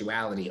means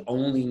sexuality,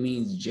 only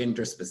means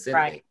gender specific.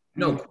 Right.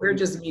 No, queer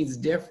just means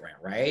different,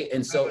 right?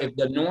 And so if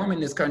the norm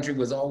in this country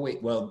was always,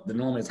 well, the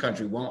norm in this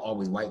country won't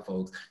always white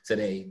folks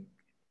today,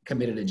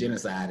 committed a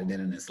genocide and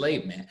then an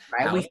enslavement.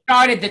 Right. We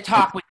started the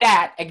talk with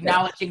that,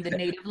 acknowledging the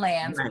native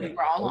lands. Right. We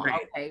were all on.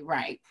 Right. Okay,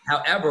 right.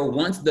 However,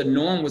 once the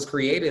norm was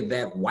created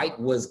that white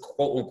was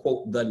quote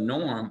unquote the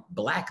norm,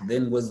 Black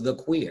then was the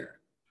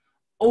queer.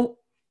 Oh.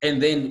 And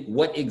then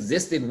what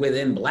existed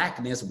within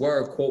Blackness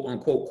were quote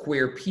unquote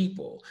queer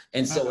people.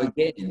 And so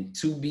again,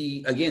 to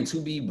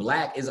be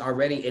Black is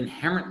already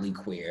inherently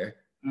queer.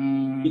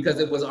 Because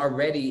it was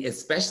already,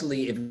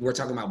 especially if we're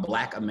talking about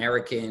Black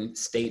American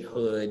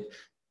statehood,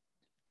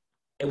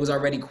 it was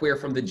already queer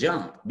from the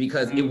jump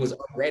because it was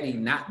already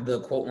not the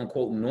quote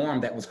unquote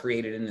norm that was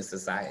created in the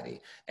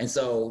society. And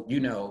so, you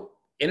know,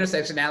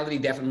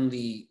 intersectionality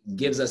definitely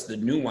gives us the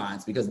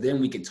nuance because then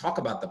we can talk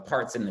about the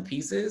parts and the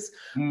pieces.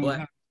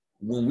 But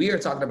when we are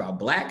talking about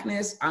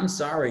Blackness, I'm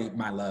sorry,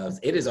 my loves,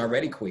 it is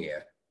already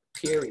queer.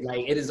 Period.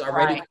 Like it is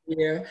already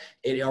queer.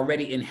 It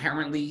already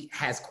inherently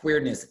has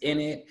queerness in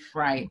it.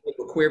 Right. There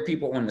were queer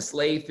people on the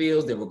slave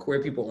fields. There were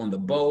queer people on the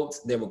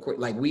boats. There were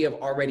like we have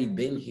already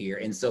been here,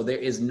 and so there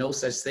is no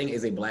such thing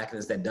as a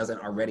Blackness that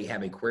doesn't already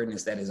have a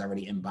queerness that is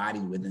already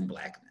embodied within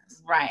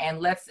Blackness. Right. And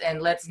let's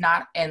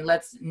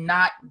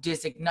not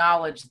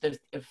disacknowledge the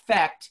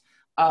effect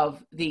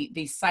of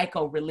the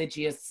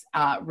psycho-religious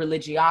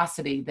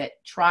religiosity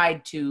that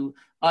tried to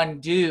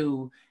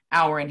undo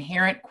our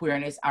inherent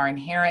queerness, our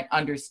inherent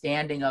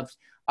understanding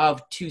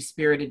of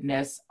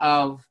two-spiritedness,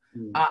 of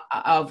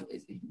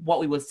what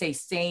we would say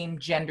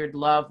same-gendered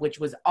love, which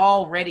was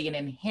already an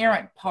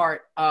inherent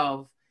part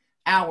of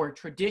our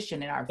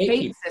tradition and our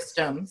faith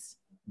systems.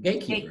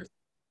 Gatekeepers.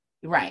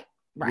 Right.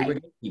 We were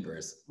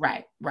gatekeepers.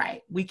 Right.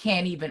 We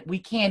can't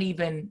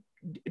even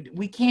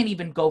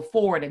go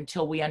forward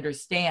until we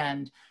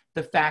understand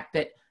the fact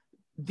that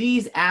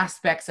these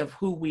aspects of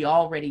who we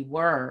already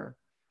were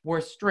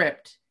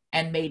stripped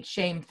and made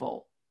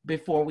shameful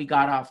before we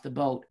got off the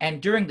boat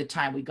and during the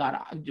time we got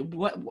off.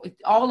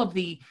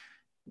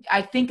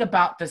 I think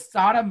about the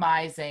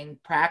sodomizing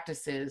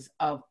practices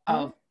of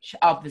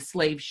the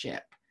slave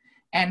ship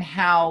and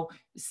how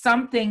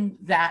something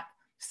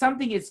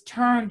is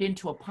turned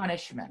into a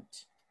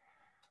punishment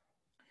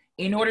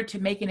in order to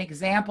make an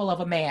example of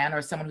a man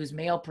or someone who's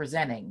male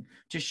presenting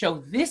to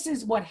show this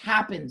is what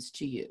happens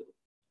to you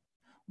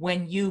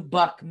when you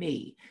buck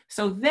me.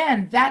 So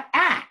then that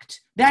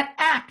act,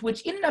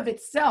 which in and of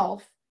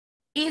itself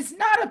is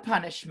not a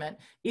punishment,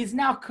 is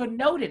now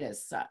connoted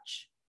as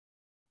such.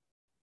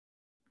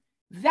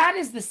 That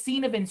is the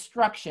scene of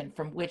instruction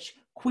from which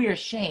queer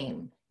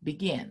shame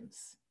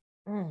begins.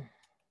 Oh,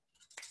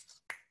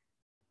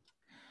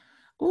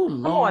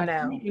 Lord. Come on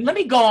now. Let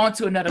me go on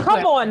to another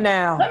question. Come on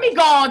now. Let me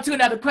go on to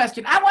another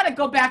question. I want to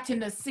go back to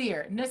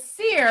Nasir.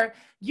 Nasir,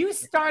 you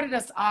started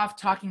us off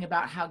talking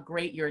about how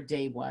great your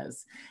day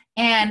was.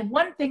 And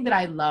one thing that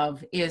I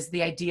love is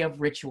the idea of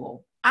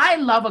ritual. I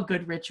love a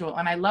good ritual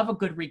and I love a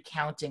good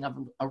recounting of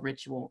a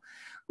ritual.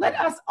 Let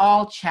us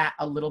all chat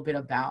a little bit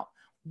about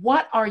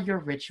what are your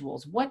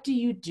rituals? What do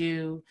you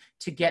do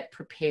to get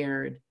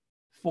prepared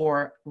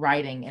for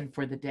writing and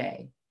for the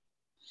day?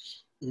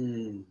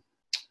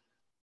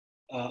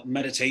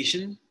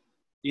 Meditation,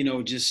 you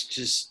know,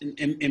 just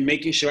in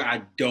making sure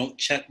I don't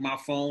check my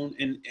phone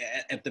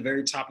at the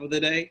very top of the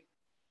day,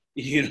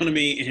 you know what I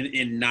mean?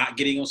 And not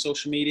getting on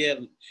social media,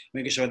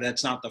 making sure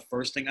that's not the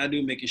first thing I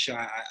do, making sure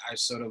I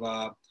sort of,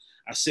 I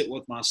sit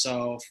with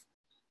myself,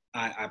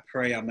 I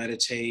pray, I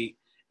meditate.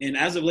 And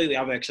as of lately,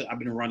 I've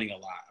been running a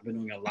lot. I've been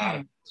doing a lot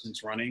of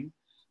since running.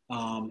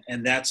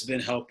 And that's been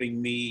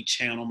helping me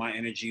channel my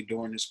energy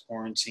during this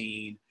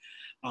quarantine,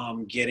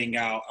 getting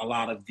out a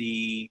lot of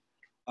the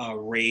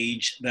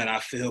rage that I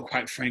feel,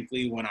 quite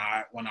frankly, when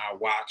I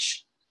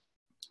watch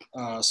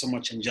so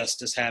much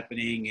injustice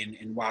happening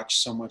and watch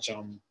so much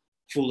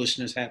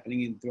foolishness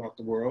happening throughout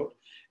the world.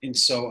 And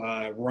so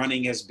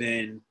running has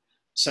been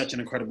such an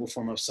incredible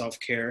form of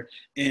self-care.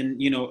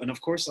 And, you know, and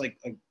of course, like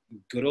a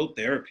good old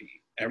therapy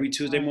every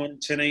Tuesday morning,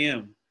 10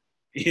 a.m.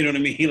 You know what I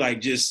mean?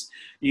 Like just,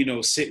 you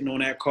know, sitting on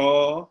that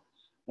call,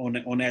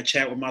 on that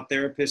chat with my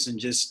therapist and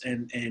just,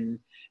 and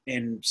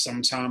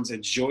sometimes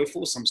it's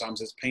joyful,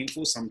 sometimes it's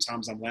painful,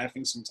 sometimes I'm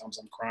laughing, sometimes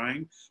I'm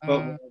crying. But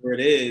whatever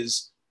it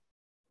is,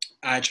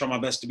 I try my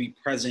best to be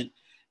present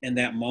in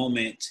that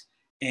moment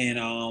and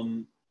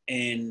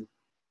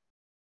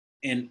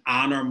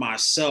honor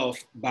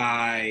myself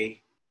by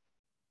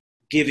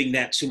giving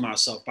that to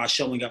myself, by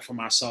showing up for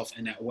myself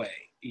in that way.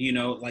 You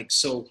know, like,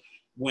 so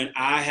when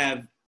I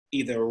have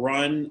either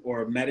run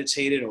or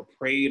meditated or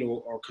prayed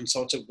or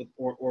consulted with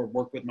or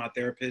worked with my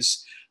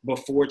therapist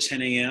before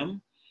 10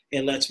 a.m.,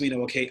 it lets me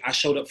know, okay, I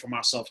showed up for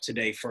myself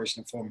today, first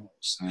and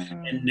foremost.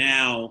 And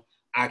now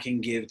I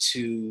can give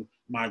to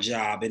my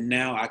job, and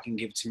now I can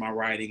give to my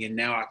writing, and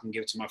now I can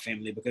give to my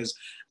family because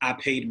I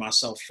paid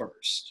myself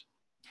first.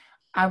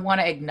 I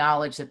want to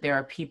acknowledge that there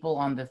are people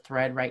on the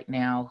thread right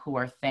now who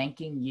are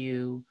thanking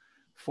you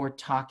for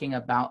talking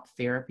about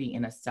therapy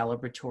in a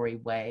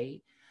celebratory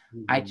way.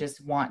 I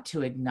just want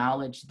to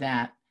acknowledge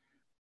that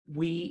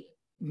we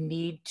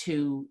need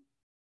to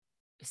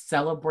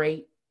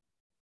celebrate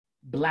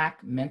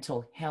Black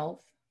mental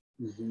health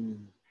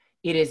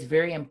it is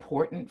very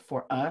important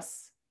for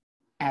us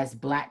as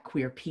Black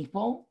queer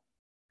people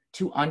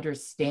to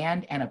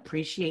understand and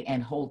appreciate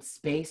and hold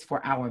space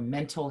for our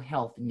mental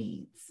health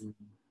needs.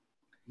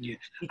 Yeah.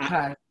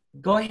 Because,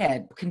 go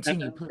ahead,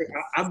 continue, please.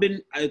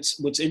 It's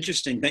what's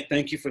interesting.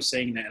 Thank you for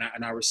saying that,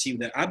 and I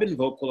received that. I've been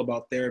vocal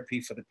about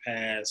therapy for the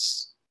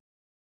past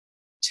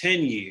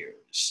 10 years.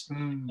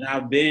 And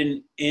I've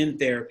been in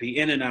therapy,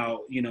 in and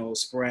out, you know,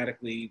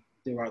 sporadically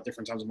throughout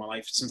different times of my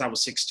life since I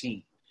was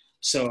 16.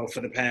 So for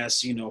the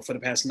past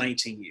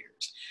 19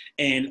 years.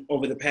 And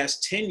over the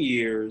past 10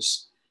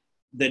 years,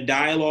 the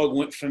dialogue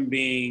went from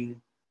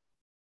being,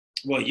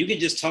 well, you can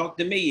just talk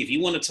to me. If you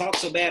want to talk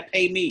so bad,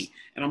 pay me.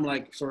 And I'm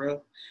like, for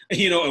real?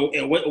 You know,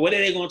 what are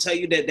they going to tell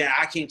you that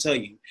I can't tell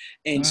you?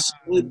 And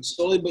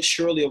slowly but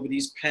surely over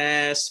these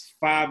past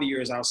 5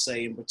 years, I'll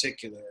say in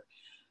particular,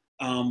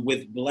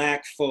 with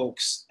Black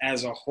folks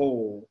as a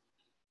whole,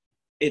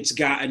 it's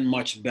gotten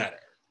much better.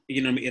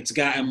 You know what I mean? It's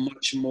gotten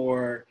much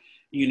more,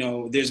 you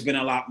know, there's been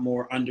a lot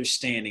more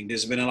understanding.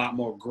 There's been a lot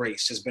more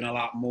grace. There's been a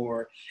lot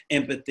more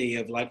empathy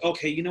of like,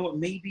 okay, you know what,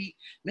 maybe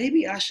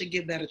I should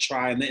give that a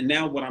try. And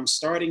now what I'm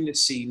starting to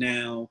see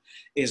now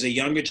is a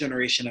younger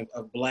generation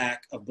of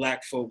black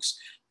folks,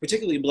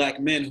 particularly Black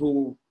men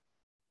who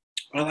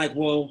are like,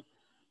 well,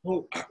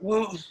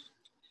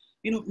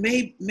 you know,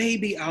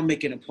 maybe I'll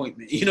make an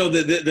appointment. You know,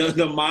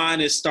 the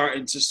mind is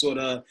starting to sort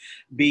of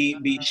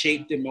be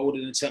shaped and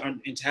molded into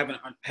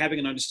having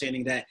an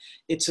understanding that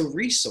it's a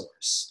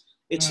resource.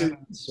 It's a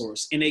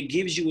resource, and it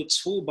gives you a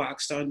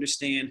toolbox to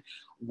understand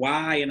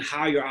why and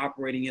how you're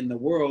operating in the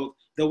world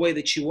the way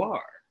that you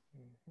are.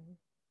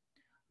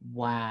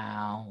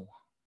 Wow.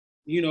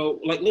 You know,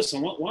 like,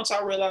 listen, once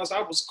I realized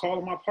I was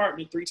calling my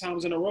partner 3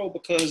 times in a row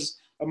because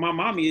of my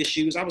mommy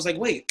issues, I was like,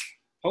 wait,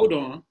 hold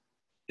on.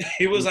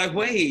 It was like,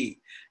 wait,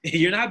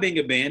 you're not being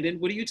abandoned.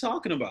 What are you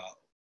talking about?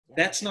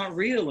 That's not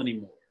real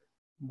anymore.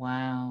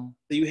 Wow.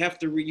 So you have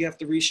to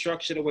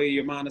restructure the way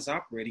your mind is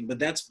operating. But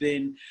that's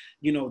been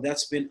a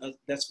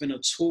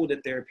tool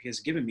that therapy has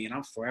given me, and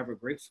I'm forever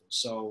grateful.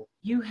 So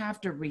you have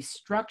to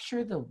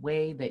restructure the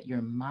way that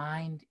your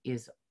mind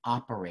is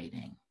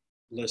operating.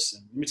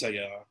 Listen, let me tell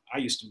y'all, I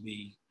used to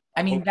be.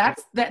 I mean,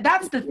 that's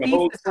the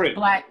thesis of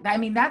Black. I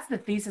mean, that's the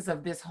thesis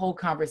of this whole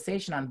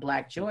conversation on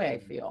Black Joy, I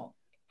feel.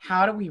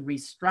 How do we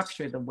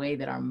restructure the way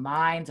that our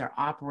minds are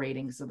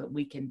operating so that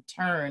we can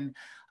turn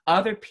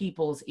other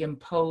people's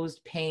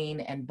imposed pain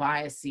and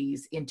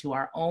biases into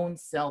our own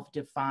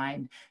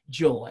self-defined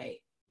joy?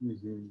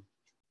 Mm-hmm.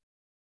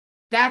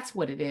 That's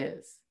what it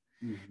is.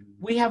 Mm-hmm.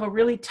 We have a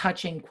really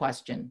touching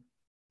question.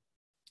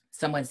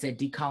 Someone said,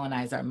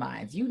 decolonize our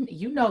minds.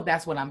 You know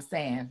that's what I'm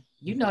saying.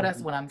 You know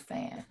that's what I'm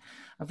saying.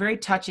 A very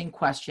touching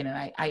question,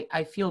 and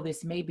I feel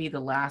this may be the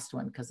last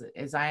one because,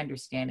 as I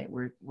understand it,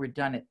 we're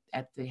done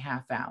at the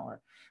half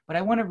hour. But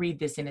I want to read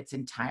this in its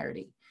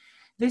entirety.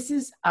 This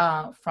is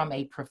from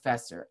a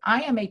professor.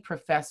 I am a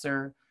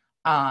professor,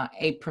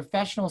 a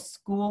professional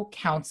school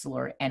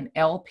counselor, and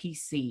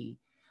LPC.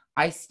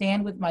 I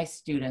stand with my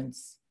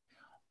students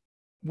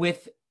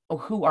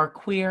who are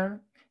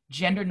queer,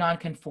 gender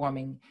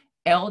nonconforming,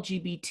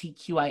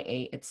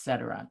 LGBTQIA,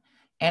 etc.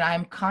 And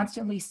I'm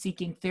constantly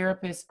seeking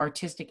therapists,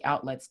 artistic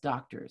outlets,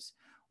 doctors.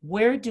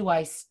 Where do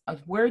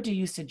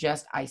you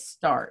suggest I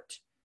start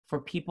for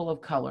people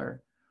of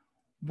color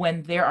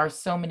when there are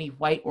so many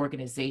white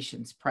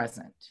organizations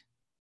present?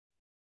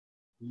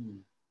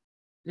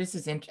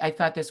 I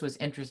thought this was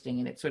interesting,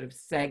 and it sort of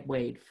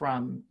segued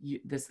from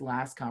this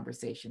last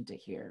conversation to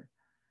here.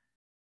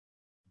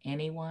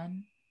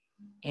 Anyone?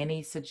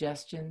 Any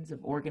suggestions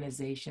of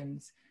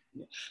organizations?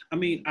 I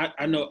mean,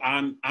 I know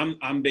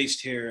I'm based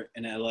here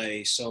in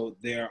LA, so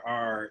there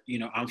are, you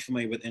know, I'm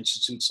familiar with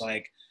institutes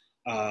like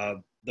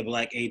the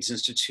Black AIDS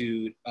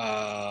Institute,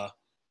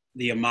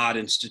 the Ahmad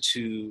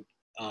Institute,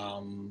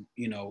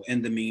 you know,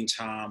 in the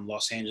meantime,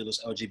 Los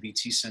Angeles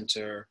LGBT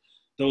Center.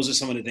 Those are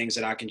some of the things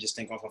that I can just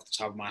think off the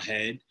top of my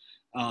head.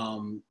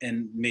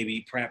 And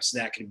maybe perhaps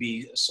that could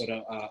be sort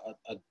of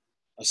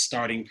a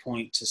starting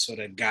point to sort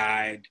of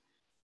guide,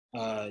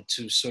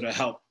 to sort of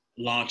help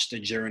launch the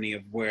journey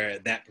of where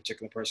that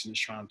particular person is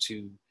trying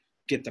to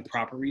get the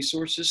proper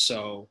resources.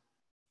 So,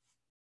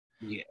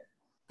 yeah.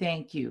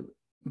 Thank you.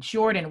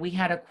 Jordyn, we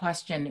had a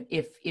question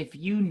if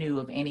you knew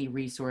of any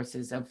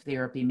resources of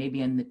therapy,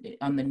 maybe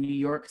on the New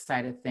York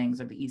side of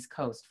things or the East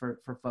Coast for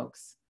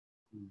folks.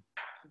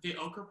 The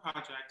Ochre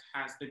Project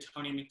has the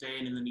Tony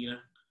McDade and the Nita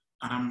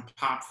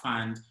Pop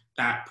Fund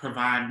that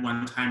provide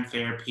one-time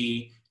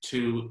therapy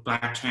to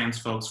Black trans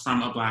folks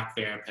from a Black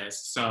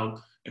therapist. So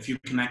if you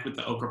connect with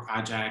the Ochre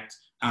Project,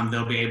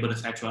 they'll be able to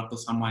set you up with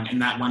someone. And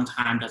that one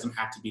time doesn't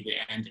have to be the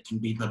end. It can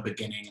be the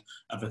beginning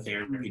of a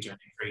therapy journey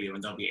for you,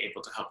 and they'll be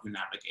able to help you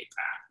navigate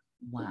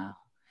that. Wow.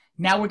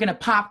 Now we're going to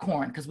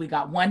popcorn because we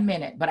got 1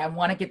 minute, but I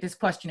want to get this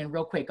question in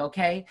real quick,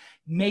 okay?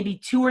 Maybe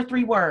 2 or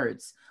 3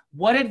 words.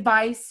 What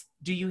advice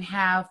do you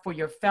have for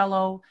your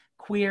fellow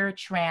queer,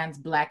 trans,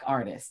 Black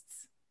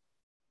artists?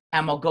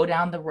 I'm going to go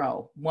down the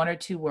row. 1 or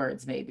 2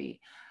 words,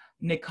 maybe.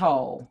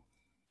 Nicole.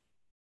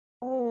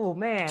 Oh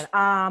man,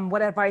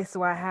 what advice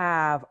do I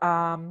have?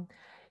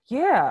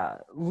 Yeah,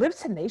 live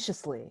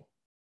tenaciously.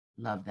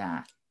 Love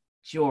that.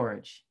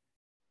 George.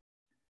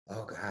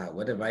 Oh God,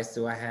 what advice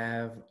do I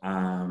have?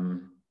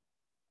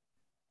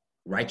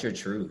 Write your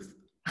truth.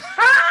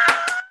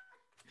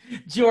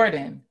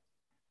 Jordyn.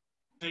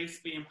 Chase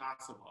the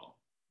impossible.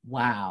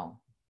 Wow.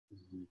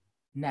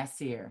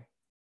 Nasir.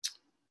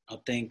 I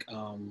think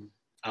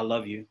I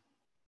love you.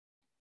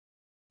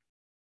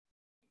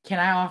 Can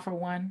I offer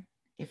one,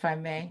 if I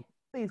may?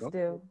 Please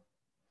do.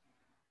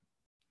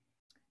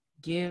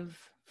 Give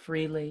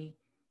freely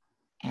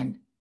and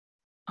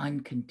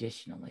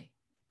unconditionally.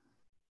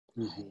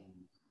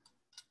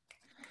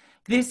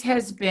 This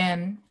has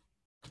been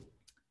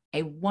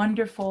a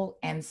wonderful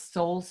and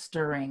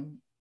soul-stirring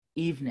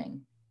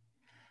evening.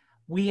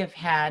 We have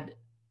had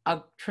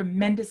a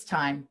tremendous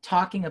time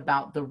talking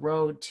about the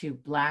road to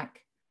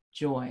Black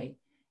joy.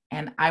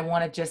 And I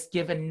want to just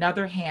give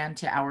another hand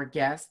to our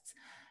guests,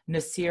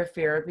 Nasir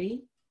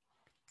Ferebee,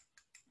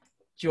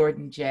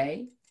 Jordyn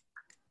J.,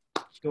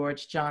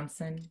 George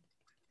Johnson,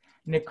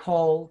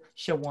 Nicole,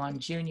 Shawan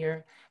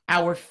Jr.,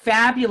 our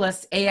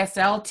fabulous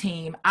ASL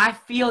team. I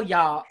feel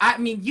y'all. I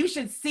mean, you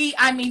should see.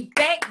 I mean,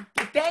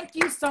 thank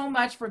you so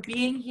much for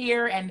being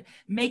here and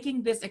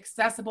making this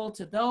accessible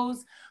to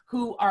those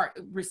who are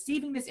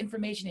receiving this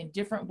information in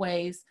different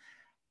ways.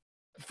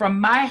 From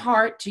my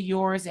heart to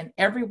yours and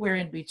everywhere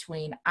in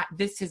between,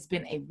 this has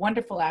been a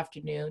wonderful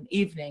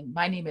evening.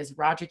 My name is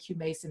Roger Q.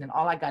 Mason, and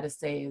all I got to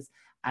say is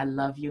I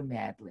love you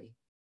madly.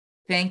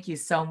 Thank you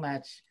so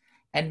much,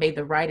 and may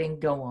the writing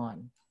go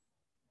on.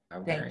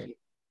 Thank you.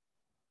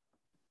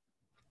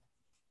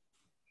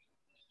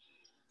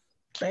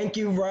 Thank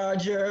you,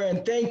 Roger,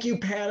 and thank you,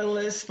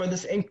 panelists, for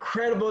this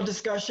incredible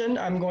discussion.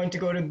 I'm going to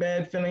go to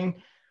bed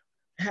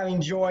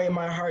having joy in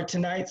my heart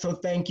tonight, so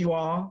thank you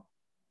all.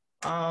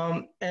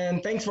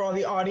 And thanks for all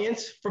the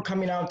audience for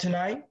coming out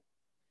tonight.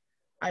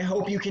 I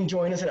hope you can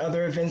join us at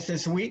other events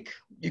this week.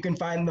 You can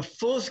find the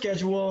full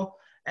schedule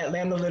at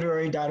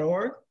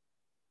lambdaliterary.org.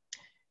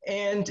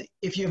 And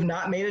if you have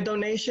not made a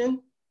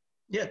donation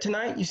yet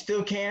tonight, you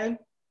still can.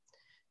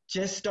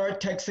 Just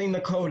start texting the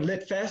code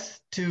LitFest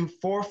to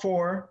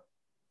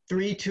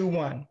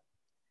 44321.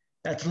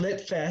 That's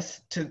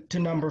LitFest to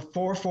number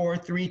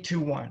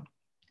 44321.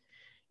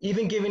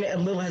 Even giving it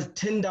as little as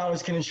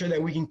 $10 can ensure that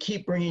we can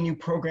keep bringing you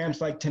programs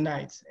like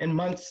tonight's in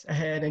months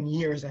ahead and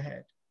years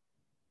ahead.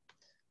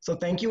 So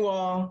thank you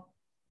all.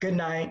 Good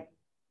night.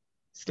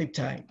 Sleep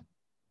tight.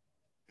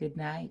 Good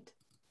night.